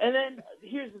 And then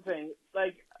here's the thing: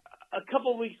 like a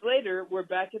couple weeks later, we're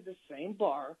back at the same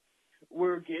bar.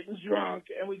 We're getting drunk,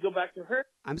 and we go back to her.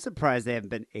 I'm surprised they haven't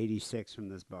been 86 from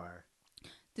this bar.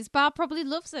 This bar probably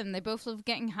loves them. They both love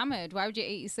getting hammered. Why would you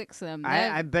 86 them?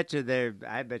 I bet you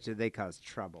they cause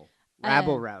trouble.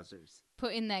 Rabble rousers.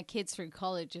 Putting their kids through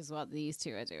college is what these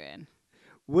two are doing.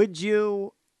 Would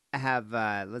you have,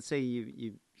 let's say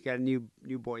you got a new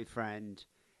boyfriend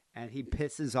and he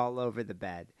pisses all over the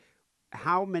bed.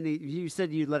 How many, you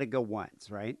said you let it go once,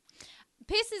 right?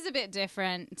 Piss is a bit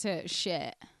different to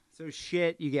shit. So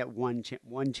shit, you get one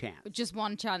chance. Just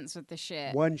one chance with the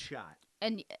shit. One shot.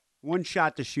 And one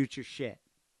shot to shoot your shit.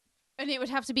 And it would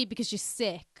have to be because you're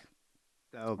sick.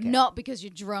 Okay. Not because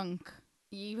you're drunk.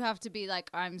 You have to be like,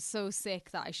 I'm so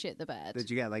sick that I shit the bed. That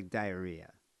you got like diarrhea.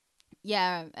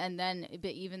 Yeah, but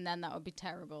even then that would be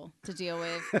terrible to deal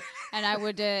with. And I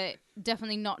would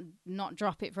definitely not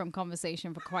drop it from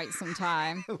conversation for quite some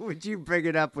time. Would you bring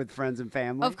it up with friends and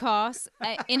family? Of course.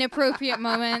 At inappropriate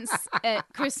moments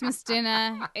at Christmas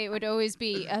dinner, it would always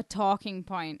be a talking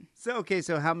point. So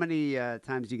how many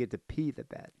times do you get to pee the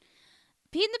bed?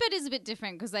 Pee in the bed is a bit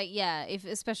different because, if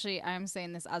especially I'm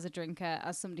saying this as a drinker,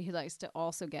 as somebody who likes to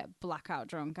also get blackout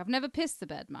drunk. I've never pissed the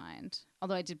bed, mind.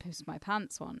 Although I did piss my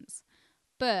pants once.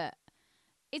 But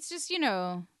it's just,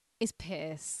 it's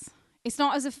piss. It's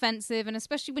not as offensive, and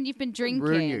especially when you've been drinking.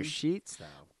 Ruin your sheets, though.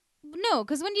 No,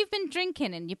 because when you've been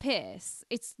drinking and you piss,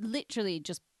 it's literally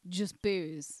just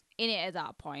booze in it at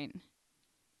that point.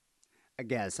 I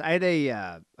guess. I had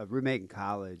a roommate in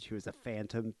college who was a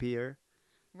phantom peer.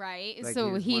 Right, like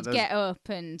so he'd get up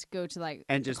and go to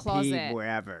and just closet. pee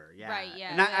wherever. Yeah, right.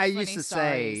 Yeah, and I used to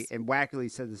stories. say, and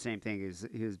Wackily said the same thing.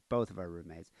 He was both of our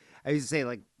roommates. I used to say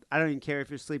I don't even care if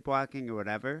you're sleepwalking or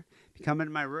whatever. If you come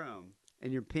into my room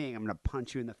and you're peeing, I'm gonna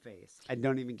punch you in the face. I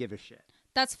don't even give a shit.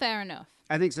 That's fair enough.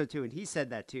 I think so too, and he said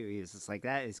that too. He was just like,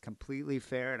 that is completely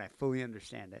fair, and I fully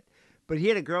understand it. But he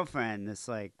had a girlfriend, this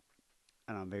I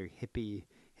don't know, very hippie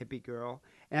girl,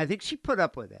 and I think she put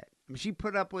up with it. I mean, she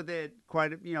put up with it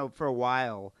quite, for a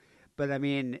while. But I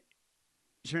mean,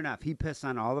 sure enough, he pissed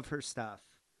on all of her stuff,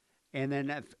 and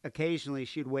then occasionally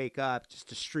she'd wake up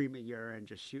just a stream of urine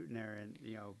just shooting her, and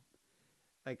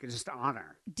just on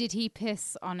her. Did he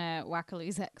piss on a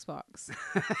Wackerly's Xbox?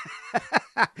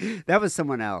 That was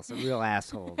someone else, a real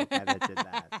asshole, the guy that did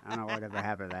that. I don't know whatever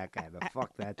happened to that guy, but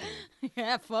fuck that dude.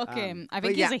 Yeah, fuck him. I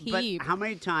think he's a heap. But how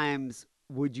many times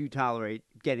would you tolerate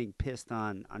getting pissed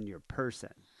on your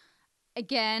person?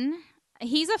 Again,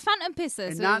 he's a phantom pisser.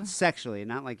 And so not sexually,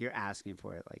 not like you're asking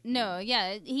for it. No,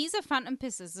 yeah, he's a phantom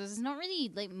pisser, so there's not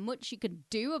really much you could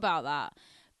do about that.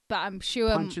 But I'm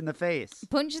sure punch in the face.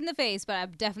 Punch in the face, but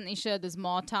I'm definitely sure there's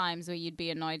more times where you'd be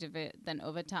annoyed of it than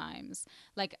other times.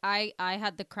 Like I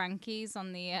had the crankies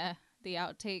on the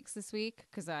outtakes this week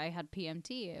because I had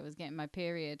PMT. I was getting my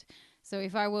period. So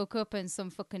if I woke up and some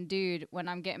fucking dude when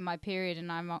I'm getting my period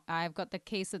and I've got the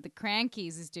case of the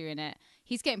crankies is doing it,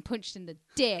 he's getting punched in the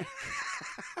dick.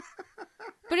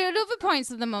 But at other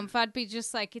points of the month, I'd be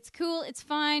just like, it's cool, it's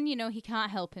fine, he can't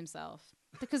help himself.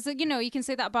 Because, you can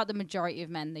say that about the majority of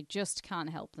men. They just can't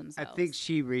help themselves. I think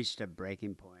she reached a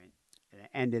breaking point.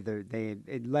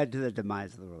 It led to the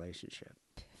demise of the relationship.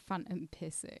 Phantom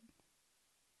pissing.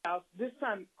 This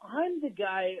time, I'm the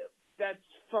guy that's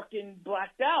fucking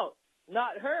blacked out,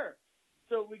 not her.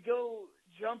 So we go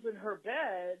jump in her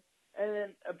bed, and then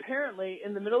apparently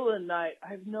in the middle of the night, I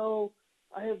have no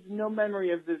I have no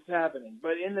memory of this happening.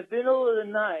 But in the middle of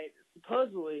the night,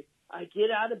 supposedly, I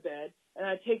get out of bed and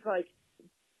I take like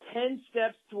 10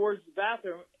 steps towards the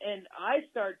bathroom and I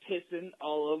start pissing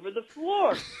all over the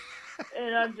floor.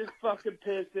 And I'm just fucking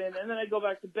pissing, and then I go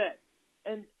back to bed.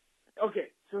 And okay,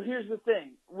 so here's the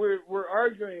thing: we're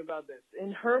arguing about this.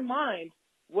 In her mind,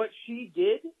 what she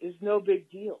did is no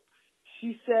big deal.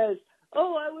 She says,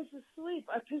 "Oh, I was asleep.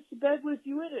 I pissed the bed with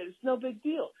you in it. It's no big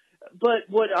deal." But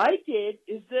what I did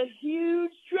is a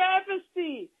huge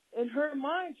travesty. In her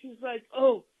mind, she's like,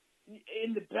 "Oh,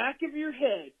 in the back of your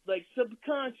head, like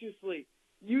subconsciously,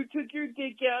 you took your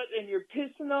dick out and you're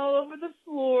pissing all over the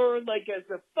floor like as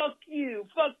a fuck you,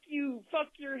 fuck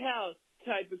your house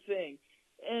type of thing."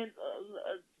 And,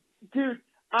 dude,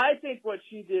 I think what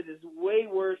she did is way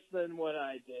worse than what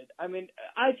I did. I mean,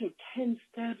 I took 10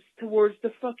 steps towards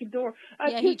the fucking door.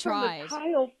 I pissed on the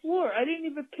tile floor. I didn't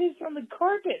even piss on the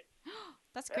carpet.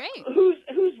 That's great.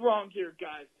 Who's wrong here,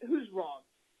 guys? Who's wrong?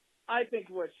 I think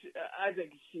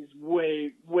she's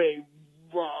way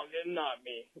wrong, and not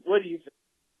me. What do you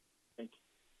think?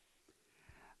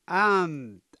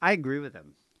 I agree with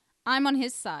him. I'm on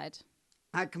his side.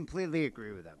 I completely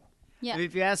agree with him. Yeah. I mean,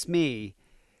 if you ask me,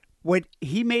 what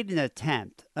he made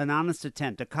an honest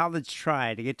attempt, a college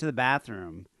try to get to the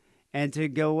bathroom and to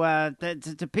go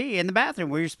to pee in the bathroom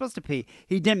where you're supposed to pee.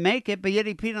 He didn't make it, but yet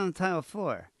he peed on the tile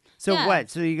floor. So what?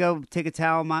 So you go take a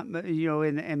towel,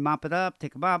 and mop it up,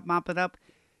 take a mop it up.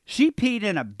 She peed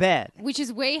in a bed. Which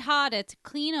is way harder to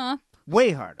clean up.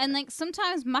 Way harder. And like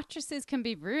sometimes mattresses can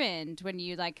be ruined when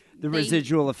you like the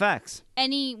residual effects.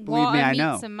 Any water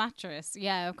meets a mattress.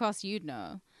 Yeah, of course you'd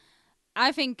know.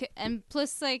 I think, and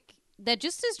plus like they're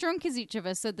just as drunk as each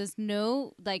other, so there's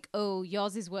no like, oh,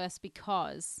 yours is worse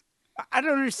because. I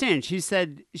don't understand. She's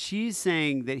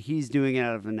saying that he's doing it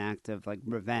out of an act of like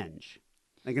revenge,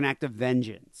 like an act of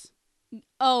vengeance.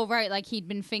 Oh, right, like he'd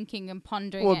been thinking and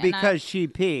pondering Well, because she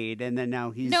peed, and then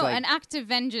now he's No, like... an act of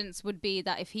vengeance would be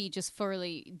that if he just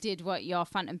thoroughly did what your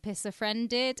phantom pisser friend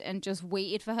did and just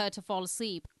waited for her to fall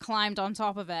asleep, climbed on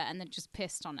top of her, and then just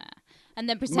pissed on her. And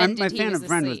then pretended my he was phantom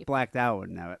friend was asleep. blacked out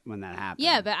when that happened.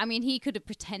 Yeah, but I mean, he could have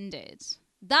pretended.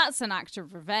 That's an act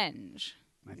of revenge.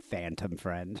 My phantom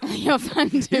friend. Your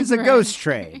phantom It's a friend. ghost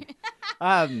trade.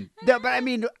 No, but I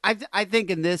mean, I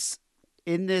think in this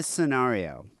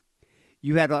scenario...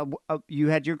 You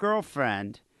had your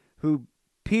girlfriend who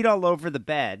peed all over the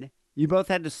bed. You both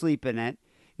had to sleep in it.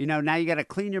 You know, now you got to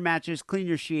clean your mattress, clean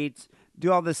your sheets,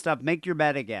 do all this stuff, make your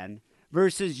bed again.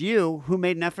 Versus you, who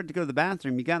made an effort to go to the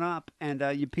bathroom. You got up and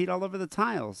you peed all over the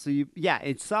tiles. So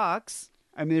it sucks.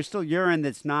 I mean, there's still urine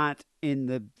that's not in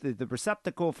the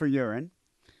receptacle for urine,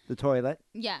 the toilet.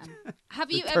 Yeah.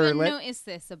 Have you ever noticed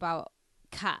this about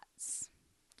cats?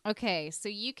 Okay, so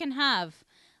you can have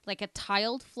like a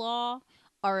tiled floor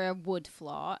or a wood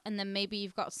floor, and then maybe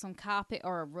you've got some carpet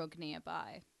or a rug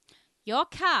nearby. Your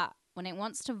cat, when it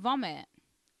wants to vomit,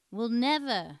 will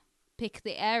never pick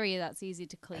the area that's easy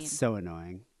to clean. That's so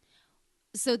annoying.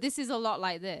 So this is a lot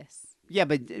like this. Yeah,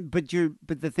 but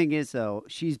the thing is though,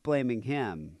 she's blaming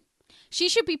him. She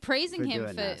should be praising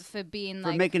him for being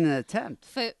like... For making an attempt.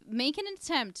 For making an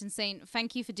attempt and saying,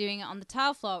 thank you for doing it on the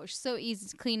tile floor, which is so easy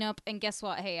to clean up. And guess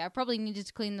what? Hey, I probably needed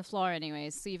to clean the floor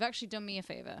anyways, so you've actually done me a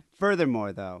favor.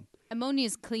 Furthermore, though...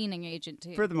 Ammonia's cleaning agent,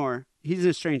 too. Furthermore, he's in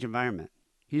a strange environment.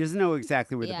 He doesn't know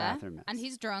exactly where the bathroom is. And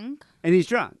he's drunk. And he's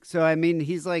drunk. So, I mean,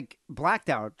 he's like blacked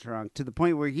out drunk to the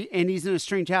point where he's in a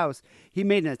strange house. He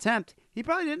made an attempt. He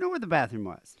probably didn't know where the bathroom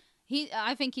was.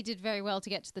 I think he did very well to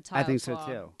get to the tile I think floor.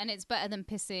 so too. And it's better than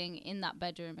pissing in that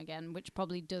bedroom again, which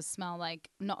probably does smell like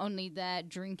not only their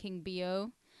drinking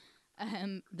BO,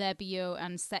 their BO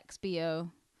and sex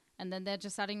BO, and then they're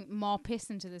just adding more piss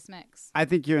into this mix. I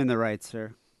think you're in the right,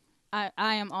 sir. I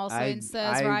am also in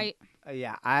sir's right.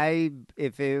 Yeah,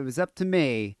 if it was up to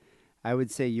me, I would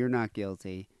say you're not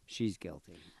guilty. She's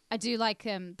guilty. I do like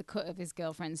the cut of his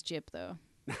girlfriend's jib, though.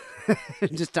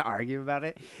 Just to argue about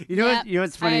it. You know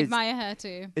what's funny? I admire her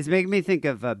too. It's making me think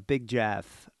of Big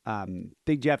Jeff.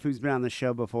 Big Jeff, who's been on the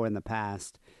show before in the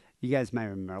past. You guys might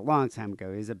remember a long time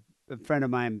ago. He's a friend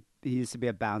of mine. He used to be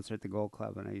a bouncer at the Gold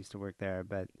Club when I used to work there,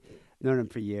 but known him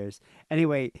for years.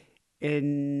 Anyway,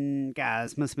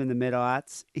 this must have been the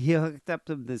mid-aughts. He hooked up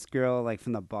to this girl like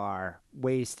from the bar,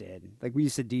 wasted. Like we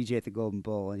used to DJ at the Golden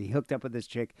Bull, and he hooked up with this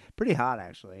chick, pretty hot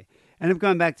actually. Ended up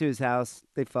going back to his house.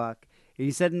 They fuck. He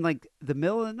said in like the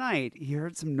middle of the night, he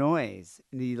heard some noise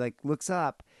and he like looks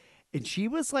up and she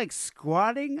was like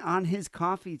squatting on his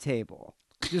coffee table,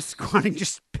 just squatting,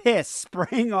 just piss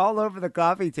spraying all over the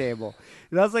coffee table.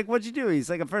 And I was like, what'd you do?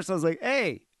 He's like, at first I was like,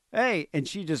 hey. And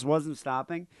she just wasn't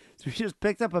stopping. So he just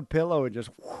picked up a pillow and just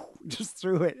just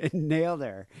threw it and nailed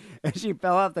her. And she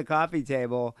fell off the coffee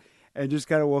table and just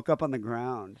kind of woke up on the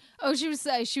ground. Oh, she was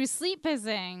sleep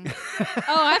pissing. Oh,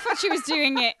 I thought she was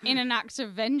doing it in an act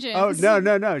of vengeance. Oh,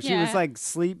 no. She Yeah. was like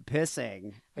sleep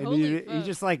pissing. And Holy he fuck.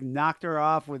 just like knocked her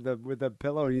off with a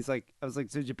pillow. And I was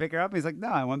like, so did you pick her up? He's like, no,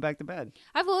 I went back to bed.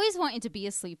 I've always wanted to be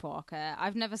a sleepwalker.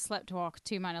 I've never slept walk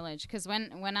to my knowledge because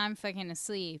when I'm fucking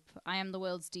asleep, I am the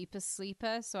world's deepest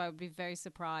sleeper. So I would be very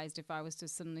surprised if I was to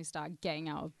suddenly start getting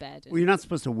out of bed. Well, you're not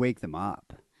supposed to wake them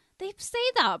up. They say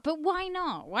that, but why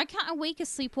not? Why can't I wake a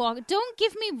sleepwalker? Don't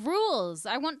give me rules.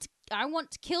 I want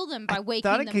to kill them by waking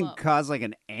I them thought it can up. cause like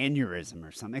an aneurysm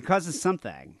or something. It causes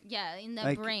something. Yeah, in their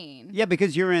Like, brain. Yeah,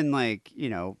 because you're in like,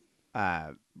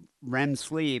 REM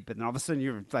sleep, and then all of a sudden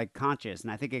you're like conscious,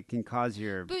 and I think it can cause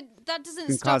But that doesn't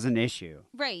can stop. cause an issue.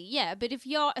 Right, yeah, but if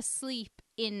you're asleep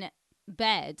in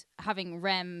bed having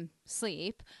REM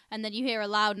sleep and then you hear a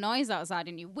loud noise outside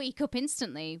and you wake up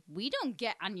instantly, we don't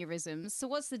get aneurysms. So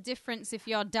what's the difference if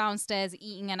you're downstairs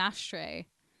eating an ashtray?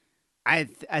 I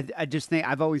just think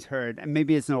I've always heard, and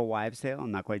maybe it's an old wives' tale.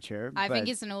 I'm not quite sure. I think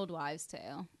it's an old wives'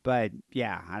 tale. But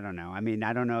yeah, I don't know. I mean,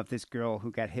 I don't know if this girl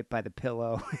who got hit by the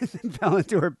pillow and fell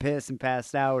into her piss and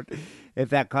passed out, if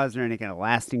that caused her any kind of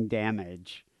lasting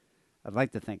damage. I'd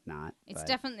like to think not. It's but.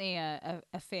 definitely a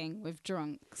thing with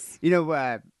drunks. You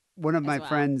know, one of my well.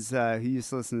 friends who used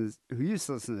to listen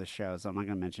to the show, so I'm not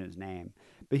going to mention his name,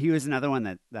 but he was another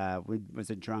one that was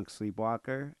a drunk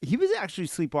sleepwalker. He was actually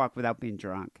sleepwalk without being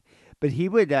drunk, but he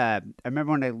would. I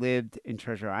remember when I lived in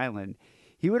Treasure Island,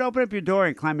 he would open up your door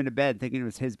and climb into bed, thinking it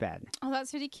was his bed. Oh,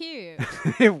 that's really cute.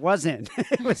 It wasn't.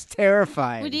 It was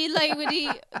terrifying. Would he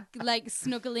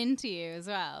snuggle into you as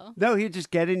well? No, he'd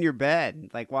just get in your bed,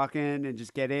 like walk in and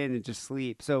just get in and just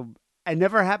sleep. So it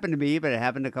never happened to me, but it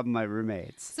happened to a couple of my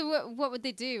roommates. So what would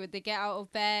they do? Would they get out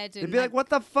of bed? And They'd be like, "What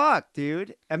the fuck,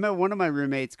 dude?" I met one of my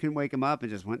roommates couldn't wake him up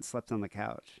and just went and slept on the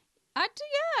couch. I'd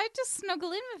just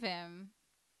snuggle in with him.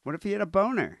 What if he had a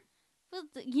boner? Well,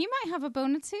 you might have a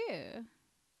boner too.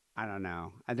 I don't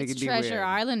know. I think It's it'd be Treasure weird.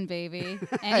 Island, baby.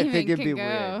 Anything I think it'd can be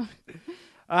go.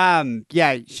 weird.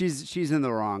 Yeah, she's in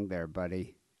the wrong there,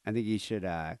 buddy. I think you should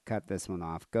cut this one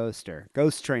off. Ghost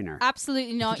trainer.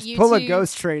 Absolutely not. Just You pull a two-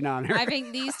 ghost train on her. I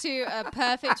think these two are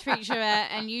perfect for each other,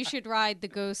 and you should ride the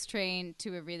ghost train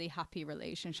to a really happy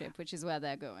relationship, which is where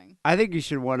they're going. I think you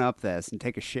should one up this and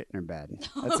take a shit in her bed.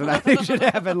 That's what I think should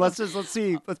happen. Let's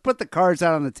see. Let's put the cards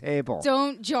out on the table.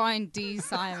 Don't join D.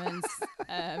 Simon's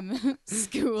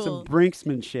school. Some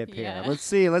brinksmanship here. Yeah. Let's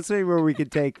see where we can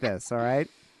take this. All right.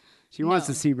 She wants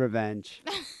to see revenge.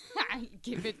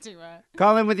 Give it to her.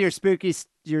 Call in with your spooky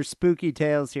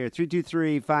tales here.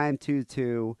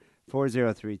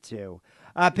 323-522-4032.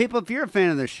 People, if you're a fan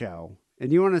of the show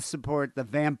and you want to support the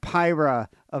Vampira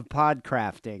of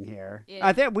podcrafting here, Yeah.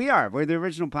 I think we are. We're the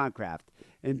original Podcraft.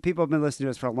 And people have been listening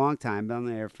to us for a long time. Been on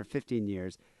the air for 15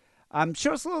 years.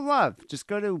 Show us a little love. Just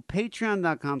go to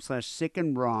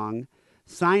patreon.com/sickandwrong.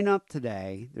 Sign up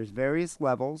today. There's various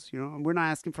levels. You know, we're not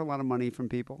asking for a lot of money from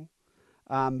people.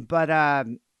 But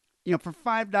for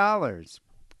 $5,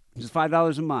 just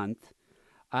 $5 a month,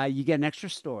 you get an extra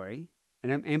story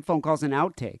and phone calls and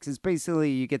outtakes. It's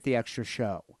basically you get the extra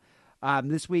show.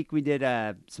 This week we did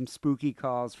some spooky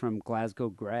calls from Glasgow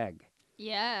Greg.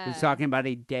 Yeah. He's talking about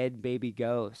a dead baby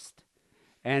ghost.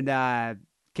 And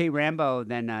Kate Rambo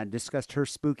then discussed her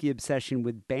spooky obsession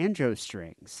with banjo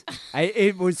strings.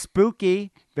 It was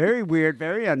spooky, very weird,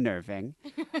 very unnerving.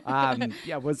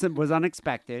 Was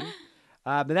unexpected.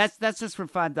 But that's just for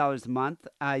 $5 a month.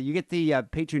 You get the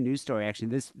Patreon news story.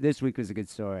 Actually, this week was a good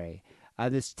story.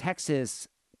 This Texas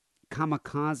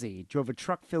kamikaze drove a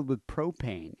truck filled with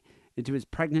propane into his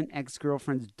pregnant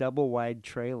ex-girlfriend's double-wide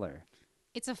trailer.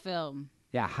 It's a film.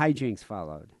 Yeah, hijinks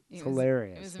followed. It's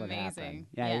hilarious. It was what amazing. happened.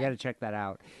 Yeah, you got to check that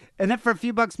out. And then for a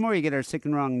few bucks more, you get our Sick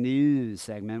and Wrong news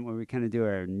segment where we kind of do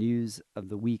our news of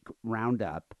the week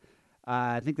roundup.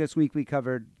 I think this week we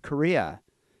covered Korea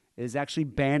is actually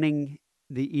banning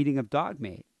the eating of dog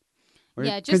meat. Or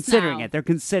Yeah, just considering now. it. They're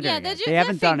considering it. They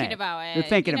haven't done it. About it. They're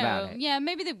thinking you know, about it. Yeah,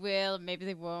 maybe they will, maybe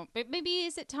they won't. But maybe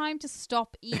is it time to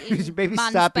stop eating Maybe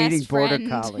man's stop best eating border friend?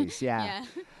 collies. Yeah. Yeah.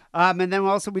 And then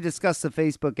also we discussed the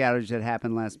Facebook outage that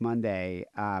happened last Monday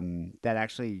that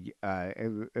actually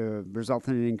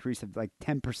resulted in an increase of like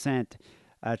 10%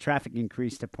 traffic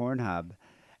increase to Pornhub.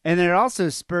 And then it also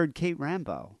spurred Kate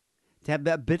Rambo to have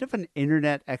a bit of an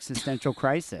internet existential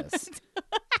crisis.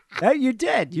 You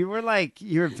did. You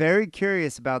were very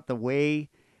curious about the way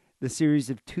the series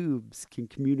of tubes can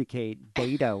communicate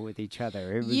data with each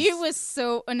other. You were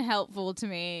so unhelpful to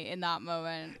me in that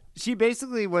moment. She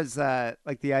basically was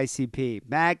like the ICP.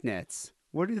 Magnets.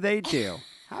 What do?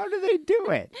 How do they do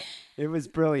it? It was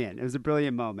brilliant. It was a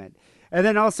brilliant moment. And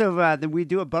then also, then we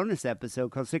do a bonus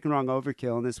episode called Sick and Wrong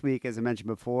Overkill. And this week, as I mentioned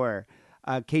before,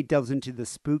 Kate delves into the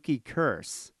spooky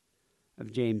curse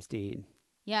of James Dean.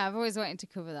 Yeah, I've always wanted to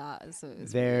cover that. So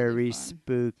it's very really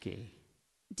spooky.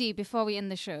 Dee, before we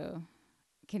end the show,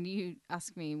 can you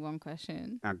ask me one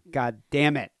question? Oh, God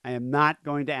damn it. I am not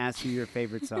going to ask you your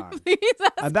favorite song. Please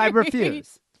ask I me.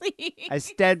 refuse. Please. I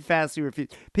steadfastly refuse.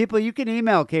 People, you can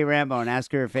email Kay Rambo and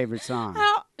ask her favorite song.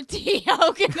 How can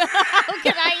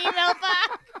I email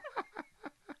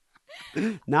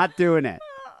back? Not doing it.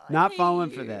 Not falling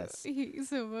for this. I hate you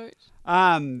so much.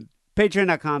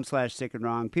 Patreon.com/Sick and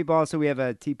Wrong. People, also, we have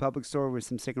a TeePublic store with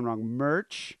some Sick and Wrong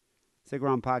merch.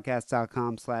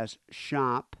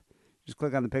 SickandWrongPodcast.com/shop. Just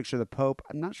click on the picture of the Pope.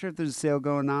 I'm not sure if there's a sale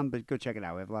going on, but go check it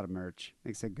out. We have a lot of merch.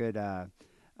 Makes a good a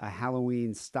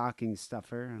Halloween stocking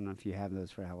stuffer. I don't know if you have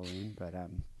those for Halloween, but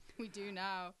we do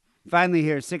now. Finally,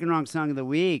 here, Sick and Wrong Song of the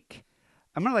Week.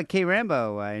 I'm gonna let Kay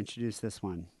Rambo introduce this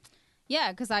one.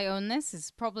 Yeah, because I own this. It's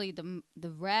probably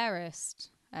the rarest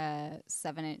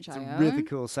 7-inch I own. It's a really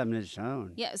cool 7-inch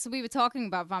own. Yeah, so we were talking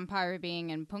about Vampira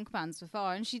being in punk bands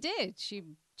before, and she did. She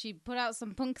put out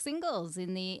some punk singles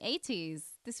in the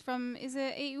 80s. This from, is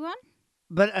it 81?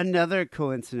 But another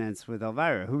coincidence with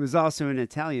Elvira, who was also in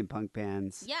Italian punk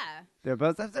bands. Yeah. They're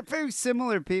very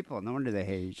similar people. No wonder they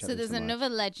hate each other. So there's so much. another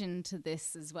legend to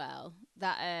this as well.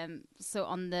 That so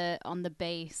on the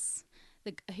bass,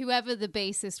 whoever the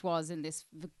bassist was in this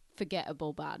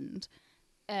forgettable band,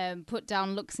 put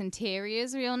down Lux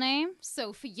Interior's real name.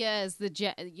 So for years, the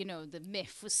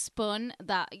myth was spun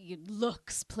that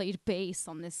Lux played bass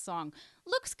on this song.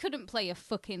 Lux couldn't play a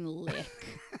fucking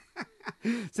lick.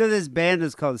 So this band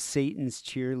is called Satan's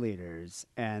Cheerleaders,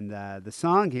 and the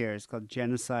song here is called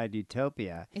Genocide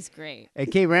Utopia. It's great.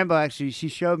 And Kay Rambo, actually, she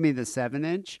showed me the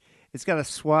 7-inch. It's got a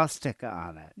swastika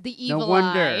on it. The evil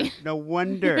eye. No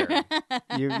wonder.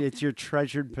 It's your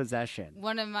treasured possession.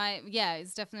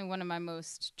 It's definitely one of my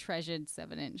most treasured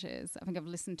 7-inches. I think I've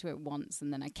listened to it once,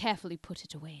 and then I carefully put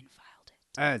it away and filed it.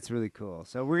 Oh, it's really cool.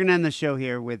 So we're going to end the show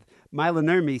here with Mila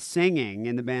Nurmi singing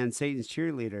in the band Satan's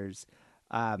Cheerleaders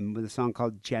with a song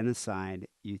called Genocide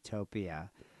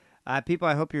Utopia. People,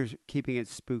 I hope you're keeping it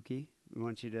spooky. We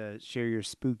want you to share your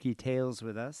spooky tales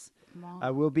with us.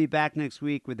 We'll be back next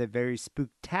week with a very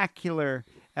spooktacular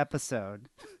episode,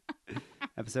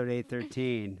 episode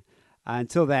 813.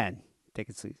 Until then, take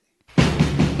it sleazy.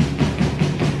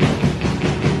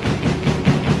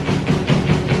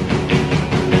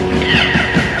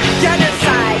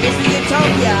 Genocide is the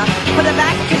utopia for the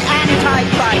Vatican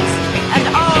Antichrist and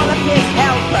all of his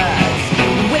helpers,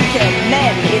 wicked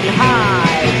men in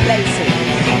high places.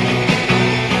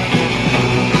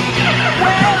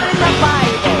 Where in the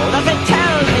Bible does it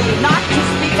tell me not to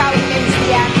speak out against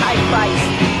the Antichrist,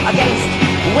 against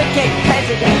wicked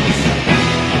presidents,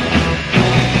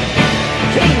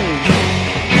 kings,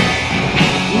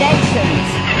 nations,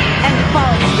 and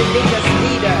false religious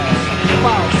leaders,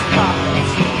 false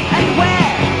prophets? And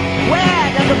where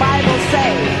does the Bible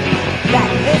say that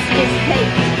this is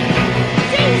hate?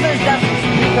 Jesus doesn't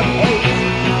speak of hate.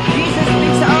 Jesus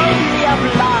speaks only of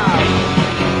love.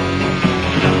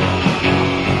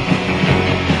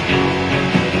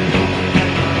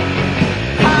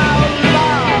 How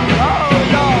long, oh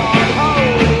Lord,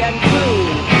 holy and true,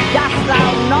 dost thou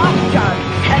not judge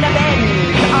and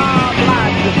avenge our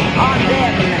blood on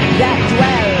them that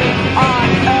dwell on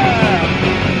earth?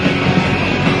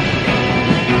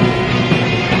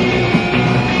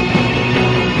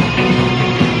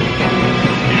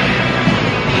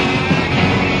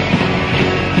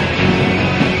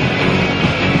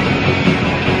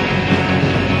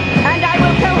 And I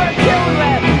will kill her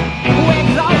children who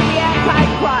exalt the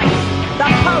Antichrist, the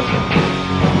Pope,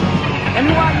 and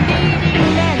who are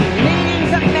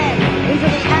leadings of men into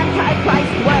the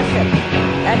Antichrist worship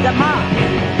and the mark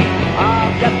of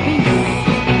the beast.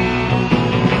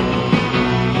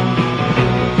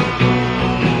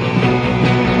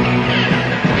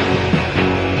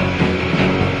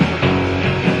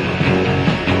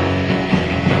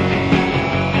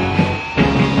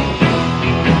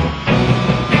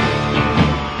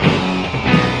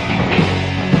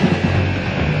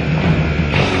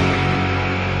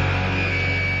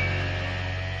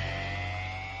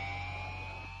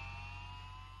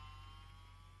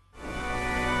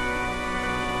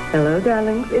 Hello,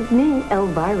 darlings. It's me,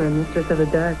 Elvira, Mistress of the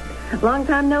Dark. Long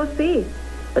time no see.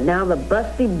 But now the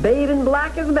busty babe in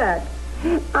black is back.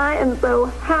 I am so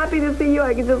happy to see you,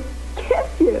 I can just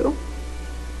kiss you.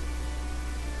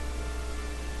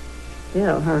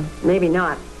 Yeah, maybe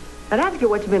not. I'd ask you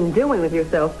what you've been doing with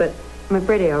yourself, but I'm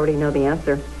afraid I already know the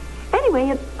answer. Anyway, Anyway,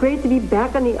 it's great to be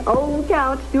back on the old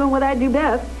couch doing what I do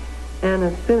best. And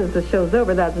as soon as the show's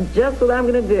over, that's just what I'm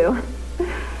going to do.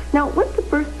 Now, what's the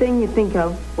first thing you think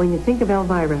of when you think of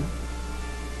Elvira?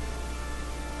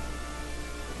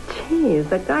 Jeez,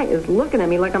 that guy is looking at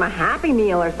me like I'm a Happy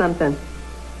Meal or something.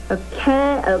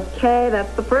 Okay,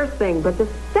 that's the first thing. But the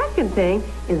second thing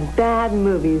is bad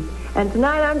movies. And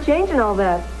tonight I'm changing all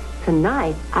that.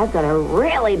 Tonight, I've got a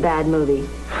really bad movie.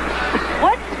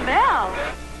 What smell?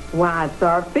 Why, it's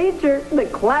our feature, the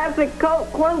classic cult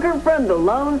clunker from the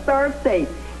Lone Star State,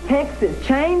 Texas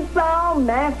Chainsaw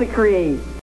Massacre.